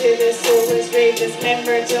 surrender to the soulless rave.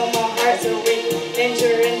 Dismember till my heart's awake.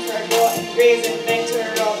 Venture in forgotten graves,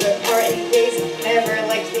 inventor of the parting days. Never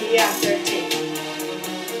liked the aftertaste.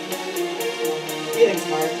 Feeling's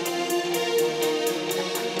hard.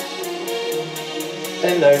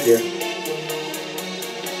 And now, dear.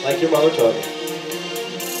 Like your mother taught you.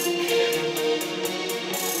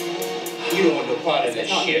 You don't want no part of this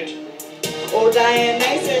shit. Oh,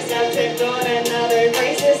 Dionysus, I've tripped on another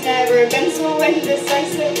crisis. Never been so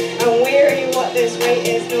indecisive. I'm weary what this right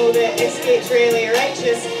is. Know that escape's really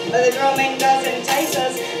righteous, but the drumming does entice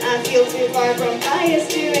us. I feel too far from pious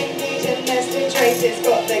to engage in this detritus.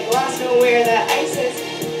 Got the glass, know where the ice is.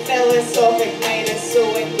 Philosophic night is so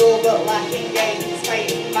in goal, but lacking guidance.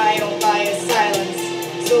 Fighting my own bias, silence.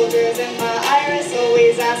 Soldiers in my iris,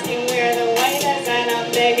 always asking where the wine is, and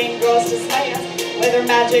I'm begging girls to smite us. Whether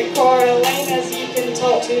magic Coriolanus you can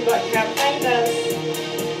talk to but can't find us.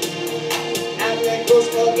 I'm the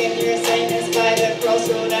ghost flogging your sinus by the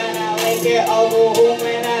crossroad, and I like it. I'll go home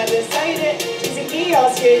when I decide it. Choosing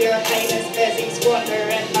chaos here, your highness. Busy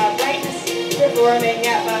squandering my brightness, performing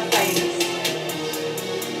at my finest.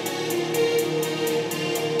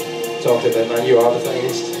 Talk to them, man. You are the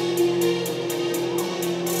finest.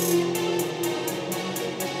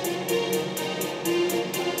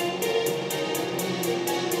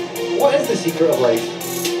 What is the secret of life?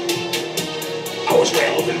 I was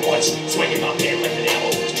relevant once, swinging my pen like an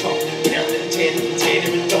elephant's trunk. Barely a 10 and 10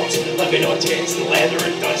 and dunce, and 11 on 10s and leather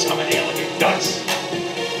and dunce. I'm an elegant dunce.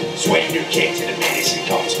 Swing new king to the medicine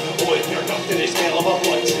comes. Boy, turned up to the smell of a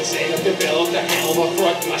blunt. Since then I've developed a hell of a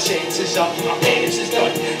front. My sentence is up, my penance is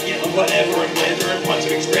done. Yellow whatever and leather and puns.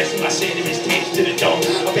 I'm expressing my sentiments taped to the dome.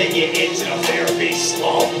 I bet you ends in a therapy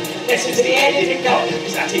slump. This is the end of the cut,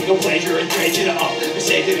 cause I take no pleasure in dredging it up. The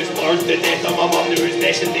second is blurred to the death of my mum who was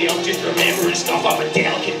messing me up. Just remembering stuff of a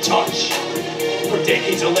delicate touch. For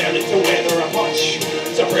decades of learning to weather a punch.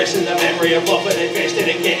 Suppressing the memory of love and invested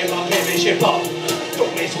in getting my penmanship up.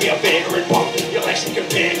 Don't mess with a veteran punk. You're less than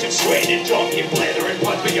competitive, sweating and drunk. You blather and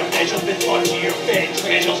punch, but your measure's been punchy. Your fed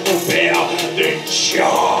treasure's no better than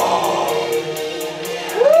John.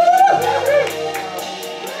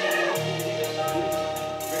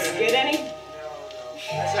 Good, any?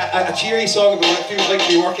 A cheery song about what it feels like to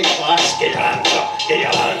be working class. Get your hands up, get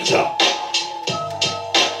your hands up.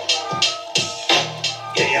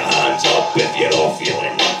 Get your hands up if you're all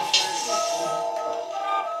feeling.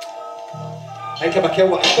 I think if I kill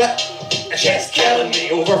what I spit. She's killing me,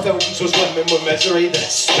 overfilled and so swimming with misery that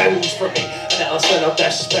spills from me. Analysis of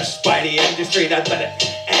this by the industry that did it.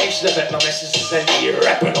 Exhibit my missus is in here,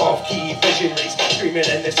 ripping off key visionaries, screaming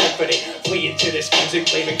in the symphony, fleeing to this music,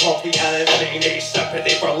 claiming coffee and anonymity,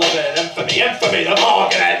 sympathy for living in infamy, infamy, the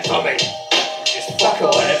market infamy. Just fuck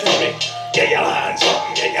away from me. Get your hands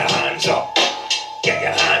up, get your hands up. Get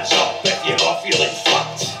your hands up if you're not feeling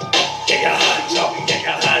fucked. Get your hands up, get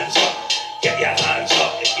your hands up. Get your hands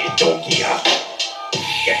up if you don't give a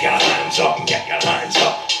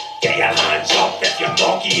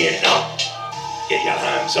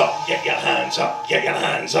get your hands up, get your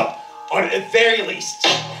hands up. Or at the very least,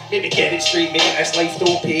 maybe get it straight, mate, this life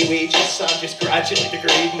don't pay wages, so I'm just gradually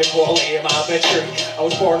degrading the quality of my obituary. I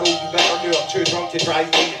was born old and bitter, now I'm too drunk to drive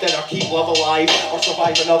me to dinner, keep love alive, or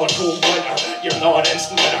survive another cold winter. You're not an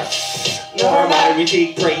instant winner. Nor am I, we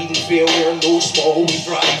take pride in failure, and though small we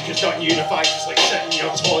thrive, cause nothing unifies us like sitting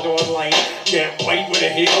your Todd online, get white with the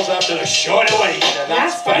haters after a shot of wine, and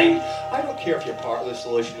that's fine. I don't care if you're part of the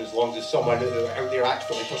solution as long as there's someone out there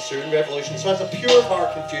actively pursuing revolution. So as a pure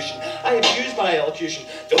heart Confucian, I have used my elocution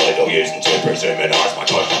to little using to presume and arts my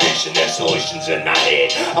contribution. There's solutions in my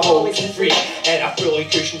head. I'm always free and I fully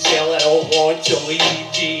cushion sell. I don't want to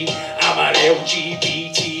leave. G. I'm an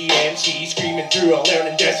LGBT MC screaming through a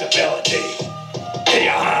learning disability. Get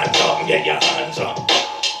your hands up and get your hands up.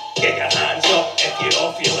 Get your hands up if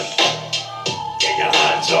you're feeling. Get your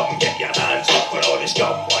hands up and get your hands up for all this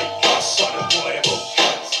scum white cuss, unemployable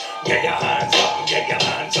cunts. Get your hands up and get your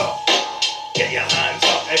hands up. Get your hands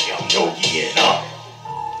up if you're no geeing up.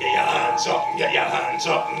 Get your hands up and get your hands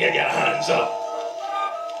up and get your hands up.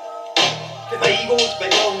 The ego's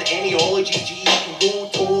bigger than any ology G. You can go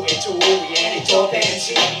toe to toe with any top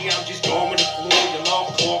MC. I'm just going with the flow, you're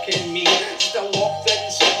not clocking me. Still locked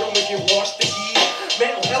in syndrome if you've lost the key.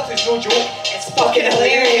 Mental health is no joke, it's fucking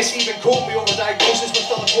hilarious. Even caught me over diagnosis, but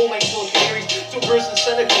still a coal mine full of theories. So bruised and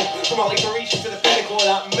cynical, from a life of reaching for the pinnacle of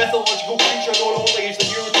that mythological creature known only as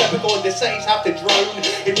the neurotypical, and the cities have to drown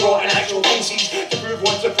in rotten actual feces to prove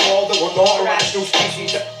once and for all that we're not a rational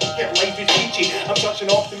species. Get life is peachy, I'm such an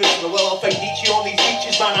optimist with a will. I'll fight Nietzsche on these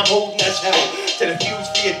beaches, man, I'm holding this hill to the fields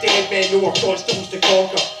for your dead men, no more constables to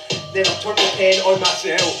conquer. Then I'll turn the pen on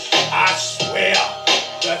myself. I swear,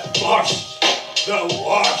 the first, the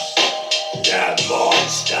worst, the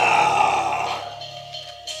monster.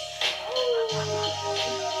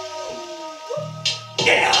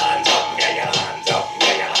 Get your hands up, get your hands up,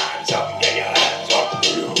 get your hands up, get your hands up.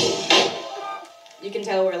 You can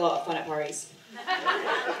tell we're a lot of fun at parties.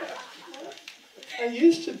 I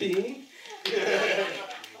used to be.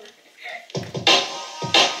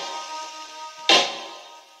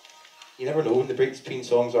 You never know when the breaks between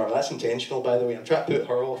songs are. That's intentional, by the way. I'm trying to put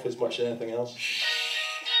her off as much as anything else.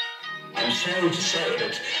 I'm sorry to say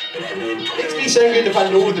it, but I will. Makes me sound good if I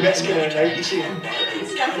know the bits coming out, you see.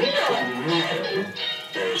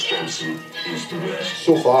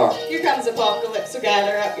 So far. Here comes apocalypse, so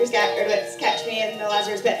gather up your scattered wits, catch me in the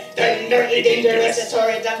Lazarus pit. Dirty, dangerous, a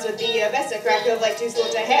torrid dance with the abyss, a crack of light too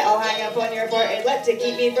slow to hit. I'll hang up on your parted lip to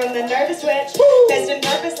keep me from the nervous twitch. Pissed and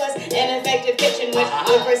purposeless, ineffective kitchen witch.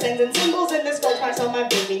 Look for signs and symbols in the skull marks on my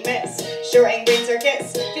baby mitts. Shorting brain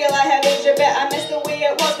circuits, feel I have aged a bit. I miss the way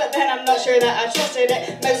it was, but then I'm not sure that I trusted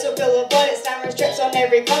it. Mouth so full of blood, it stammers trips on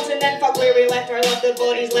every continent. Fuck where we left our love, the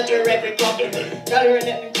bodies litter every compliment. Gutter and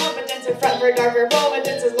incompetence in front for darker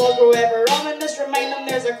providence. As laws grow ever ominous, remind them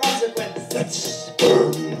there's a consequence. Let's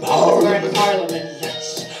burn Parliament.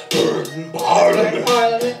 Let's burn Parliament.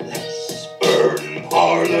 Let's burn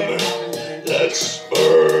Parliament. Let's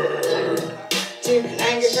burn. To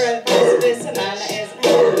anger for the pacifist, and Anna isn't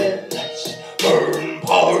happy. Let's burn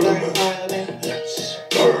Parliament. Let's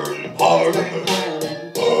burn Parliament.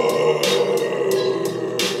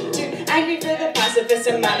 Angry for the pacifist,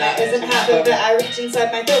 and mana isn't half of it. I reach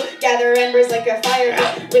inside my throat, gather embers like a fire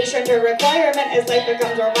pit. Return to requirement as life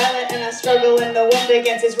becomes more violent, and I struggle in the wind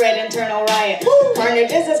against his red internal riot.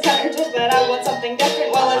 Carnage is as carnage, but I want something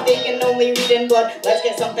different. Well, if they can only read in blood, let's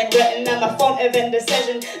get something written. I'm a font of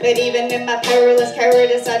indecision, but even in my powerless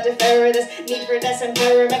cowardice, I defer this need for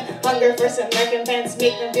disempowerment. Hunger for some recompense,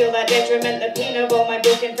 make them feel that detriment. The pain of all my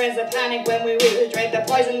broken friends, the panic when we wait with dread, the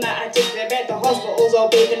poison that I take to bed, the hospitals all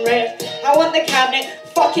bathed in red. I want the cabinet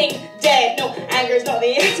fucking dead. No, anger's not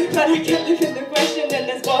the answer, but I can't live in the question. And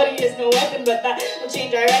this body is no weapon, but that will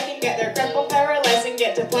change, I reckon. Get their grip on powerless and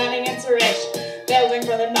get to planning insurrection. Building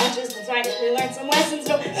for the matches, but frankly learn some lessons.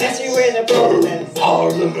 No, that's where the problem is.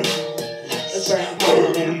 Parliament. Let's burn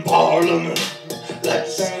Parliament. Parliament.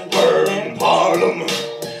 Let's burn Parliament.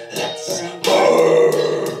 Let's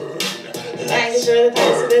burn. Anger for the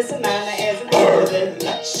pacifist, and mana isn't happy.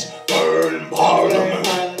 Let's burn Parliament.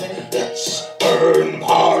 Let's burn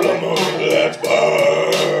Parliament. Let's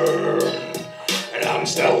burn. And I'm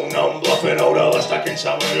still numb, bluffing out a list I can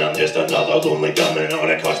summon. I'm just another lonely gunman on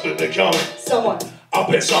a cusp of becoming someone. Up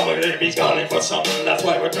in summer, if he's gunning for something. That's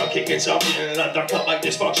why we're drunk in consumption and undercut like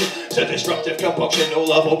dysfunction. So disruptive compulsion, no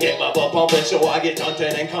love will get my blood pumping. So I get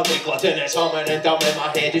dunting and cunting, glutton and humming and dumbing.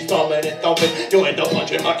 My head is thumbing and thumping. You'll end up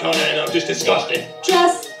punching my cunt and I'm just disgusted.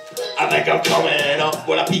 Trust. I think I'm coming up.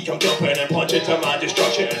 When I peek, I'm jumping and plunging to my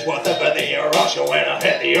destruction. It's worth it for the eruption when I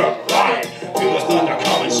hit the earth running. Feel the thunder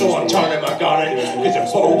coming, so I'm turning my gun in. Cause the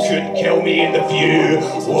foe couldn't kill me and the view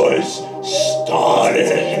was stunning. It's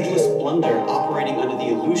a headless blunder operating under the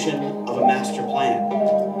illusion of a master plan.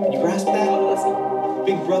 Can you grasp that?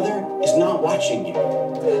 Big Brother is not watching you.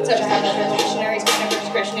 Such a high level revolutionary, speaking of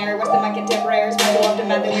discretionary, worse than my contemporaries. My love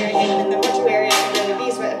demand that we're in the mortuary. I can really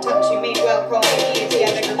be sweat of touch. You may well call me deity.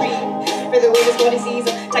 I agree. For the way this body sees,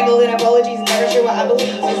 tangled in apologies, never sure what I believe.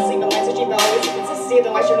 This is even less a cheap, but always the consistency of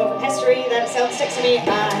the Western open history that itself sticks to me. I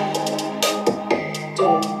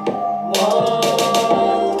don't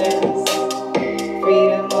want this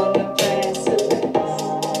freedom on the precipice.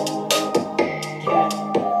 Can't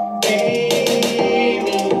be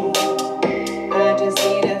me. I just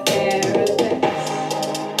need a therapist.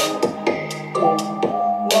 Don't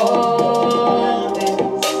want this.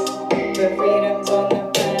 The freedom's on the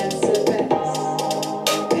precipice,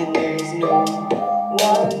 and there's no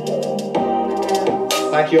one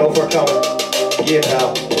else. Thank you all for coming. Give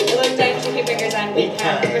help. Look down, shaky fingers and weak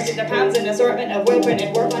hands. Twisted the pounds, an assortment of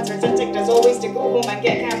well-printed war plans for syntax as always to go home and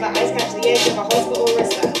get can, but eyes catch the edge of a hospital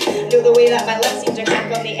wristband. Know the way that my lips seem to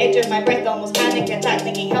crack on the edge of my breath, almost panic attack,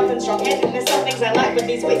 thinking health and strong-headedness. Some things I lack, but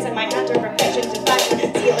these weights in my hand are perpetual. In fact, see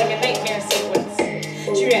it like a nightmare sequence.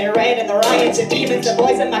 Shooting red and the riots of demons, the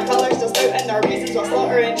boys in my colours still spouting their reasons while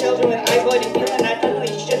slaughtering children with eyes, body, feeling. I don't know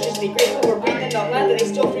you should just be grateful we're breathing on land that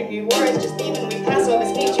they stole from you. War is just even. We pass off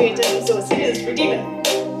as patriotism, so as soon as it's redeeming. I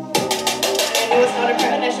know it's not a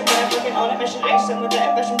premonition, but I'm working on a mission. Anxious and with the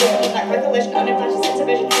ambition, driven with that calculation, unimpassioned sense of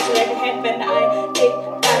vision. It's like a headman. I take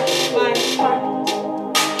back my heart.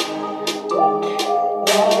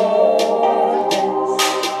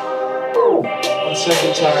 I'm sick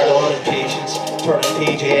and tired of all impatience, turning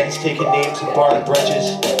page ends, taking names and burning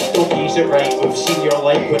bridges. Don't use it right, we've seen your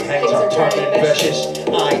light when things are turning vicious.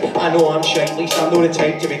 I know I'm shy, at least I'm not the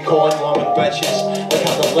type to be calling women bitches. Like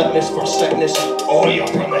I'm the litmus for sickness and all your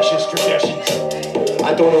pernicious traditions.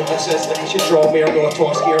 I don't know if this is that you should draw me or no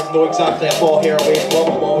toss here. Know exactly a ball here away from what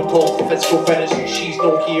my mom would call the physical finish, and she's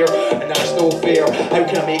no here, and that's no fair. How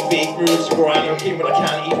can I make big moves to grow anarchy when I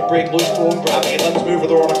can't even break loose bone gravity? Limbs move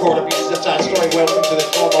or on a quarter piece. It's a sad story. Welcome to the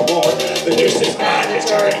trauma war. The news is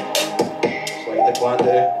mandatory. It's like the plan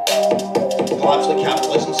to collapse like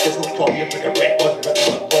capitalism, schism like communism, like a red blood,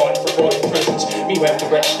 law and forgotten prisons. Meanwhile, the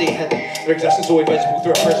rich stay hidden. Their existence always visible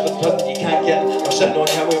through a prison you can't get. Or sitting on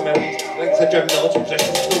highway mountains. Like the driven military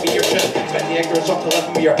positions, still be your shit. Spend the ignorance up to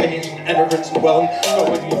living with your opinions and ignorance and willing.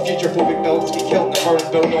 Not with your future phobic builds, get killed in the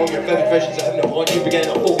burning building all your vivid visions of hidden upon you,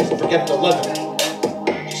 beginning to focus and forgetting the living.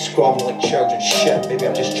 Just squabbling like children, shit, maybe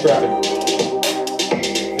I'm just tripping.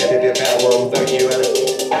 Maybe it'd be a better world without you in it.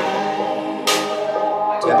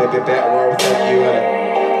 Maybe it'd be a better world without you in it.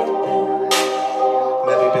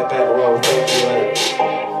 Maybe it'd be a better world without you in it.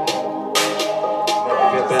 Maybe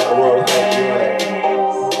it'd be a better world without you in it.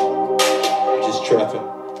 Traffic.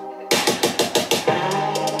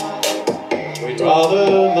 We'd rather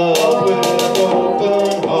love with an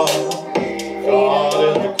open heart, God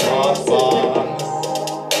in the crossbar.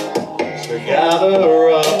 So gather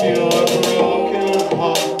up your broken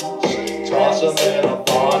hearts, toss them in a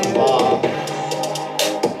bonfire.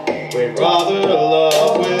 We'd rather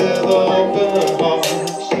love with open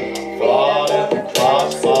hearts, God in the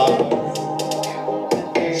crossbar.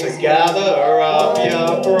 So gather up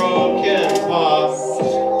your broken hearts,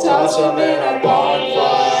 toss them in a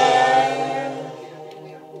bonfire.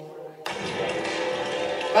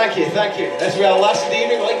 Thank you. As we are last of the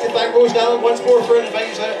evening, I'd like to thank Rose Allen once more for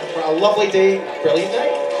inviting us out for a lovely day, brilliant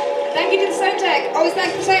night. Thank you to the sound tech. Always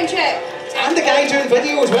thanks for sound check. And the guy doing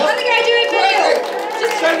video as well. And the guy doing video.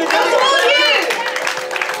 Just sound video. That's all of you.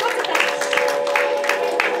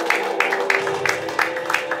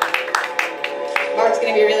 Mark's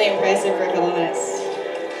going to be really impressive for a couple of minutes.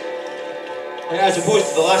 As opposed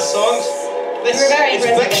to the last songs, this You were very is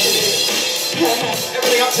impressive. fiction.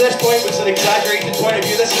 Everything up to this point was an exaggerated point of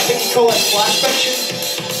view. This is, I think you call it flash fiction.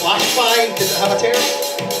 Flash fi, does it have a term?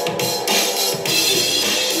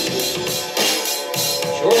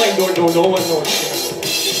 Shoreline no one knows.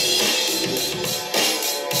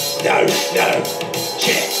 No,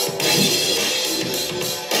 check.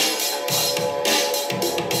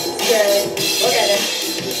 Look at it.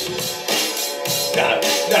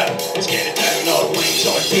 No, let's get it down on wings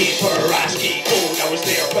on paper. ASCII code, I was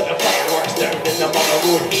there for the fireworks down in the mono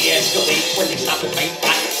road. He escalates when they snap his right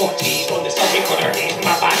back. Got teased on the stomach, got her knees in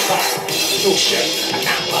my backpack. No shout, I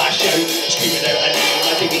can't lash out. Screaming out a name,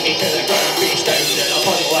 I think me to the ground. Face down in a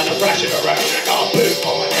puddle and I'm thrashing around. I got a boot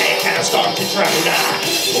on my neck and I start to drown.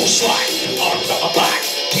 Full slack, arms up my back.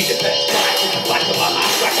 Teeth Get that back in the back of my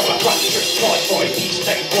ass, back of my crotch, just toy boy,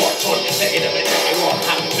 peacetime war toy. Letting him tell me what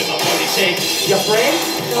happened to my body. Say, your friend?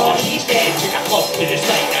 Oh, he's dead. Took a club to the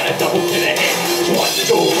side and a double to the head. There's one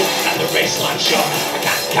door and the rest line shot. I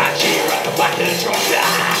can't catch here at the back of the truck.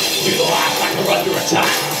 Ah, do the last like we're under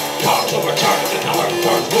attack. Cars overturned and the hurt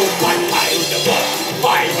turns road back. Fire in the blood,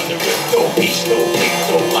 fire on the roof. No peace, no peace,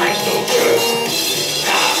 no lies, no truth.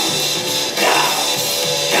 Now, now,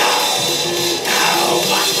 now, now.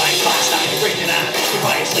 Last like last night, breaking out. Your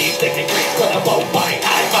body sleeves, thinking great for the boat by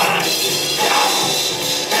high man. Now,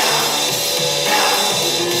 now, now,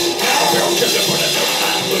 now. Barrel chicken for the milk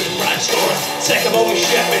and blue brand store. Sick of all the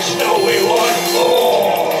shit, it's no we want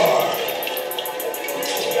more.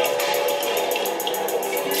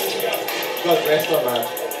 God rest my man.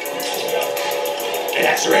 And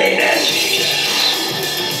it's raining.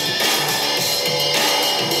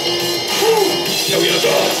 Yo, yo,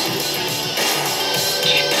 God.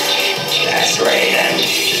 It's raining.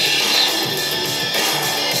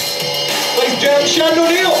 Ladies and gentlemen, Shannon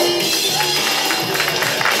O'Neill.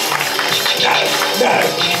 No,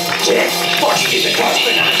 Dick, first keep the cards,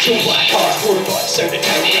 financial black cards, word on, so the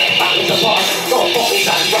town, battles apart, got bottles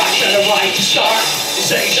and rats and a right to start. The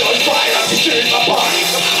saints on fire, I'm just doing my party.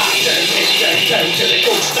 From down to the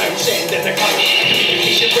ghost town, sending the coat.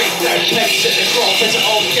 Communication breakdown, place in the crop as it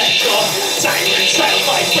all gets on. Siren, sound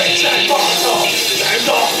like bricks and Molotov.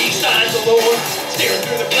 Sound off, he stands alone. Staring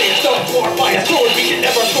through the flames, not torn by a sword. We can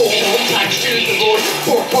never go home, tax to the road.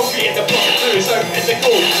 Pour concrete in the blood, throws out in the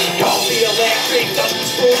cold. Can't be electric, doesn't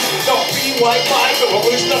explode. Not be Wi-Fi, but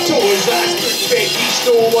we're losing our toes. That's good fake, he's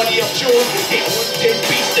no one of your shows. Hit a wounded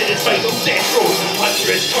beast in his final death row.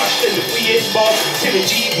 Hundreds crushed in the fleeing mob. To the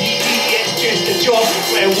GPD, it's just a job.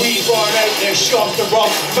 When we burn out, there's shops to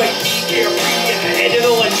rob. Fight me carefree at the head of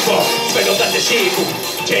the lunch bar. Spindled at the table.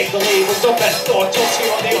 Check the labels, the best autopsy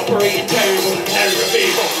on the operating table. Tower of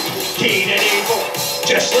evil, keen and evil.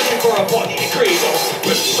 Just looking for a body to cradle.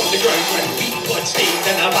 Boots on the ground with feet blood stained.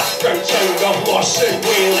 And a background sound of loss and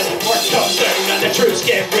wailing. Work comes down and the troops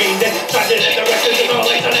get rained in. Stranded in the records of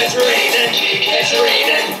knowledge and it's raining. It's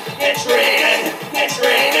raining, it's raining, it's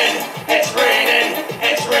raining, it's raining,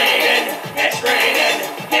 it's raining, it's raining,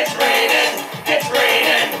 it's raining, it's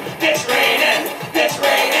raining, it's raining, it's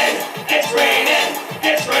raining, it's raining,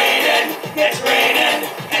 it's raining, it's raining,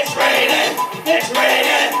 it's raining, it's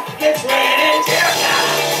raining, it's raining, dear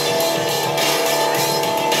God.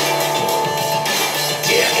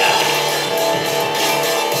 Dear God.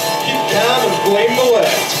 Keep calm and blame the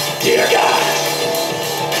left. Dear God.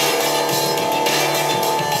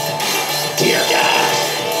 Dear God.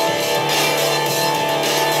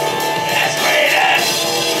 That's raining.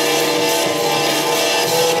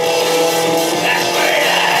 That's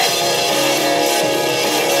raining.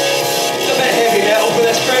 It's a bit heavy metal for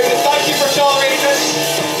this crowd, but thank you for tolerating us.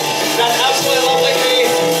 That's absolutely lovely day.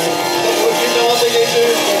 Hope you've a lovely day too.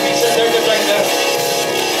 We'll be sitting down to drink now.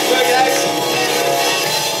 Bye guys.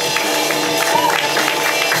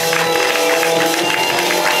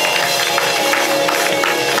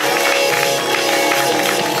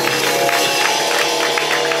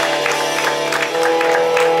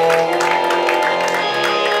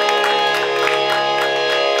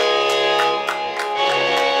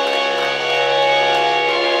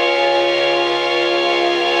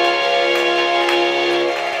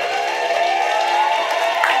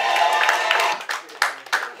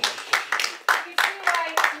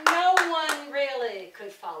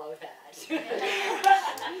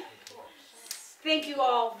 Thank you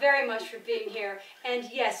all very much for being here. And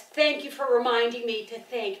yes, thank you for reminding me to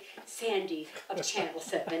thank Sandy of Channel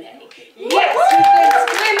 7A. Yes, who's been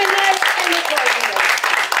screaming this and recording this.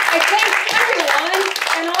 I thank everyone,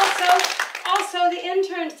 and also the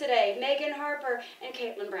interns today, Megan Harper and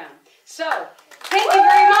Caitlin Brown. So, thank you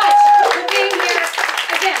very much for being here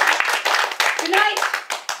again. Good night,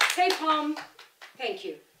 stay calm, thank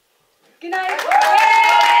you. Good night.